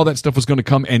 You knew all that stuff was going to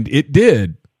come, and it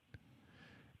did.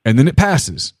 And then it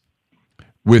passes.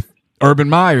 With Urban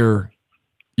Meyer,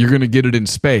 you're going to get it in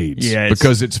spades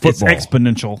because it's football. It's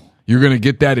exponential. You're going to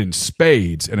get that in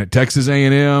spades. And at Texas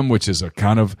A&M, which is a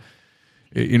kind of,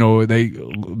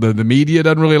 the media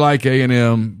doesn't really like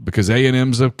A&M because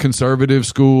A&M's a conservative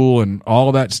school and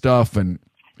all that stuff. And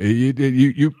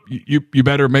you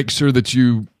better make sure that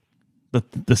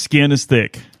the skin is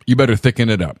thick. You better thicken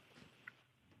it up.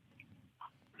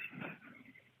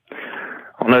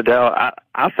 Well, no doubt.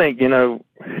 I think, when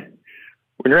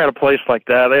you're at a place like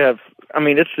that,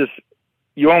 it's just,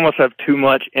 you almost have too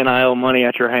much NIL money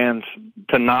at your hands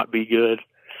to not be good.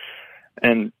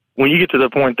 And when you get to the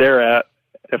point they're at,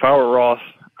 if I were Ross,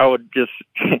 I would just,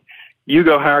 you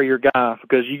go hire your guy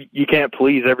because you can't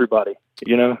please everybody,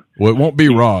 Well, it won't be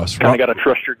Ross. Kind of got to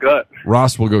trust your gut.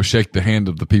 Ross will go shake the hand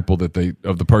of the people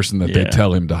of the person that they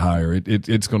tell him to hire.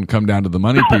 It's going to come down to the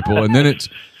money people. And then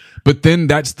but then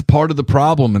that's the part of the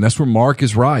problem. And that's where Mark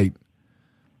is right.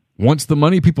 Once the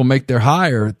money people make their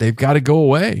hire, they've got to go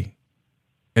away.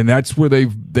 And that's where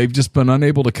they've just been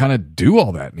unable to kind of do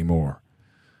all that anymore.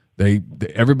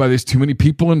 There's too many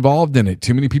people involved in it,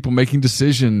 too many people making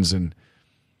decisions. And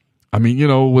I mean,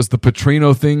 was the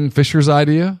Petrino thing Fisher's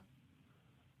idea?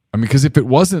 I mean, because if it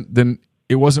wasn't, then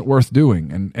it wasn't worth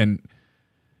doing. And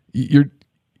you're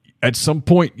at some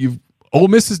point Ole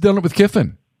Miss has done it with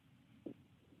Kiffin.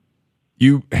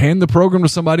 You hand the program to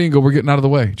somebody and go, we're getting out of the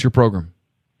way. It's your program.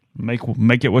 Make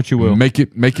it what you will. Make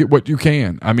it what you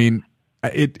can. I mean,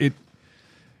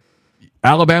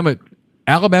 Alabama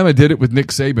did it with Nick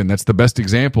Saban. That's the best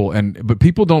example. But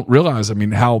people don't realize, I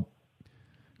mean, how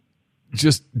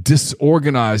just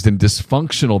disorganized and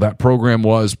dysfunctional that program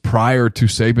was prior to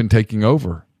Saban taking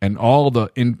over, and all the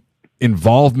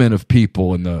involvement of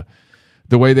people and the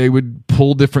way they would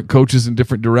pull different coaches in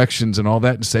different directions and all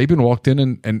that. And Saban walked in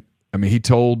and I mean, he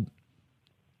told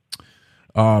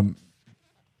the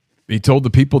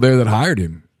people there that hired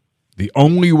him, the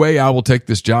only way I will take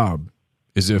this job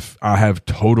is if I have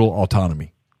total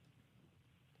autonomy.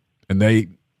 And they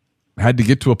had to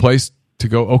get to a place to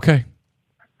go, okay.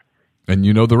 And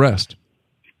you know the rest.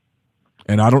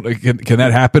 And can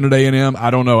that happen at A&M?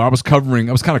 I don't know. I was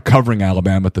kind of covering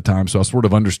Alabama at the time, so I sort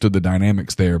of understood the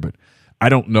dynamics there, but I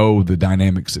don't know the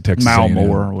dynamics at Texas A&M.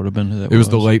 Moore would have been who that was. It was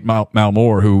the late Mal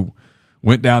Moore who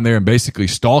went down there and basically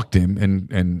stalked him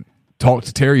and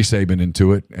talked Terry Saban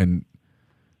into it. And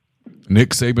Nick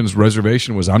Saban's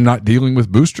reservation was, I'm not dealing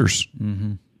with boosters.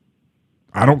 Mm-hmm.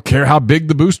 I don't care how big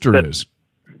the booster is.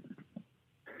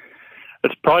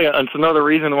 It's another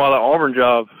reason why the Auburn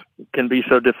job can be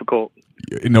so difficult.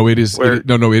 No, it is.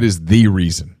 It is the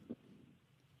reason.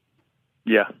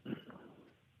 Yeah.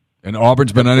 And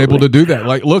Auburn's been unable to do that.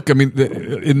 Like, look, I mean,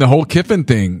 in the whole Kiffin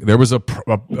thing, there was a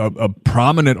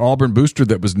prominent Auburn booster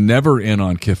that was never in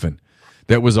on Kiffin,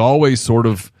 that was always sort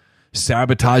of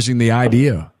sabotaging the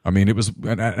idea. I mean, it was,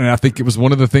 and I think it was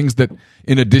one of the things that,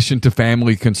 in addition to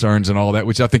family concerns and all that,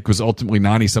 which I think was ultimately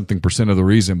 90-something% of the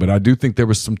reason, but I do think there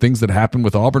was some things that happened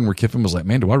with Auburn where Kiffin was like,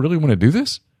 man, do I really want to do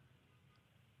this?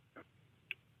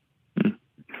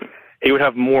 He would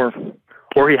have more,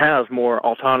 or he has more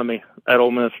autonomy at Ole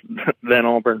Miss than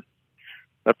Auburn.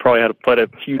 That probably had played a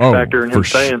huge factor in him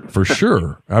staying. For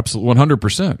sure. Absolutely.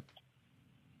 100%.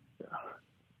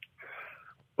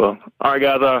 Well, all right,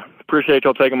 guys. Appreciate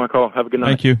y'all taking my call. Have a good night.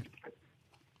 Thank you.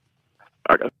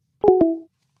 All right, guys.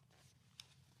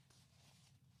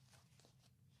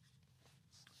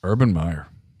 Urban Meyer.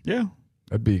 Yeah.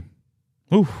 That'd be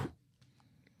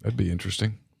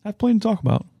interesting. I have plenty to talk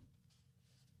about.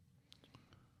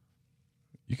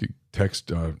 You could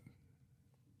text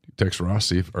Ross,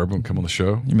 see if Urban would come on the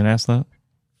show. You mean ask that?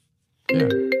 Yeah.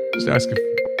 Just ask if.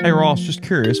 Hey, Ross, just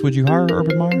curious, would you hire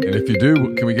Urban Meyer? And if you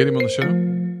do, can we get him on the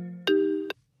show?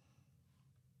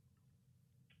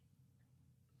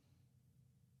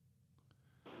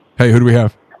 Hey, who do we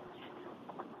have?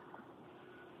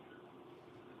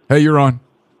 Hey, you're on.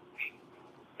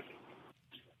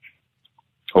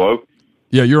 Hello?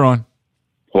 Yeah, you're on.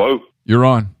 Hello? You're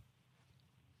on.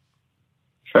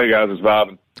 Hey, guys, it's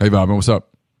Bobbin. Hey, Bobbin, what's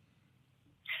up?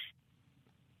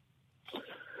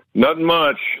 Nothing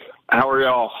much. How are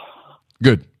y'all?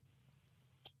 Good.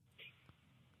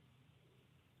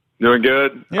 Doing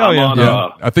good? Yeah,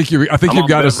 I think you've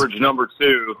got us. Beverage number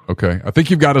 2. Okay, I think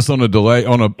you've got us on a delay.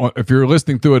 If you're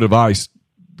listening through a device,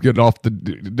 get off the.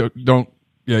 Don't.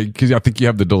 Yeah, because I think you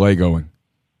have the delay going.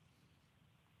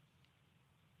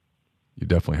 You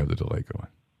definitely have the delay going.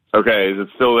 Okay, is it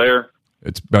still there?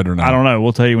 It's better now. I don't know.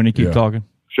 We'll tell you when you keep talking.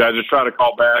 Should I just try to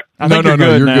call back? No,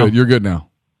 you're good. You're good now.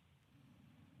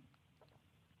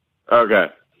 Okay.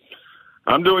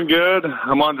 I'm doing good.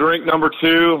 I'm on drink number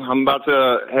 2. I'm about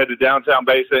to head to downtown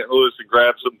Bay St. Louis and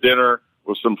grab some dinner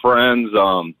with some friends.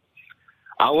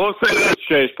 I will say this,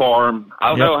 Chase Farm. I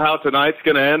don't know how tonight's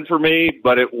going to end for me,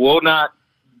 but it will not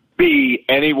be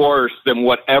any worse than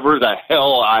whatever the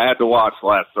hell I had to watch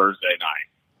last Thursday night.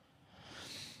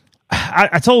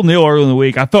 I told Neil earlier in the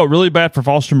week, I felt really bad for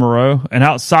Foster Moreau, and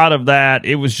outside of that,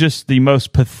 it was just the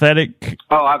most pathetic.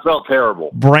 Oh, I felt terrible.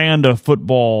 Brand of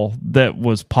football that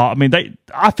was I mean, they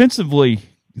offensively,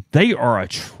 they are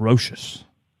atrocious.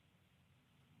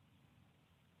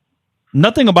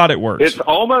 Nothing about it works. It's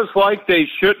almost like they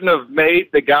shouldn't have made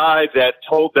the guy that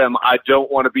told them, I don't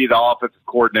want to be the offensive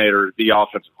coordinator, the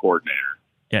offensive coordinator.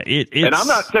 Yeah, and I'm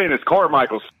not saying it's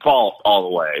Carmichael's fault all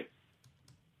the way.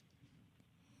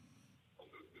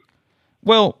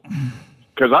 Well,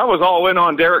 because I was all in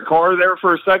on Derek Carr there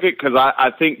for a second, because I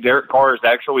think Derek Carr is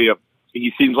actually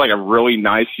he seems like a really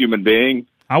nice human being.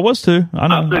 I was too. I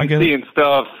know. I've been seeing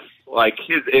stuff like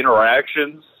his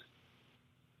interactions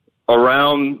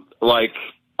around, like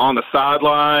on the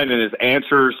sideline and his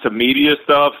answers to media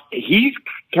stuff, he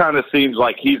kind of seems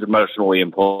like he's emotionally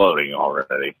imploding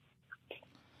already.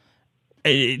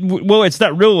 Well, it's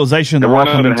that realization that we're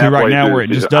coming to right now where it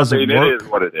just doesn't work. It is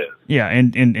what it is. Yeah,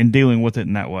 and dealing with it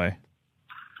in that way.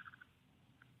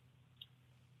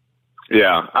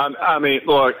 Yeah, I mean,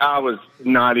 look, I was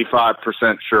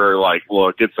 95% sure, like,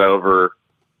 look, it's over.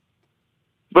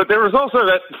 But there was also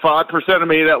that 5% of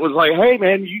me that was like, hey,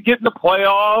 man, you get in the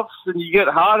playoffs and you get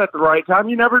hot at the right time.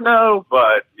 You never know.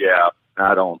 But, yeah,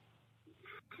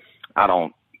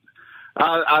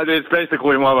 it's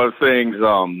basically one of those things.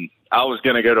 I was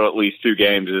going to go to at least 2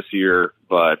 games this year,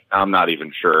 but I'm not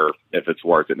even sure if it's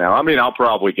worth it now. I mean, I'll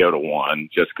probably go to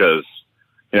 1 just because,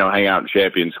 hang out in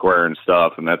Champion Square and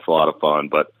stuff, and that's a lot of fun.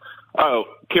 But,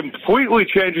 completely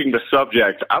changing the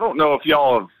subject, I don't know if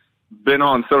y'all have been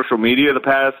on social media the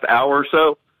past hour or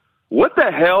so. What the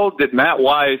hell did Matt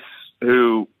Weiss,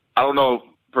 who, I don't know,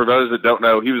 for those that don't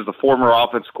know, he was the former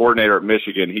offensive coordinator at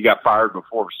Michigan. He got fired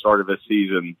before the start of this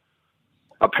season.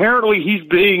 Apparently he's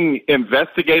being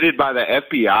investigated by the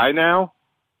FBI now.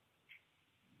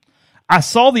 I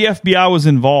saw the FBI was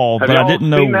involved, but I didn't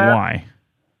know why.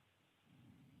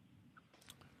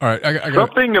 All right, I got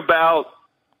something about.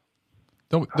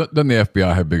 Doesn't the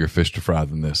FBI have bigger fish to fry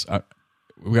than this?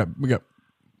 We got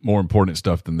more important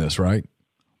stuff than this, right?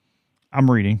 I'm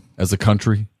reading. As a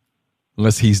country,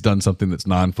 unless he's done something that's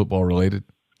non-football related.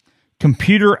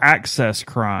 Computer access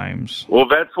crimes. Well,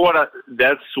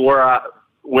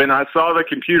 when I saw the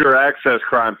computer access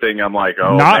crime thing, I'm like,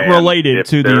 oh, not man, related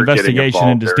to the investigation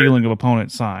into stealing of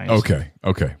opponent signs. Okay,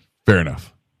 fair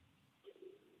enough.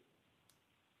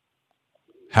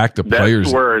 Hacked a player's.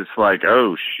 That's where it's like,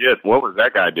 oh shit, what was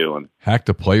that guy doing? Hacked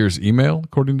a player's email,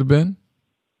 according to Ben.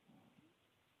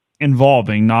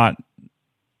 Involving, not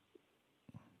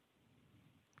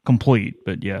complete,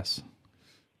 but yes.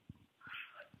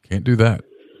 Can't do that.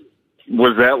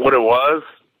 Was that what it was?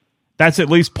 That's at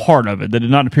least part of it. That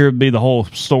did not appear to be the whole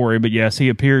story, but yes, he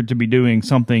appeared to be doing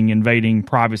something invading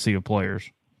privacy of players.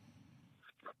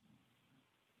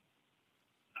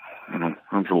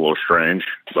 That's a little strange,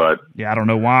 but yeah, I don't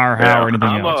know why or how or anything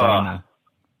else. I don't know.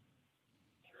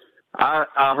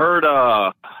 I heard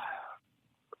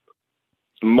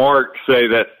Mark say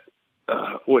that.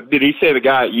 What did he say? The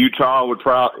guy at Utah would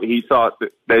probably. He thought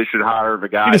that they should hire the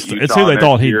guy. At Utah it's who they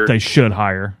thought they should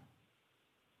hire.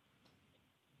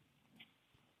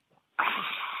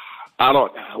 I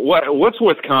don't. What's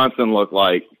Wisconsin look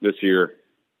like this year?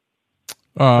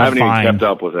 I haven't even kept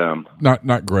up with them.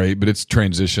 Not great, but it's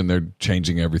transition. They're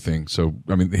changing everything. So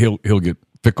I mean, he'll get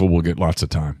Fickle will get lots of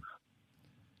time.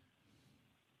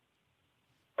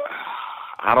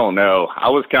 I don't know. I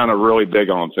was kind of really big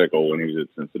on Fickle when he was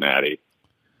at Cincinnati.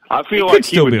 I feel like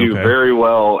he would do very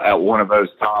well at one of those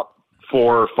top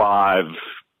 4 or 5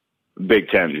 Big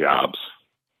Ten jobs.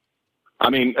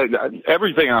 I mean,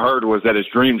 everything I heard was that his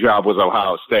dream job was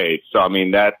Ohio State. So, I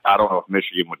mean, I don't know if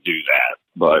Michigan would do that.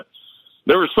 But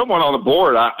there was someone on the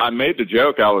board. I made the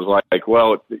joke. I was like,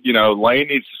 well, Lane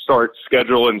needs to start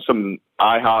scheduling some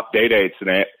IHOP day dates in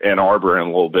Ann Arbor in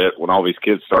a little bit when all these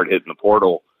kids start hitting the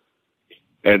portal.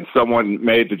 And someone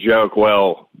made the joke,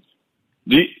 well,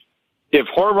 if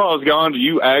Harbaugh is gone, do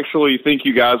you actually think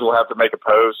you guys will have to make a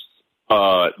post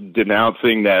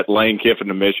denouncing that Lane Kiffin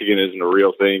to Michigan isn't a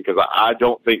real thing? Because I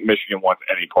don't think Michigan wants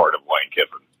any part of Lane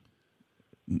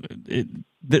Kiffin.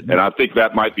 And I think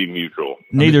that might be mutual.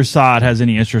 Neither side has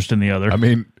any interest in the other. I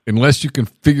mean, unless you can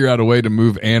figure out a way to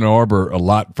move Ann Arbor a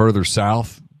lot further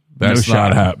south, that's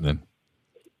not happening.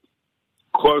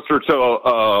 Closer to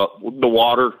the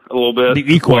water a little bit.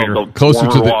 The equator. Well, closer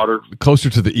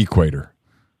to the equator.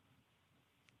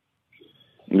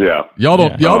 Yeah. Y'all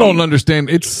don't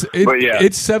understand. It's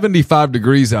 75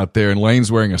 degrees out there, and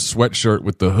Lane's wearing a sweatshirt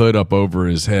with the hood up over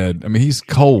his head. I mean, he's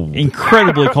cold.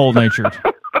 Incredibly cold-natured.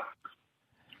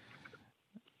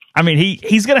 I mean,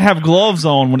 he's going to have gloves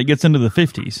on when it gets into the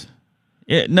 50s.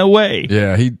 No way.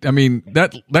 Yeah,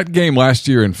 that game last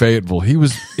year in Fayetteville, he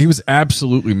was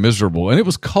absolutely miserable, and it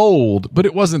was cold, but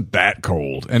it wasn't that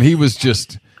cold, and he was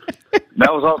just.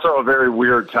 That was also a very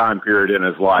weird time period in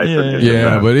his life.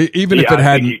 Yeah, but even if it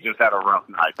hadn't, he just had a rough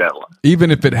night that one.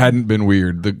 Even if it hadn't been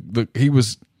weird,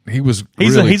 he's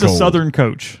really a Southern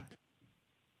coach,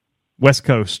 West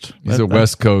Coast. He's a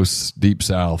West Coast, Deep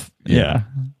South. Yeah.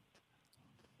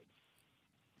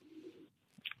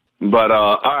 But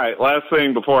all right, last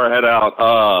thing before I head out.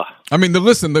 I mean,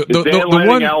 the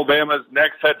one Alabama's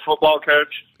next head football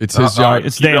coach. It's his job.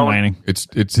 It's Dan Lanning.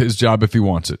 It's his job if he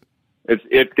wants it.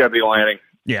 It's gonna be Lanning.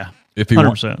 Yeah. If he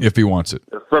 100%. If he wants it.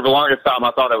 For the longest time,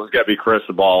 I thought it was going to be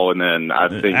Cristobal, and then I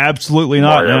think absolutely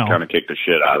not. Mario now kind of kicked the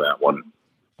shit out of that one.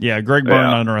 Yeah, Greg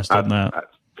Byrne not interested in that.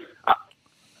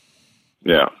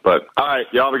 Yeah, but all right,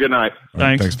 y'all have a good night.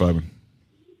 Thanks. Thanks, Fabian.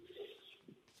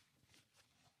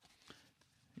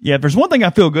 Yeah, if there's one thing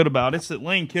I feel good about, it's that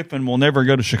Lane Kiffin will never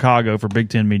go to Chicago for Big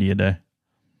Ten Media Day.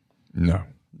 No.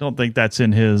 Don't think that's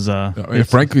in his...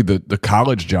 frankly, the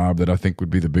college job that I think would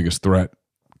be the biggest threat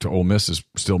to Ole Miss is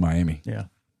still Miami. Yeah.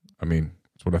 I mean,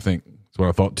 that's what I think. That's what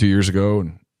I thought 2 years ago,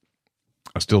 and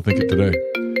I still think it today.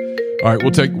 All right,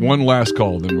 we'll take one last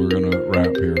call, then we're going to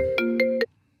wrap here.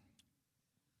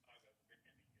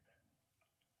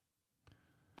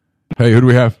 Hey, who do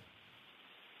we have?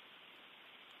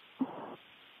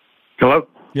 Hello?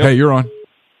 Yep. Hey, you're on.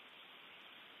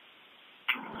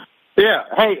 Yeah.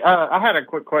 Hey, I had a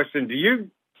quick question. Do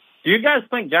you guys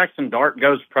think Jackson Dart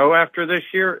goes pro after this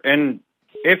year? And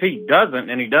if he doesn't,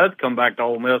 and he does come back to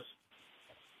Ole Miss,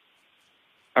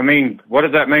 I mean, what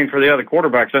does that mean for the other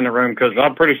quarterbacks in the room? Because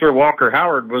I'm pretty sure Walker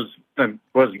Howard was betting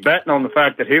on the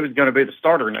fact that he was going to be the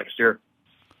starter next year.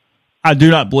 I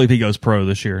do not believe he goes pro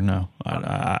this year. No,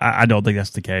 I don't think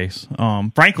that's the case.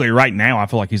 Frankly, right now, I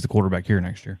feel like he's the quarterback here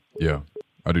next year. Yeah,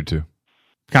 I do too.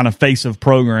 Kind of face of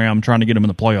program, trying to get him in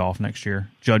the playoff next year.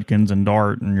 Judkins and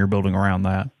Dart, and you're building around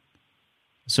that.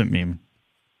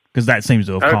 Because that seems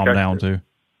to have calmed down too.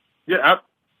 Yeah,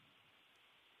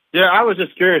 I was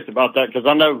just curious about that because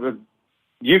I know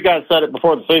you guys said it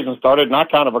before the season started, and I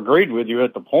kind of agreed with you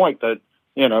at the point that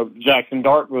Jackson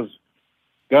Dart was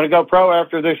going to go pro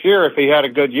after this year if he had a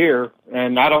good year,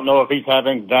 and I don't know if he's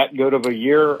having that good of a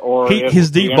year or his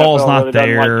deep ball's not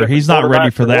there. He's not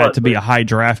ready for that to be a high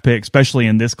draft pick, especially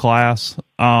in this class.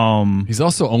 He's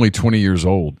also only 20 years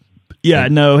old. Yeah,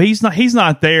 no, he's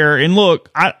not there. And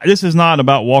look, this is not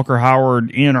about Walker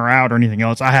Howard in or out or anything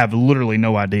else. I have literally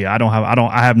no idea.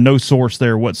 I have no source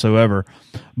there whatsoever.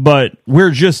 But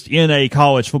we're just in a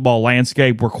college football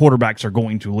landscape where quarterbacks are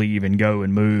going to leave and go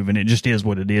and move, and it just is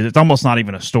what it is. It's almost not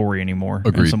even a story anymore.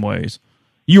 Agreed. In some ways.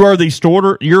 You are the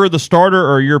starter. You're the starter,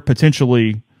 or you're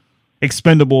potentially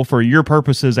expendable for your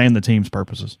purposes and the team's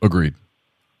purposes. Agreed.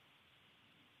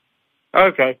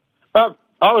 Okay.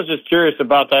 I was just curious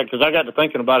about that because I got to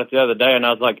thinking about it the other day, and I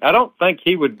was like, I don't think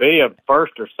he would be a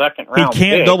first or second round. He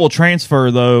can't pick. double transfer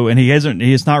though, and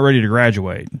he's not ready to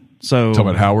graduate. So talking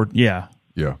about Howard, yeah,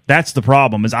 yeah, that's the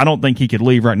problem. Is I don't think he could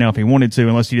leave right now if he wanted to,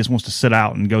 unless he just wants to sit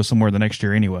out and go somewhere the next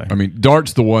year anyway. I mean,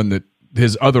 Dart's the one that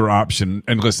his other option,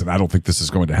 and listen, I don't think this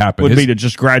is going to happen. Would be to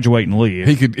just graduate and leave.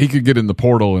 He could get in the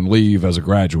portal and leave as a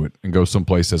graduate and go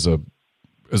someplace as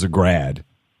a grad.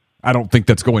 I don't think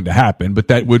that's going to happen, but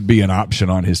that would be an option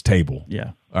on his table.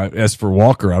 Yeah. As for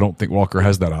Walker, I don't think Walker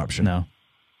has that option. No.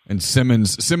 And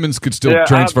Simmons could still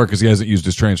transfer because he hasn't used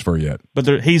his transfer yet.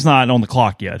 But he's not on the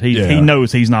clock yet. He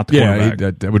knows he's not the quarterback.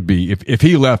 Yeah, that would be if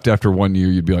he left after 1 year,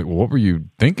 you'd be like, well, what were you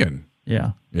thinking?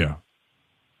 Yeah. Yeah.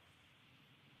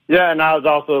 Yeah, and I was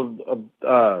also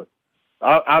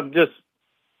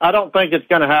I don't think it's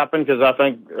going to happen because I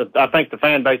think the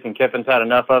fan base in Kiffin's had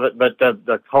enough of it. But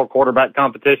the whole quarterback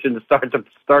competition to start the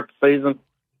season.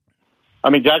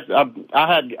 I mean,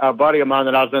 I had a buddy of mine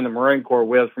that I was in the Marine Corps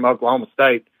with from Oklahoma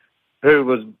State, who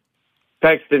was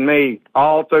texting me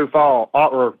all through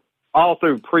all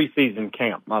through preseason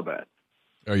camp. My bad.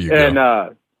 There you go.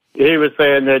 And he was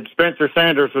saying that Spencer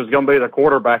Sanders was going to be the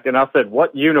quarterback, and I said,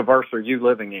 "What universe are you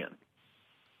living in?"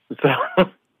 So.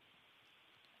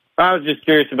 I was just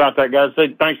curious about that, guys.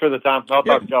 Thanks for the time. I'll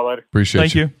talk to y'all later.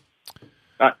 Appreciate you.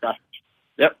 Thank you.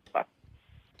 Yep. Bye.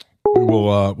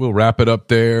 We'll wrap it up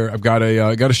there. I've got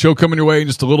a show coming your way in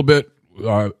just a little bit.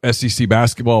 SEC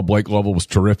basketball. Blake Lovell was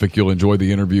terrific. You'll enjoy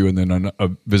the interview, and then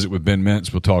a visit with Ben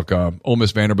Mintz. We'll talk Ole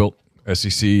Miss Vanderbilt,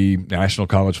 SEC, National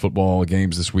College Football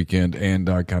games this weekend, and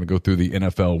kind of go through the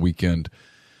NFL weekend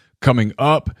coming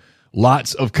up.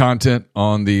 Lots of content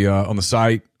on the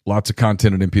site. Lots of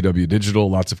content at MPW Digital.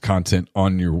 Lots of content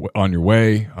on your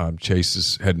way. Chase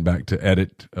is heading back to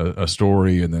edit a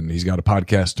story, and then he's got a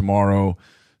podcast tomorrow.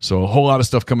 So a whole lot of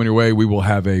stuff coming your way. We will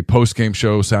have a post-game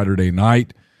show Saturday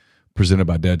night presented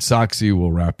by Dead Soxy.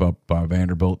 We'll wrap up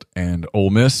Vanderbilt and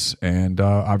Ole Miss, and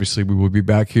obviously we will be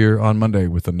back here on Monday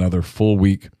with another full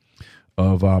week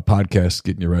of podcasts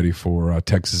getting you ready for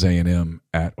Texas A&M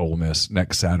at Ole Miss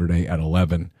next Saturday at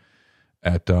 11.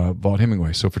 At Vaught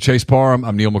Hemingway. So for Chase Parham,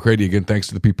 I'm Neil McCready. Again, thanks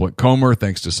to the people at Comer.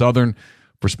 Thanks to Southern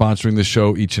for sponsoring this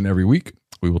show each and every week.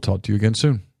 We will talk to you again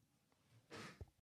soon.